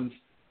B-1s.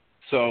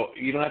 So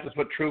you don't have to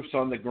put troops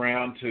on the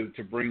ground to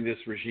bring this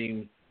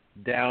regime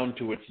down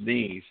to its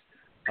knees.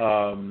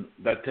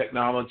 That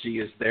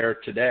technology is there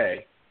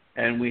today,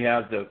 and we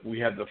have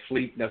the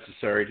fleet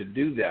necessary to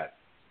do that.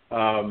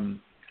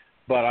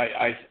 But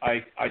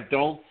I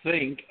don't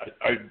think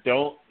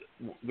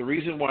the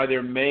reason why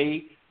there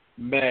may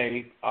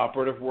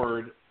operative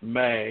word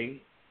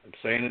may, I'm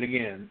saying it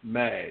again,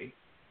 may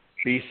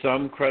be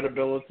some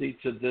credibility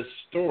to this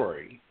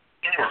story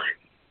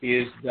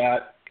is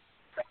that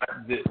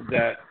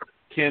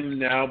Kim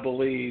now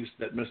believes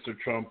that Mr.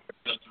 Trump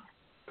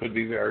could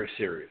be very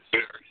serious.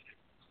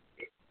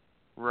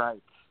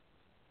 Right.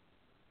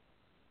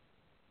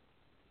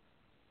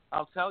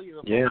 I'll tell you,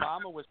 if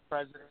Obama was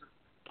president,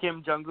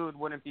 Kim Jong-un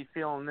wouldn't be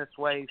feeling this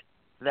way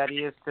that he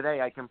is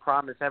today. I can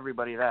promise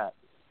everybody that.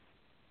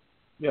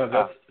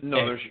 Yeah,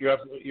 you're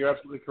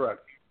absolutely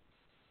correct.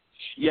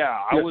 Yeah,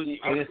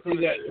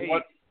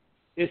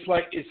 it's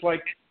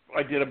like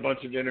I did a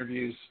bunch of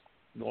interviews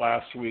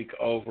last week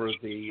over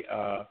the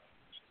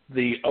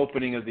the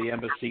opening of the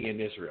embassy in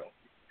Israel.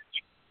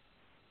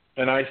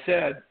 And I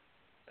said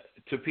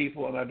to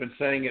people, and I've been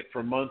saying it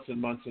for months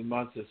and months and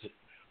months, is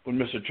when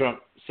Mr.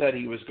 Trump said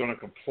he was going to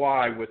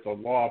comply with the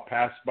law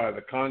passed by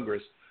the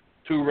Congress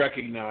to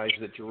recognize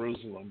that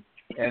Jerusalem,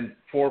 and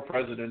 4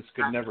 presidents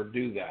could never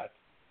do that.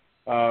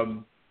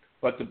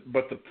 But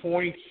the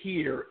point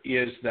here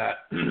is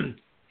that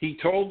he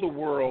told the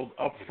world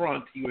up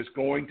front he was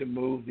going to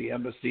move the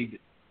embassy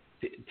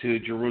to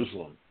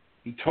Jerusalem.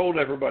 He told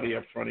everybody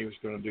up front he was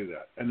going to do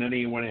that, and then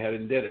he went ahead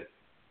and did it.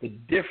 The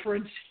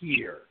difference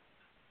here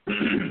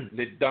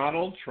that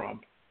Donald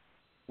Trump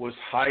was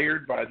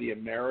hired by the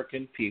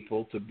American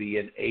people to be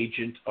an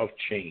agent of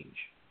change.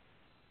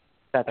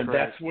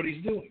 That's what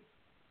he's doing.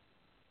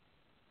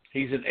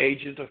 He's an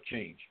agent of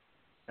change.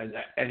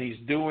 And he's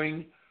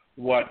doing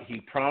what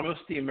he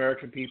promised the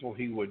American people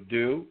he would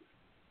do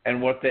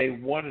and what they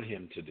wanted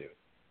him to do.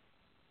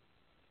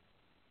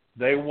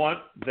 They want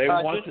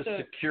the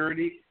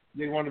security.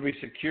 They want to be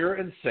secure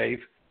and safe.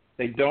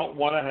 They don't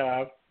want to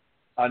have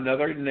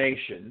another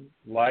nation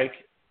like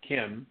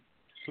Kim,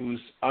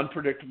 who's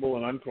unpredictable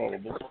and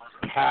uncallable,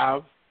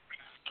 have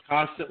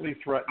constantly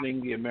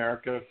threatening the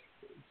America,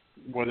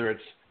 whether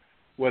it's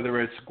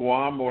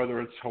Guam, or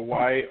whether it's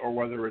Hawaii, or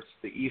whether it's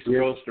the East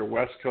Coast or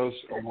West Coast,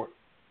 or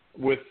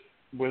with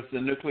the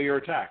nuclear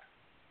attack.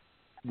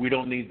 We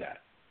don't need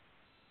that.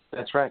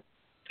 That's right.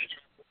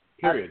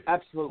 Period.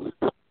 Absolutely.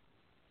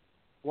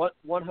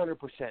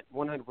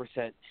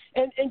 100%.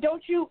 And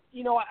don't you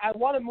I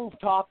want to move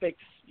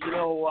topics,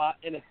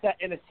 in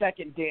a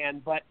second,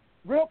 Dan, but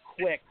real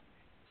quick,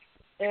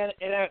 and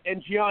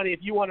Gianni, if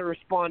you want to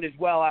respond as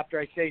well after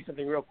I say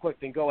something real quick,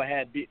 then go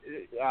ahead.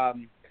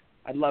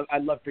 I'd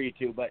love for you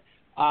to, but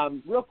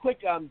real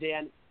quick,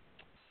 Dan,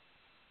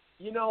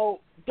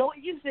 don't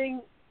you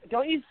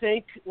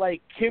think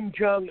like Kim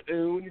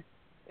Jong-un,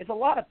 it's a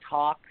lot of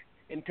talk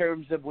in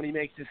terms of when he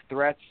makes his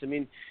threats. I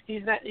mean,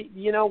 he's not,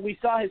 we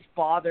saw his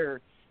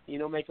father,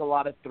 make a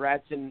lot of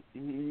threats, and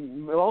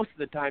most of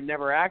the time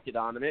never acted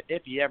on them,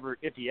 if he ever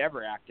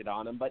acted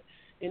on them. But,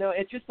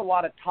 it's just a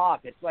lot of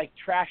talk. It's like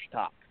trash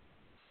talk.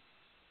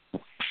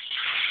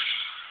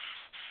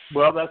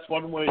 Well, that's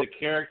one way to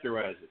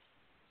characterize it.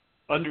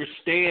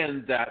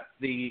 Understand that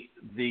the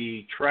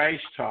trash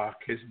talk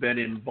has been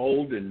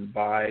emboldened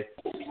by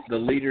the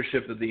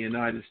leadership of the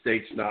United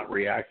States not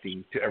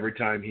reacting to every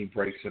time he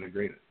breaks an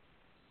agreement.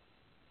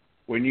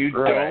 When you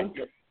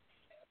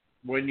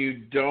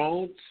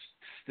don't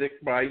stick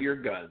by your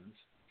guns,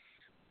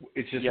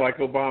 it's just like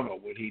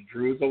Obama. When he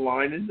drew the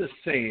line in the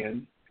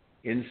sand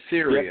in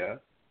Syria,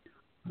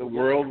 the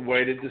world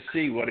waited to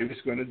see what he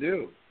was going to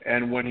do.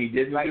 And when he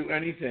didn't do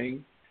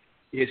anything,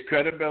 his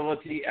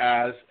credibility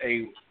as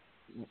a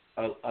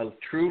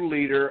true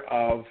leader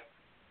of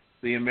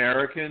the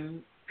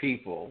American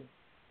people,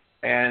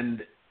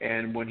 and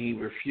when he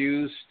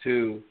refused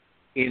to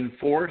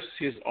enforce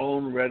his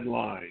own red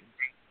line,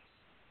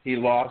 he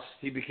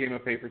became a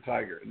paper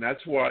tiger. And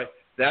that's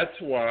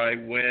why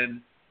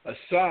when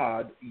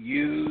Assad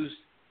used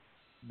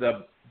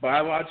the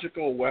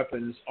biological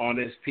weapons on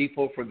his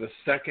people for the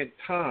second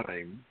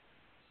time,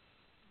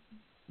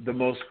 the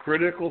most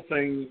critical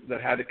thing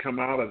that had to come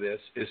out of this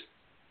is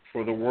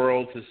for the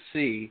world to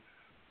see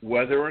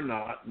whether or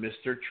not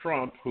Mr.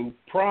 Trump, who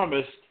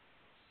promised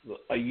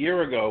a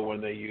year ago when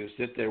they used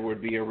it there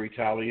would be a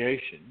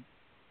retaliation,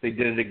 they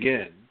did it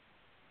again,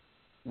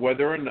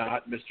 whether or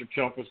not Mr.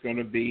 Trump was going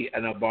to be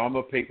an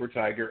Obama paper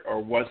tiger, or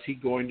was he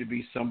going to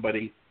be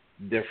somebody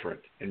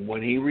different. And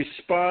when he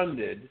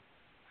responded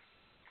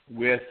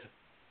with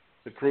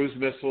the cruise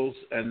missiles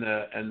and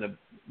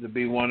the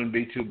B-1 and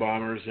B-2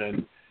 bombers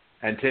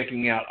and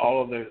taking out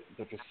all of the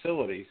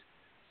facilities,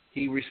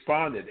 he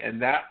responded.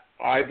 And that,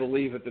 I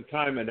believe at the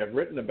time, and I've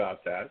written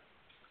about that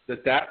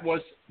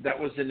was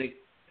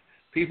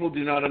people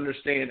do not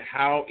understand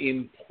how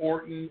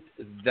important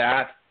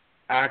that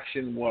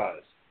action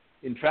was.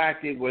 In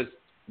fact, it was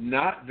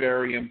not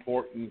very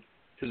important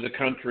to the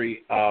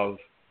country of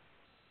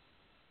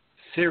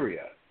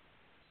Syria,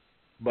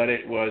 but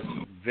it was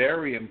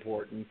very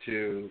important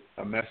to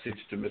a message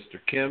to Mr.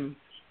 Kim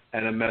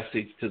and a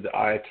message to the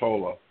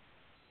Ayatollah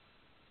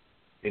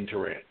in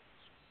Tehran.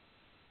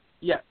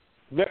 Yeah,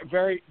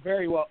 very,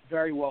 very well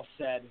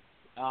said.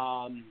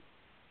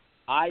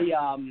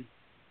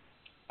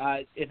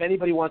 If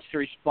anybody wants to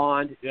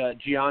respond,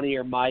 Gianni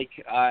or Mike,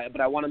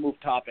 but I want to move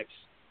topics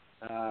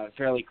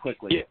fairly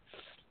quickly.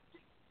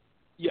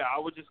 Yeah, I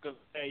was just going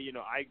to say,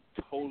 I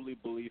totally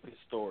believe his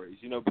stories,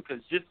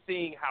 because just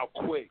seeing how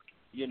quick,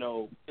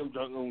 Kim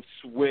Jong-un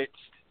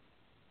switched,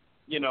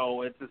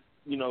 it's just,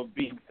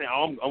 being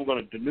saying, I'm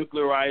going to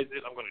denuclearize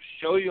it. I'm going to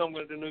show you I'm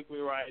going to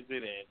denuclearize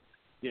it and,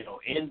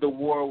 end the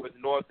war with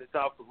North and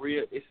South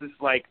Korea. It's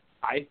just like,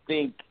 I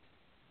think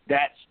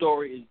that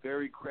story is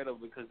very credible,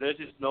 because there's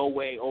just no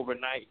way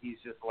overnight he's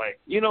just like,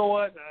 you know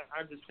what,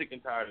 I'm just sick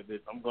and tired of this.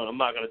 I'm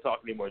not going to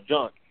talk any more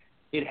junk.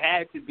 It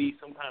had to be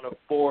some kind of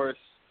force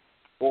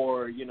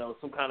or,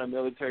 some kind of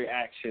military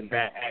action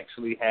that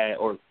actually had,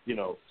 or,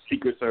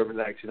 Secret Service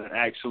action that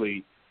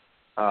actually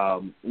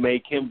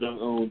made Kim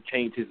Jong-un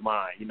change his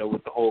mind,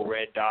 with the whole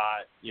red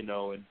dot,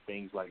 and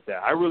things like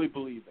that. I really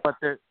believe that.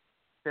 But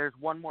there's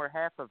one more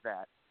half of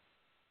that.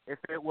 If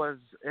it was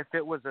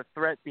a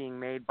threat being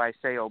made by,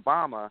 say,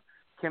 Obama,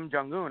 Kim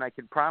Jong-un, I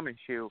can promise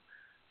you,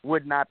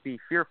 would not be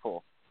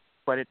fearful.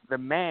 But it's the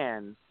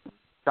man,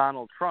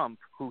 Donald Trump,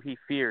 who he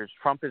fears.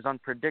 Trump is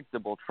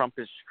unpredictable. Trump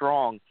is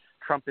strong.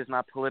 Trump is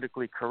not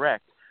politically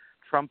correct.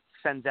 Trump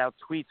sends out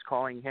tweets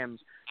calling him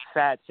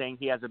fat, saying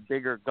he has a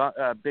bigger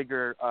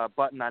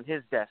button on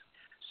his desk.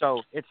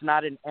 So it's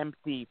not an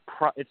empty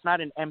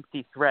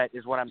threat,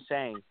 is what I'm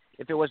saying.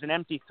 If it was an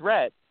empty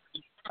threat,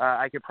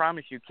 I could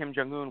promise you, Kim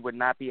Jong-un would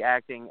not be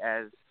acting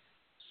as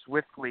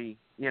swiftly,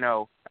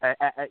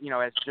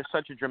 as just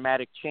such a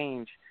dramatic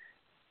change,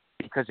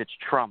 because it's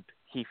Trump.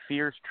 He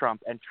fears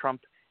Trump, and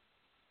Trump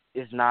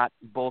is not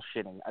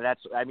bullshitting.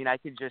 I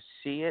could just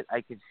see it.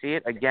 I could see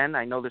it. Again,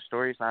 I know the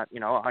story's not,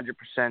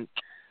 100%,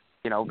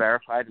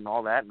 verified and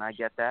all that, and I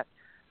get that.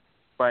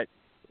 But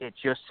it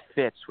just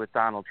fits with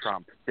Donald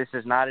Trump. This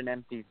is not an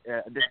empty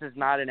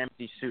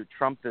suit.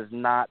 Trump does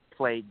not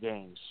play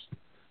games.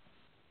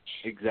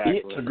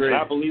 Exactly. Agreed.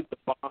 I believe the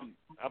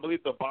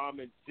bomb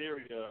in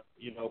Syria,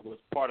 was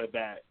part of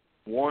that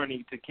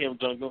warning to Kim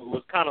Jong-un. It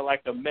was kind of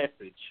like a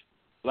message.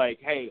 Like,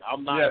 hey,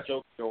 I'm not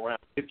joking around.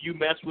 If you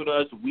mess with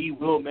us, we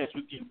will mess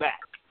with you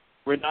back.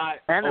 We're not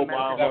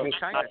Obama.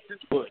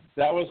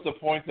 That was the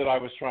point that I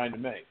was trying to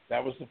make.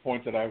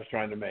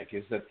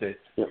 Is that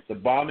the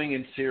bombing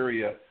in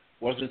Syria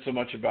wasn't so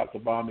much about the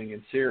bombing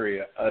in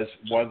Syria as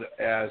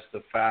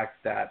the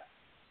fact that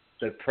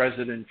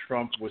President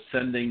Trump was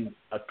sending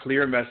a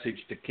clear message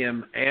to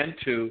Kim and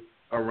to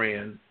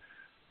Iran: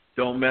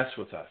 don't mess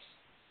with us.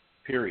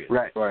 Period.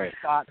 Right.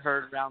 Shot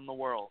heard around the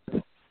world.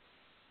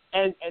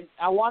 And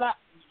I want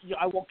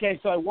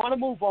to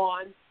move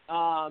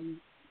on.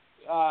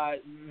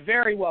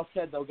 Very well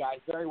said, though, guys.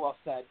 Very well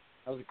said.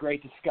 That was a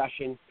great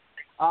discussion.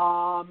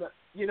 I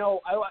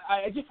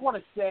just want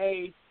to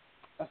say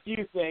a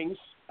few things.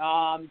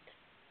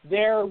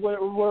 There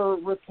were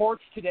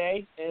reports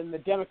today in the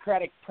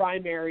Democratic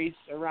primaries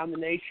around the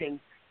nation,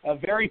 a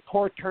very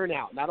poor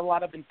turnout, not a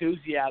lot of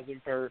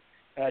enthusiasm for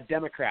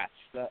Democrats.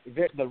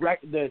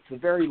 It's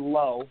very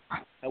low,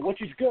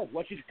 which is good.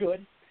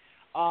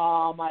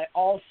 I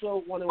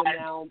also want to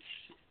announce,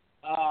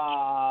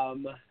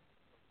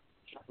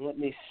 let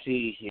me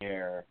see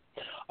here.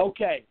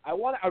 Okay, I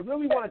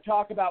really want to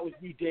talk about with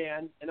you,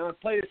 Dan, and I'm going to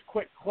play this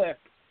quick clip.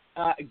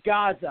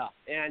 Gaza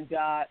and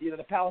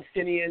the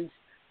Palestinians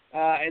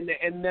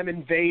and them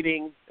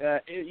invading,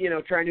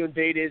 trying to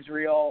invade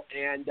Israel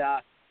and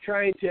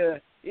trying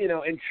to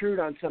intrude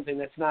on something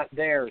that's not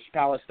theirs,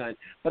 Palestine.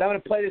 But I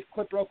want to play this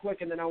clip real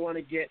quick, and then I want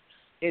to get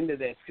into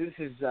this because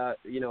this is a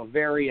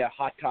very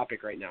hot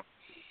topic right now.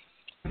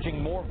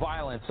 More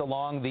violence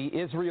along the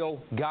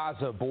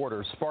Israel-Gaza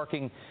border,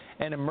 sparking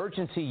an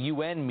emergency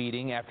UN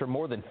meeting after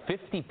more than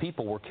 50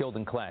 people were killed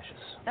in clashes.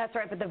 That's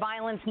right, but the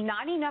violence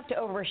not enough to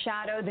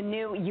overshadow the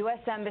new U.S.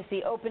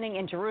 Embassy opening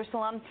in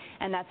Jerusalem,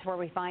 and that's where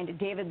we find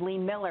David Lee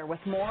Miller with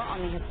more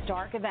on the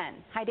historic event.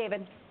 Hi,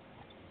 David.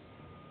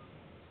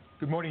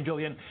 Good morning,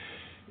 Jillian.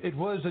 It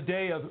was a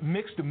day of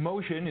mixed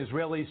emotion.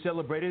 Israelis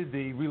celebrated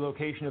the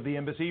relocation of the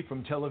embassy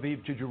from Tel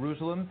Aviv to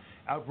Jerusalem.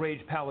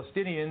 Outraged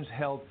Palestinians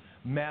held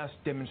mass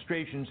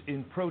demonstrations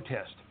in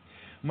protest.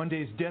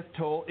 Monday's death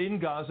toll in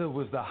Gaza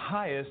was the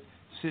highest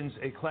since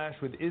a clash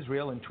with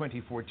Israel in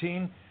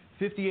 2014.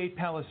 58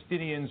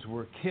 Palestinians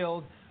were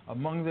killed,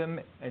 among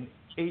them an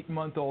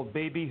 8-month-old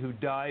baby who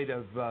died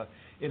of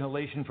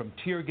inhalation from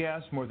tear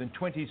gas. More than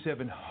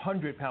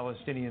 2,700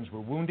 Palestinians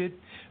were wounded.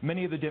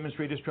 Many of the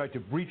demonstrators tried to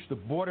breach the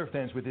border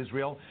fence with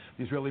Israel.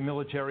 The Israeli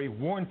military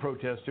warned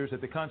protesters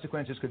that the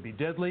consequences could be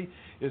deadly.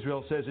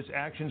 Israel says its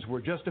actions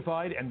were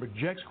justified and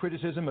rejects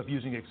criticism of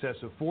using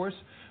excessive force.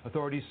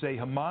 Authorities say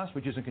Hamas,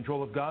 which is in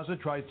control of Gaza,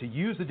 tried to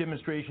use the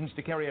demonstrations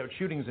to carry out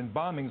shootings and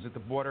bombings at the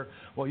border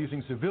while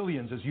using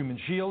civilians as human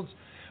shields.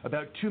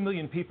 About 2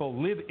 million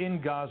people live in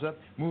Gaza.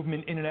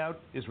 Movement in and out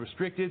is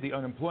restricted. The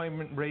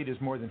unemployment rate is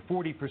more than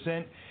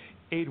 40%.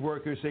 Aid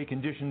workers say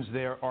conditions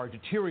there are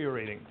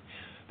deteriorating.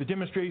 The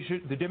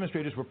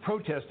demonstrators were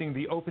protesting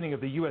the opening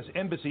of the U.S.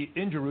 Embassy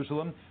in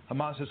Jerusalem.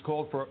 Hamas has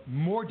called for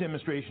more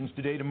demonstrations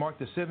today to mark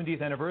the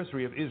 70th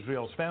anniversary of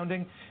Israel's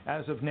founding.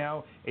 As of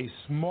now, a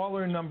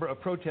smaller number of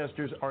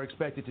protesters are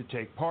expected to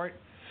take part.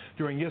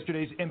 During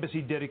yesterday's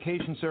embassy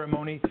dedication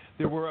ceremony,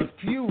 there were a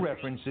few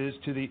references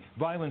to the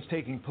violence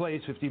taking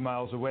place 50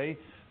 miles away.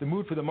 The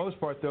mood, for the most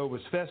part, though,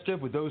 was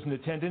festive, with those in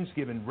attendance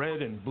given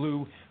red and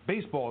blue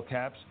baseball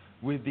caps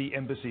with the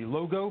embassy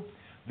logo.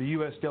 The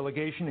U.S.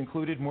 delegation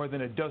included more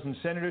than a dozen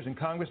senators and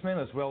congressmen,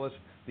 as well as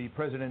the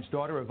president's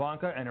daughter,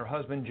 Ivanka, and her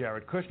husband,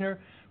 Jared Kushner.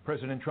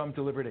 President Trump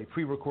delivered a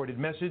pre-recorded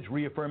message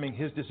reaffirming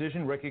his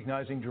decision,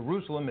 recognizing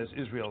Jerusalem as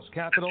Israel's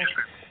capital,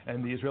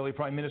 and the Israeli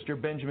Prime Minister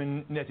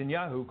Benjamin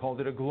Netanyahu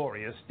called it a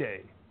glorious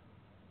day.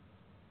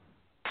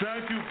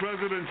 Thank you,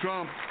 President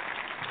Trump,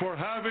 for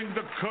having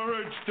the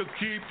courage to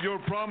keep your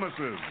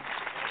promises.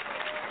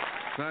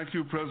 Thank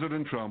you,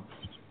 President Trump,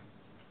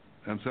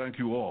 and thank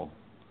you all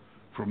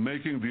for for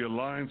making the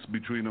alliance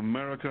between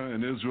America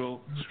and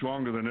Israel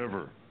stronger than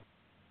ever.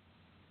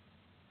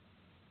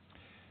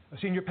 A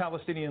senior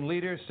Palestinian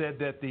leader said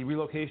that the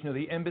relocation of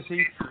the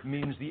embassy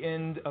means the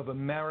end of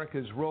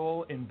America's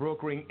role in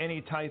brokering any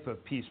type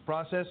of peace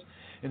process.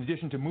 In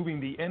addition to moving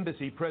the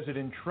embassy,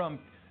 President Trump,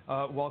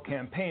 while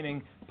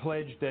campaigning,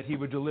 pledged that he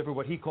would deliver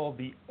what he called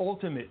the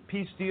ultimate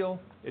peace deal.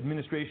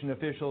 Administration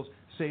officials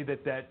say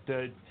that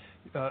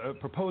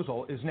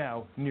proposal is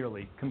now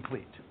nearly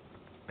complete.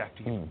 Back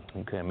to you.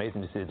 Okay,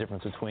 amazing to see the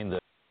difference between the...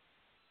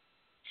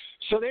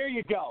 So there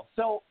you go.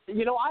 So,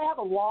 I have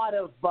a lot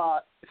of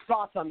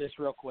thoughts on this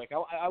real quick.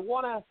 I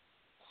want to,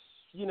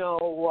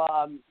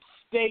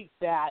 state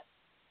that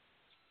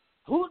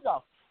who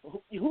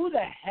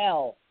the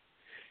hell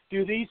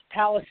do these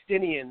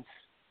Palestinians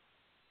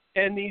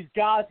and these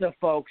Gaza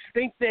folks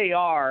think they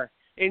are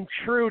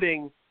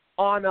intruding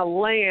on a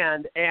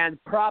land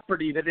and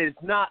property that is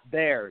not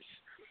theirs?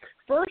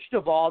 First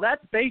of all,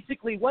 that's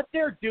basically what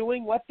they're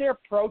doing, what they're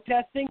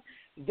protesting.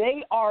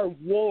 They are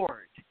warned.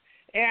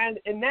 And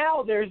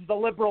now there's the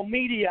liberal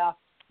media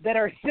that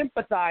are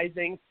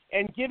sympathizing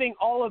and giving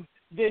all of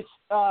this,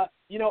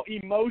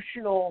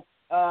 emotional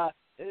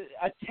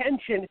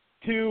attention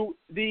to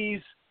these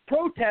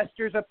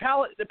protesters of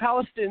the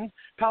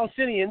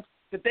Palestinians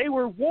that they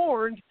were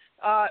warned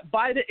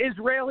by the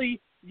Israeli,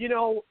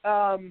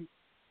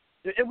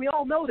 and we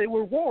all know they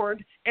were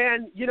warned.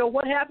 And,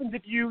 what happens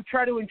if you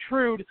try to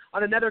intrude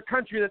on another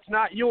country that's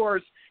not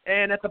yours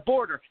and at the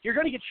border? You're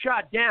going to get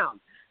shot down.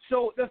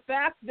 So the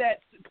fact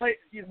that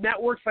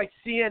networks like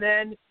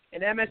CNN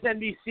and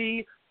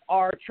MSNBC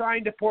are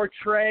trying to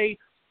portray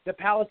the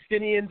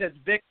Palestinians as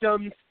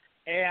victims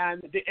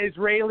and the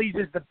Israelis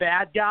as the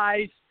bad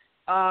guys,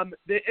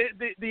 the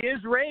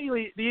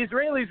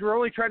Israelis were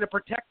only trying to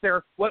protect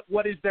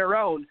what is their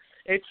own.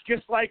 It's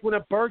just like when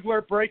a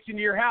burglar breaks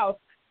into your house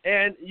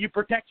and you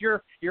protect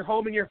your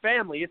home and your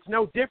family. It's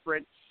no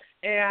different.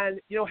 And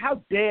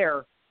how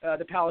dare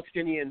the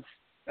Palestinians?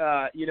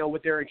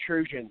 With their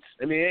intrusions.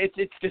 I mean,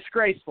 it's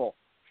disgraceful.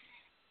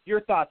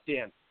 Your thoughts,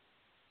 Dan?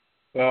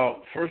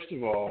 Well, first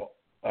of all,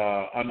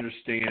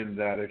 understand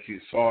that if you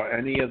saw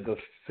any of the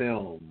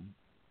film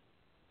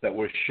that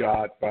was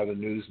shot by the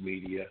news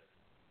media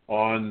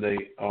on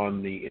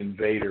the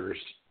invaders,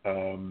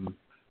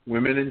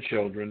 women and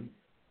children,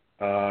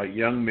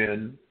 young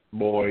men,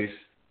 boys,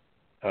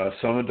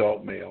 some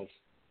adult males,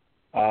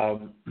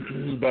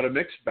 but a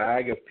mixed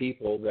bag of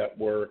people that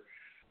were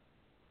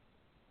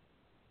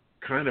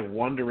kind of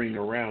wandering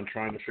around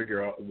trying to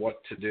figure out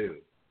what to do.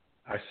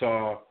 I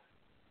saw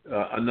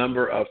a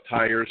number of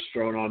tires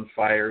thrown on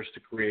fires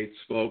to create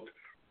smoke.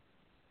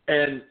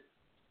 And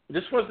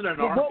this wasn't an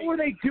army. What were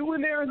they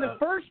doing there in the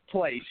first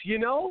place,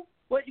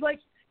 Like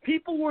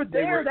people were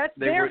there. That's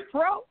their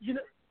throat,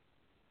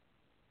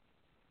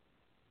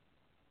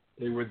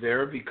 They were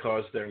there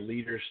because their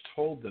leaders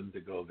told them to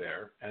go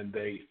there, and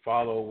they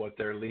follow what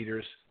their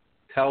leaders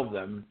tell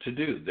them to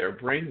do. They're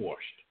brainwashed.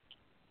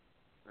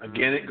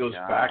 Again, it goes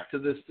back to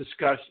this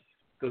discussion.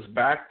 Goes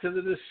back to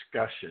the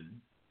discussion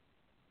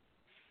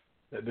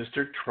that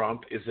Mr.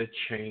 Trump is a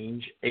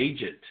change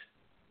agent,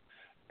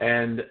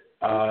 and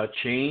a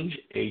change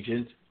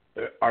agent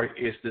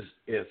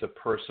is a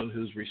person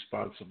who's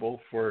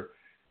responsible for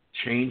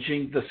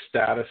changing the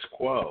status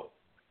quo.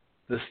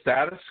 The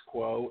status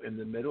quo in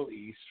the Middle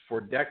East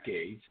for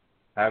decades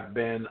have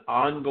been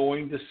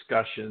ongoing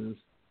discussions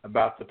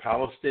about the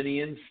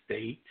Palestinian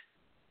state,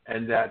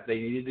 and that they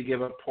needed to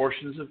give up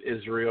portions of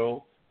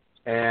Israel,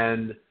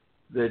 and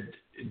that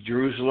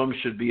Jerusalem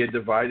should be a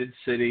divided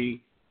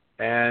city.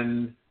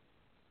 And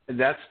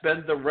that's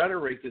been the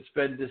rhetoric that's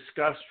been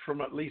discussed from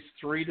at least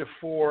 3 to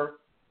 4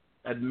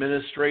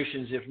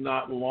 administrations, if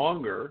not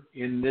longer,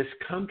 in this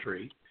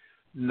country,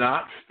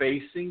 not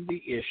facing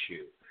the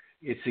issue.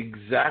 It's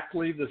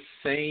exactly the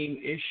same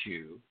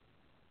issue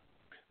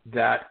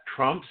that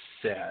Trump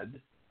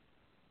said.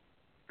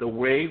 The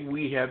way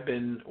we have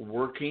been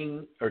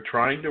working or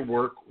trying to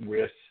work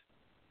with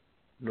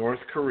North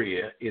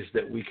Korea is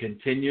that we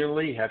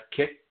continually have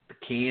kicked the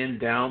can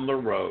down the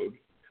road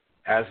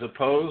as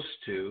opposed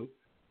to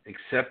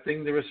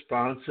accepting the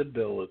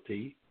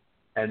responsibility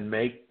and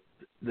make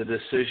the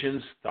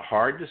decisions, the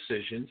hard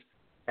decisions,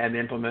 and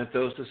implement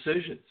those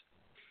decisions.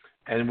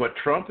 And what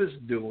Trump is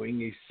doing,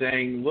 he's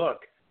saying, look,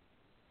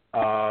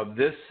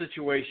 this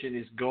situation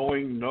is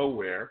going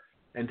nowhere,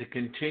 and to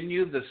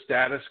continue the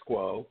status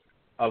quo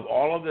of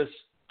all of this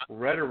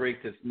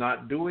rhetoric that's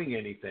not doing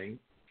anything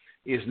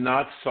is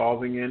not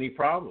solving any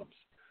problems.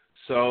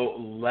 So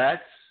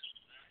let's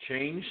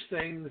change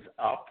things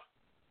up.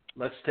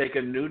 Let's take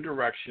a new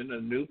direction, a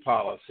new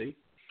policy.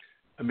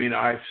 I mean,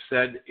 I've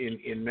said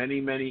in many,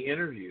 many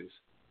interviews,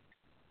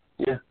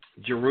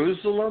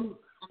 Jerusalem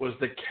was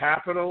the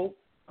capital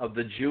of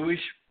the Jewish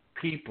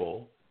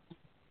people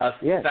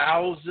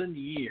 1,000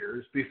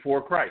 years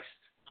before Christ.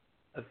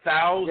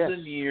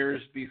 1,000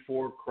 years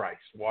before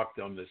Christ walked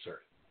on this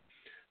earth.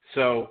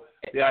 So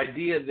the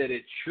idea that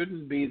it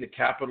shouldn't be the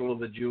capital of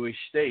the Jewish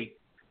state,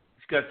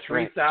 it's got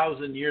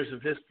 3,000 years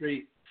of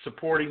history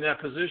supporting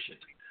that position.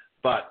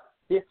 But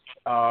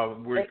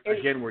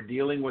we're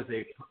dealing with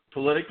a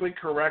politically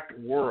correct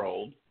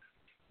world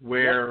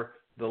where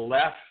the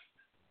left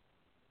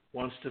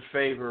wants to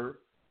favor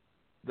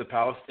the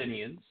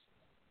Palestinians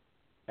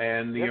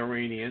and the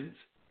Iranians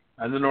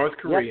and the North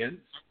Koreans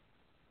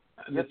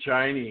and the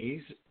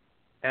Chinese,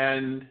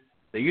 and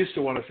they used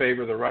to want to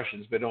favor the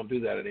Russians. They don't do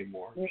that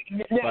anymore. But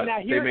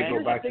they may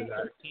go back to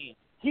that.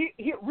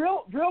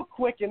 Real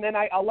quick, and then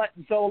I'll let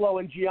Zolo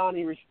and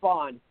Gianni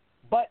respond.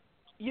 But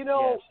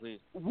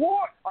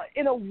war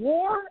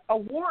a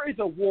war is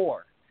a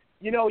war.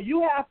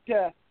 You have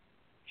to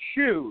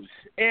choose,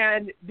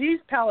 and these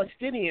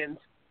Palestinians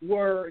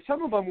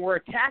some of them were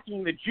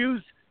attacking the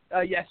Jews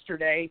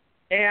yesterday,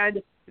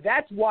 and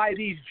that's why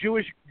these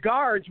Jewish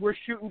guards were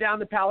shooting down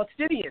the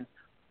Palestinians.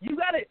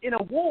 In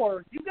a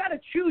war, you got to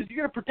choose. You're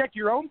going to protect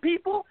your own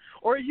people,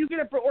 or are you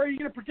going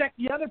to protect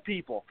the other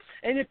people?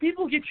 And if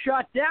people get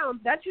shot down,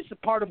 that's just a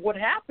part of what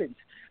happens.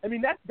 I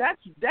mean, that's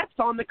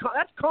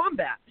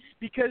combat,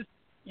 because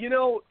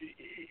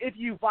if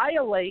you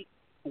violate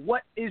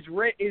what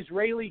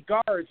Israeli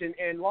guards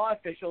and law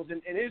officials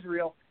in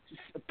Israel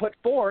put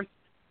forth,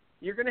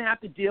 you're going to have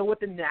to deal with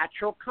the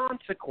natural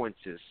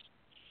consequences.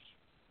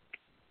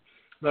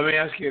 Let me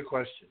ask you a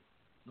question.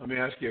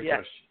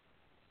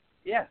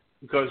 Yeah.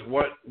 Because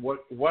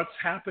what's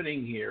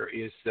happening here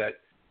is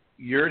that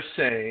you're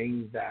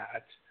saying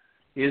that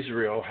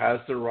Israel has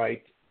the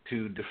right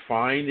to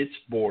define its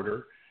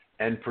border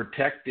and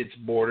protect its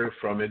border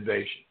from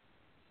invasion,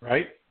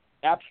 right?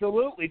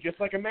 Absolutely, just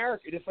like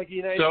America, just like the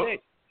United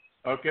States.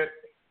 Okay,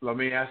 let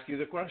me ask you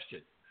the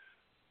question.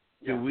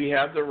 Do we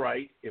have the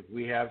right, if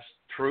we have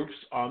troops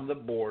on the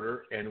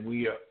border and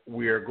we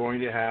are going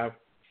to have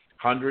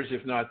hundreds,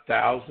 if not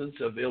thousands,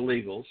 of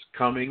illegals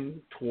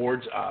coming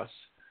towards us,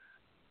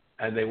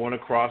 and they want to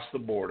cross the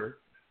border,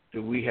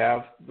 do we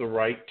have the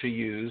right to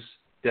use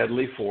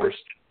deadly force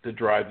to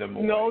drive them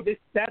away? No,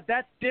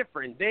 that's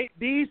different.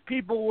 These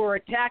people were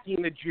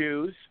attacking the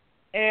Jews,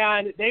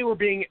 and they were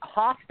being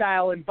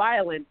hostile and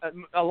violent.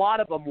 A lot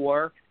of them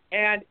were.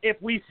 And if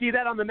we see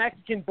that on the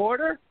Mexican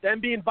border,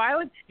 them being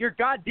violent, you're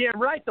goddamn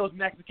right those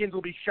Mexicans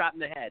will be shot in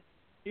the head.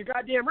 You're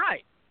goddamn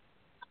right.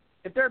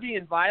 If they're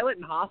being violent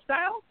and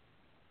hostile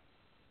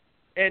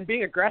and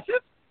being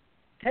aggressive,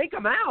 take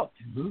them out.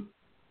 Mm-hmm.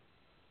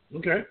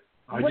 Okay.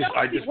 I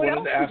just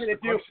wanted to ask the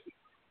question.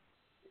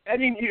 I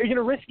mean, you're going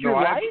to risk your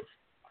life?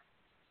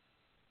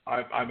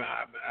 I'm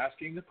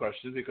asking the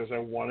question because I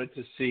wanted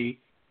to see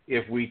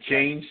if we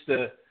changed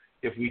the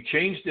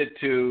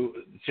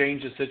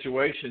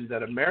situation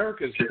that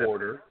America's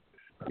border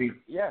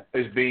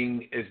is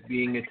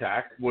being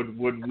attacked. Would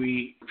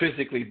we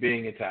physically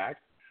being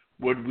attacked?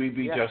 Would we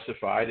be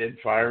justified in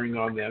firing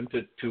on them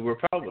to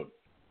repel them?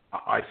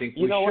 I think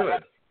we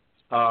should.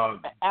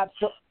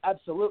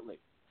 Absolutely.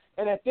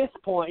 And at this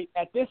point,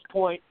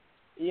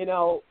 we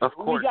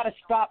got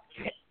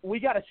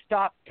to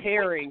stop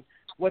caring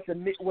what the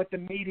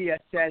media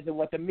says and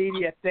what the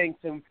media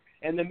thinks and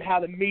how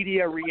the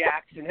media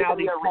reacts and how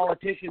these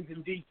politicians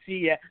in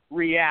D.C.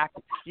 react.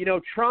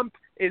 Trump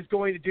is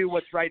going to do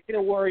what's right.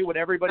 Don't worry what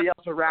everybody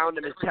else around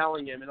him is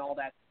telling him and all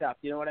that stuff.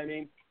 You know what I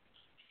mean?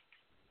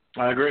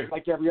 I agree.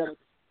 Like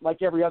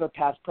every other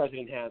past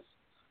president has.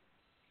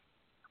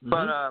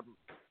 But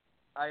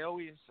I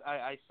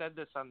said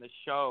this on the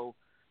show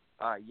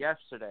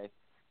yesterday,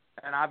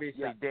 and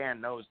obviously Dan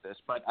knows this,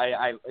 but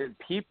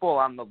people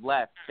on the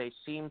left, they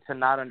seem to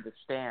not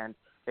understand,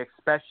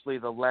 especially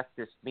the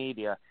leftist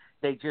media.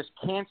 They just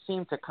can't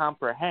seem to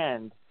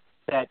comprehend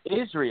that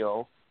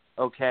Israel,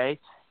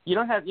 you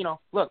don't have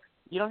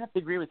to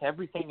agree with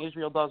everything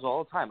Israel does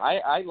all the time.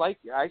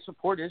 I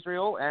support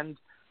Israel, and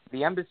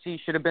the embassy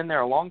should have been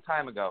there a long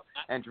time ago,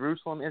 and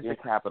Jerusalem is the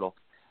capital.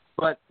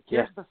 But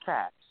here's the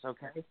facts,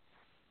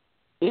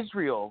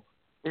 Israel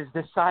is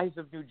the size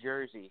of New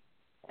Jersey,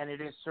 and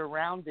it is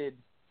surrounded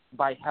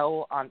by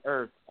hell on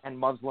earth and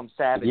Muslim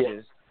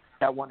savages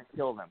that want to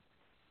kill them.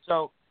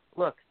 So,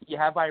 look, you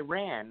have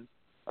Iran,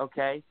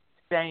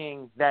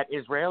 saying that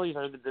Israelis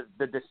are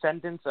the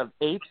descendants of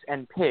apes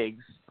and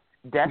pigs,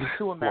 death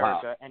to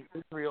America, and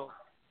Israel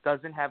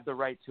doesn't have the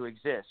right to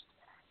exist.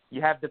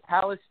 You have the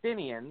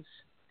Palestinians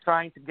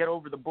trying to get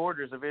over the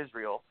borders of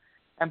Israel.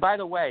 And by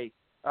the way,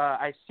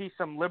 I see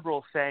some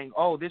liberals saying,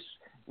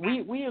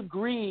 we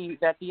agree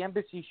that the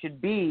embassy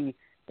should be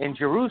in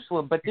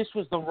Jerusalem, but this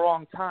was the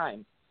wrong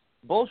time.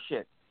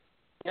 Bullshit.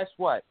 Guess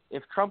what?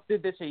 If Trump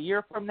did this a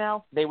year from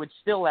now, they would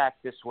still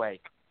act this way.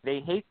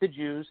 They hate the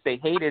Jews. They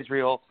hate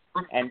Israel.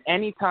 And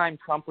any time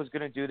Trump was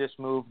going to do this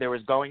move, there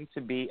was going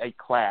to be a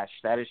clash.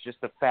 That is just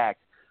a fact.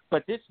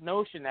 But this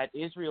notion that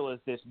Israel is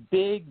this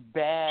big,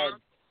 bad,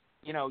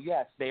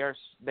 yes, they are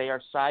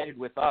sided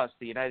with us,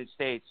 the United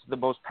States, the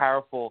most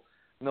powerful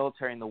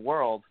military in the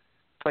world.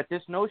 But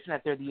this notion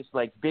that they're these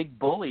big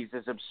bullies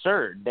is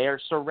absurd. They are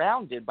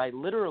surrounded by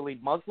literally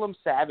Muslim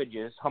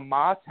savages,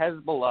 Hamas,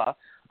 Hezbollah,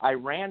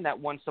 Iran that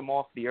wants them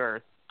off the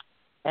earth.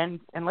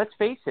 And let's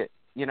face it,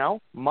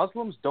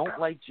 Muslims don't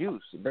like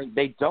Jews.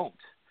 They don't.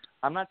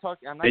 I'm not saying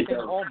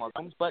all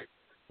Muslims, but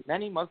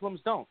many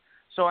Muslims don't.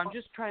 So I'm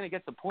just trying to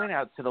get the point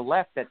out to the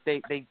left that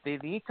they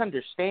need to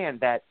understand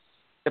that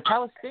the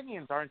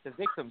Palestinians aren't the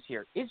victims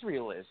here.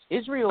 Israel is.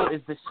 Israel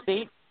is the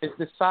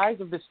size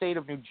of the state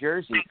of New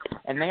Jersey,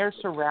 and they are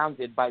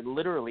surrounded by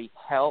literally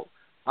hell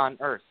on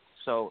earth.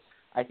 So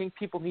I think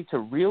people need to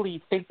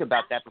really think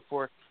about that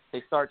before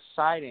they start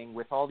siding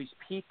with all these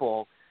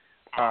people,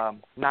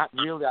 not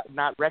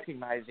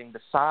recognizing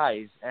the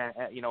size,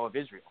 of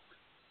Israel.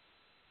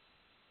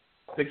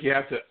 I think you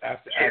have to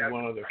add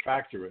one other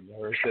factor in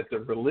there, is that the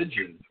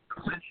religion.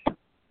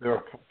 There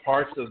are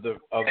parts of the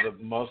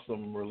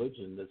Muslim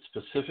religion that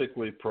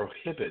specifically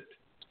prohibit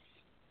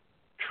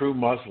true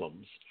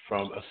Muslims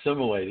from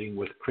assimilating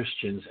with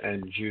Christians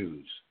and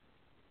Jews.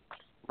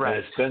 Right.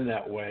 And it's been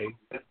that way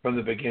from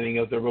the beginning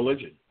of the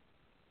religion.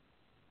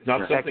 It's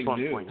not something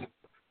new. Point.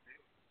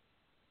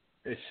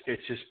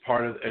 It's just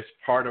part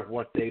of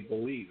what they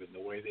believe and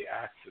the way they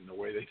act and the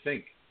way they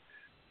think,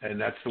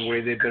 and that's the way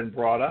they've been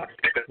brought up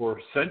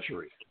for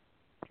centuries.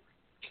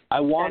 By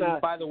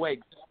the way.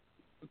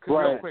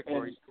 Real quick,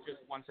 Rory, just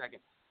 1 second.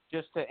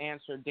 Just to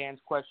answer Dan's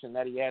question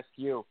that he asked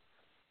you,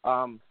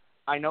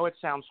 I know it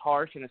sounds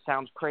harsh and it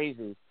sounds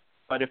crazy,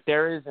 but if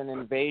there is an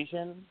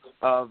invasion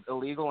of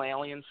illegal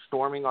aliens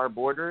storming our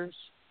borders,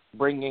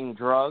 bringing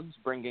drugs,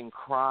 bringing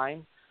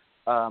crime,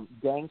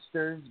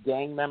 gangsters,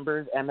 gang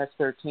members,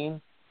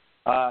 MS-13,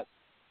 I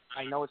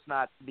know it's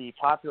not the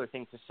popular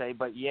thing to say,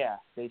 but yeah,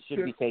 they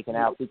should be taken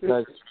out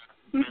because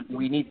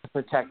we need to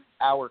protect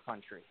our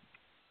country.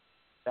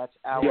 That's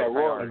our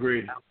priority.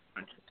 Agreed.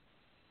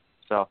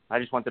 So I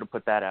just wanted to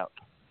put that out.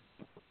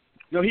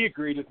 No, he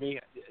agreed with me.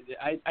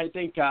 I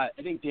think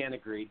Dan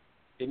agreed.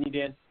 Didn't you,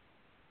 Dan?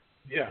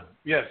 Yeah.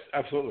 Yes.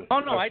 Absolutely. Oh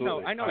no,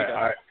 absolutely. I know. He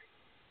does.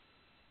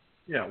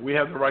 Yeah, we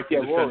have the right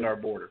to defend our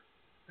border.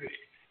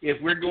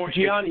 If we're going,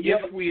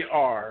 if we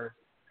are,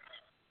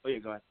 oh yeah,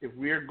 go ahead. If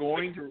we're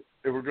going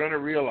to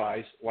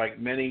realize, like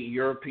many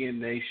European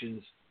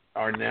nations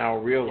are now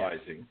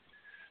realizing,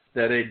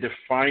 that a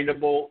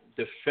definable,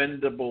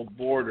 defendable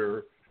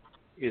border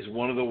is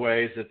one of the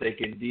ways that they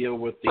can deal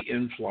with the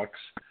influx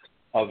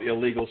of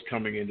illegals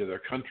coming into their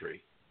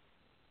country.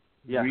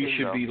 Yeah, we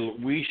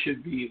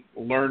should be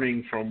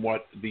learning from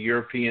what the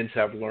Europeans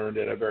have learned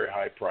at a very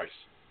high price.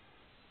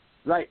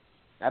 Right,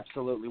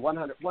 absolutely,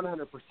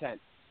 100%.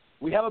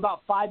 We have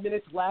about 5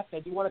 minutes left. I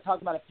do want to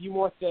talk about a few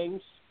more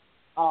things.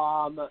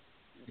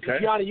 Okay.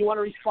 Gianna, you want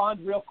to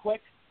respond real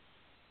quick?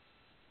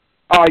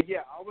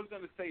 Yeah, I was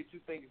going to say two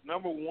things.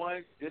 Number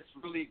one, this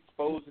really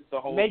exposes the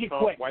whole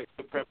Trump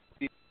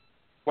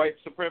white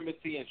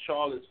supremacy and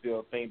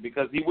Charlottesville thing,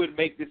 because he wouldn't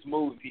make this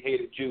move if he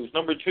hated Jews.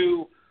 Number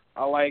two,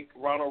 I like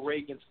Ronald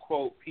Reagan's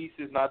quote, peace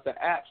is not the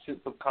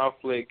absence of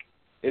conflict,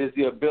 it is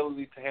the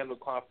ability to handle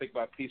conflict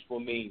by peaceful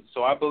means.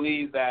 So I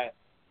believe that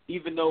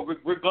even though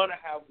we're going to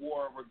have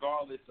war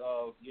regardless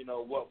of,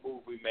 what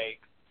move we make,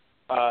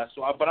 but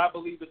I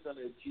believe it's going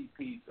to achieve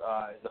peace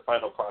in the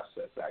final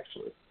process,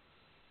 actually.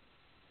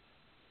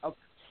 Okay.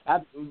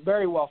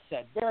 Very well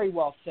said. Very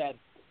well said.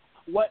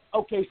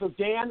 So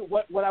Dan,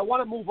 what I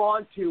want to move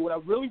on to, what I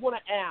really want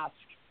to ask,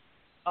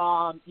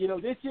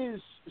 this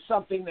is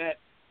something that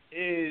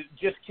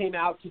just came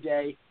out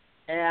today,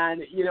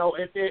 and this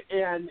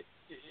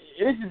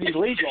is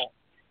illegal.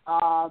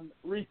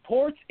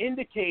 Reports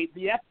indicate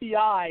the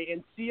FBI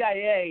and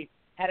CIA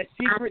had a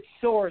secret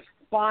source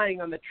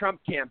spying on the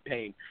Trump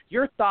campaign.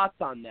 Your thoughts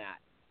on that?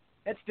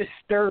 That's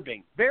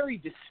disturbing. Very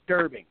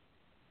disturbing.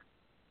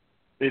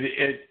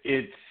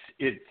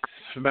 It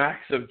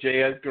smacks of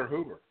J. Edgar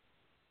Hoover.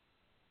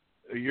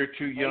 You're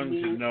too young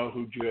to know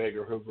who J.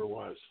 Edgar Hoover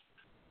was,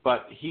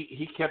 but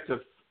he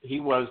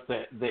was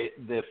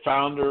the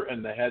founder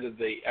and the head of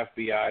the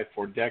FBI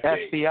for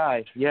decades.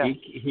 FBI, yeah.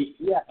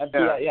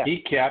 FBI, yeah.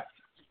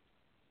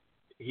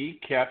 He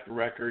kept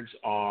records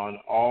on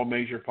all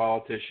major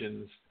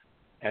politicians,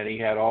 and he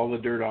had all the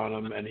dirt on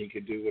them, and he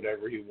could do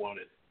whatever he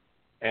wanted.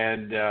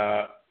 And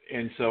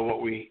so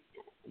what we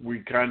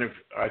kind of,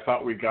 I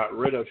thought we got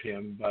rid of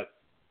him,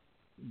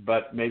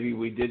 but maybe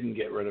we didn't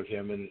get rid of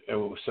him, and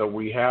so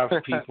we have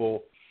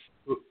people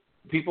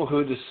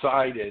who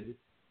decided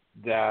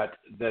that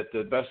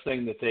the best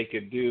thing that they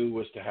could do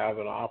was to have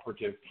an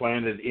operative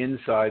planted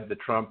inside the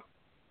Trump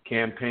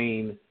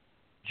campaign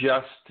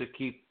just to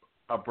keep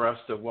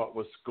abreast of what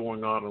was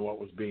going on and what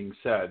was being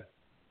said.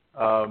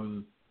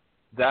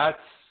 That's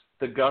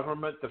the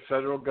government, the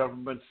federal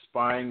government,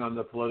 spying on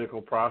the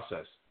political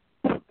process.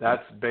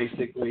 That's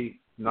basically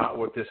not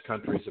what this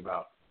country's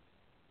about.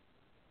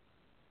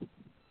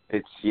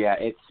 It's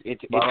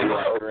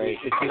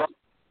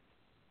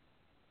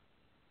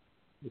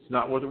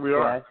not what we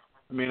are.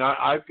 I mean,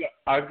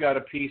 I've got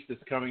a piece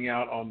that's coming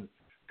out on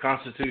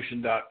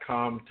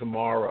Constitution.com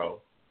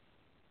tomorrow,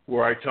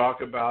 where I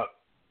talk about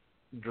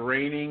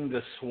draining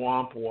the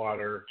swamp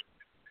water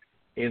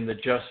in the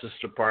Justice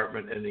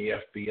Department and the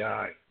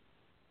FBI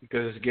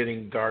because it's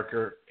getting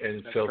darker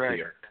and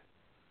filthier.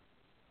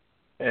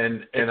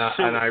 And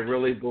I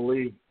really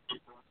believe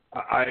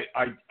I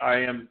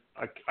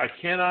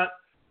cannot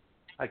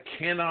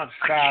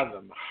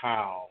fathom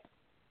how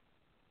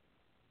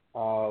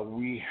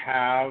we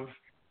have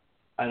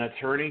an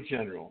attorney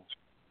general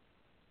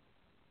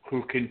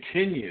who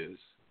continues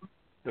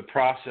the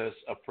process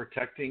of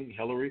protecting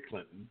Hillary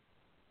Clinton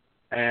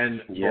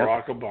and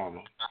Barack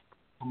Obama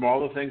from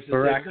all the things that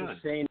Barack they've done.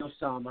 Hussein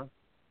Osama.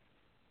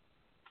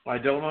 I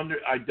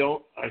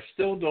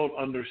still don't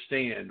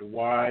understand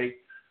why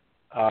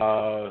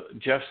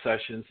Jeff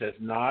Sessions has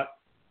not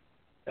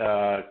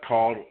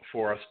called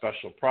for a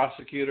special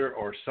prosecutor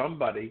or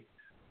somebody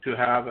to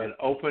have an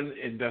open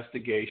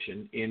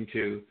investigation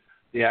into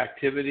the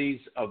activities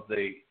of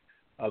the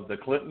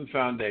Clinton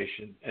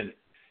Foundation. And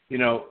you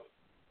know,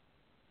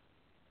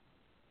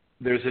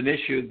 there's an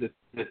issue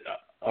that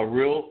a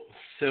real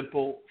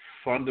simple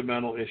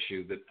fundamental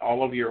issue that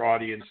all of your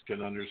audience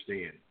can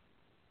understand.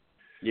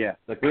 Yeah,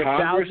 the we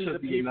have Congress thousands of the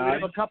people.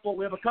 United.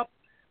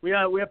 We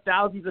have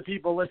thousands of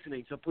people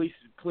listening. So please.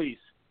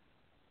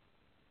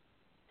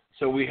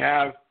 So we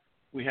have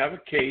a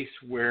case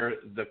where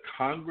the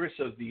Congress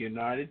of the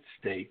United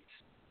States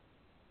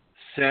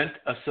sent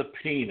a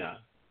subpoena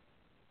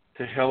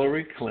to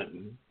Hillary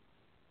Clinton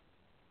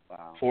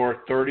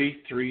for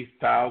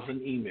 33,000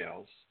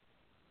 emails,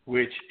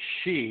 which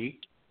she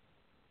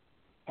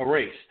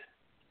erased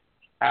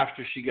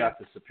after she got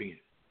the subpoena.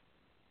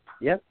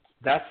 Yep.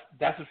 That's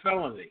a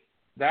felony.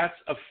 That's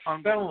a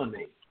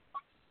felony.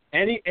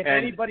 If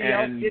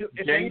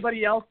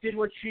anybody else did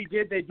what she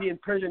did, they'd be in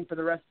prison for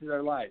the rest of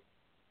their life.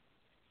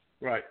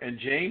 Right. And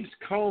James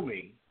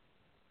Comey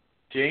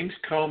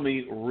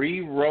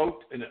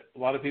rewrote, and a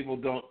lot of people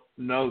don't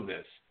know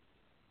this.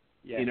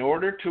 Yes. In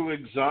order to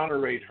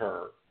exonerate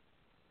her,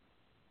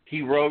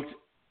 he wrote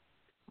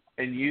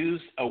and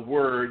used a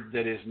word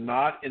that is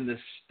not in the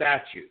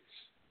statutes.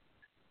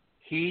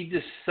 He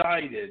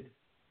decided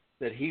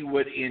that he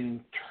would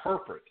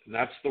interpret, and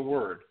that's the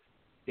word,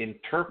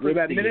 interpret we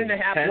have the a minute and a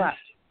half intent. left.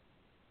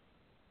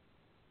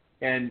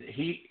 And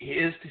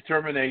his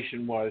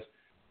determination was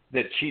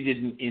that she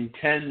didn't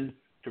intend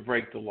to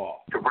break the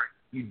law.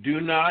 You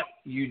do not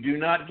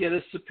get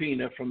a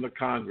subpoena from the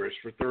Congress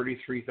for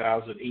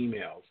 33,000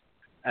 emails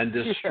and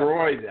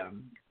destroy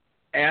them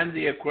and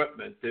the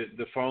equipment,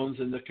 the phones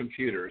and the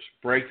computers,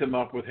 break them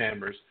up with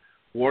hammers,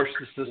 wash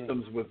the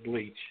systems with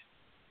bleach.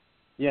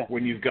 Yeah.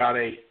 When you've got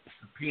a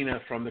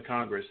subpoena from the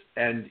Congress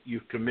and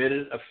you've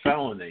committed a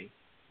felony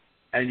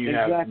and you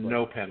have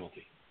no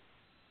penalty.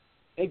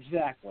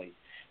 Exactly.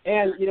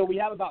 And we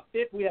have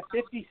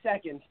 50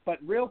 seconds, but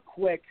real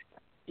quick,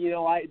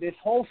 this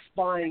whole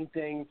spying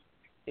thing,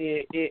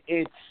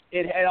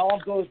 it all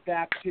goes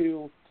back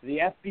to the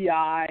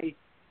FBI.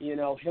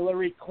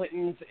 Hillary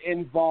Clinton's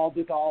involved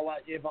with all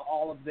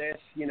of this.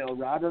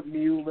 Robert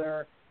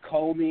Mueller,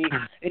 Comey.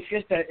 It's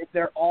just that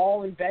they're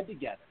all in bed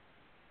together.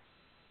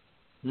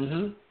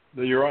 Mm-hmm.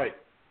 You're right.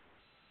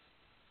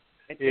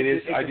 I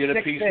did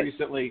a piece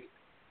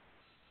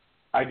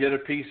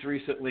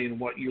recently. In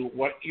what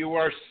you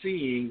are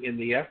seeing in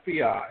the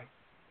FBI,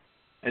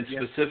 and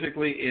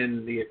specifically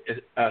in the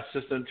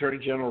Assistant Attorney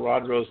General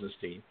Rod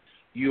Rosenstein.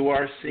 You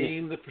are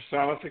seeing the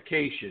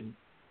personification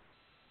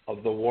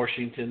of the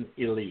Washington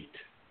elite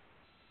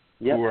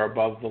who are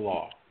above the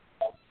law.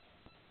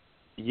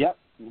 Yep.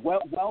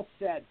 Well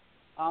said.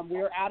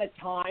 We're out of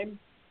time,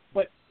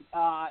 but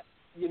I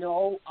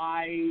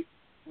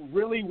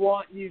really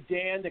want you,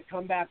 Dan, to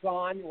come back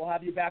on. We'll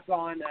have you back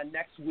on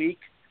next week.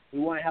 We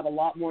want to have a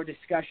lot more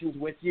discussions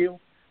with you.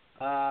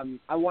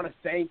 I want to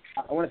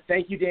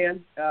thank you,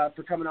 Dan,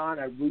 for coming on.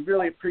 We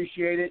really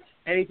appreciate it.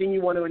 Anything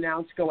you want to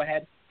announce? Go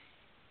ahead.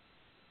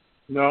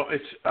 No,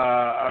 it's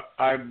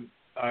I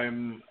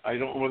don't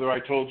know whether I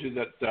told you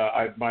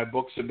that my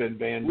books have been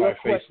banned by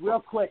Facebook. Real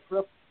quick.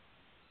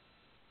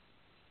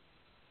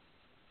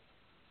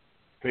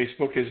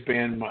 Facebook has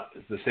banned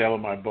the sale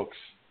of my books,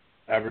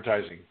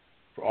 advertising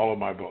for all of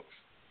my books,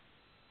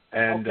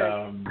 and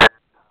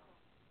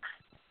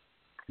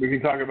we can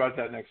talk about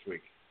that next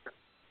week.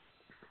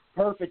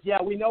 Perfect.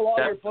 Yeah, we know all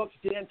your books.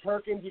 Dan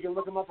Perkins, you can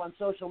look him up on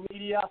social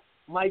media.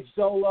 Mike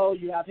Zolo,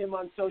 you have him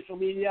on social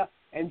media.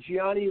 And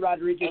Gianni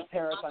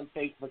Rodriguez-Perez on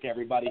Facebook,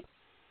 everybody.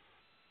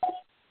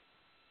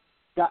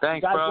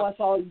 Thanks, God bro. bless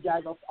all of you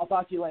guys. I'll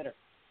talk to you later.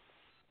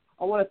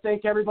 I want to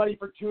thank everybody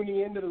for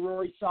tuning in to the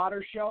Rory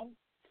Sauter Show.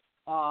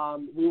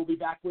 We will be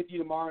back with you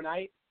tomorrow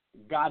night.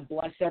 God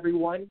bless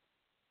everyone.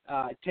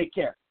 Take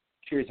care.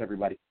 Cheers,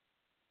 everybody.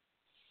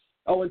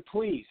 Oh, and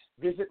please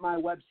visit my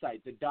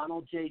website,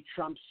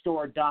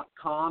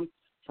 thedonaldjtrumpstore.com,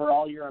 for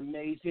all your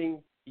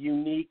amazing,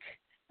 unique,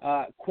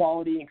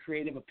 quality and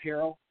creative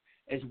apparel,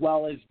 as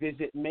well as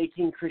visit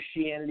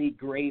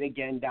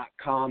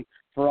makingchristianitygreatagain.com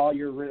for all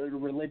your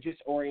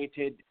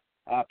religious-oriented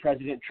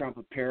President Trump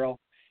apparel.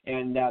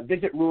 And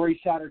visit Rory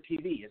Sauter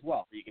TV as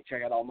well, so you can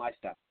check out all my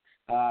stuff.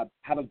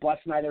 Have a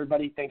blessed night,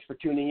 everybody. Thanks for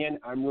tuning in.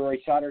 I'm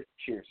Rory Sauter.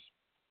 Cheers.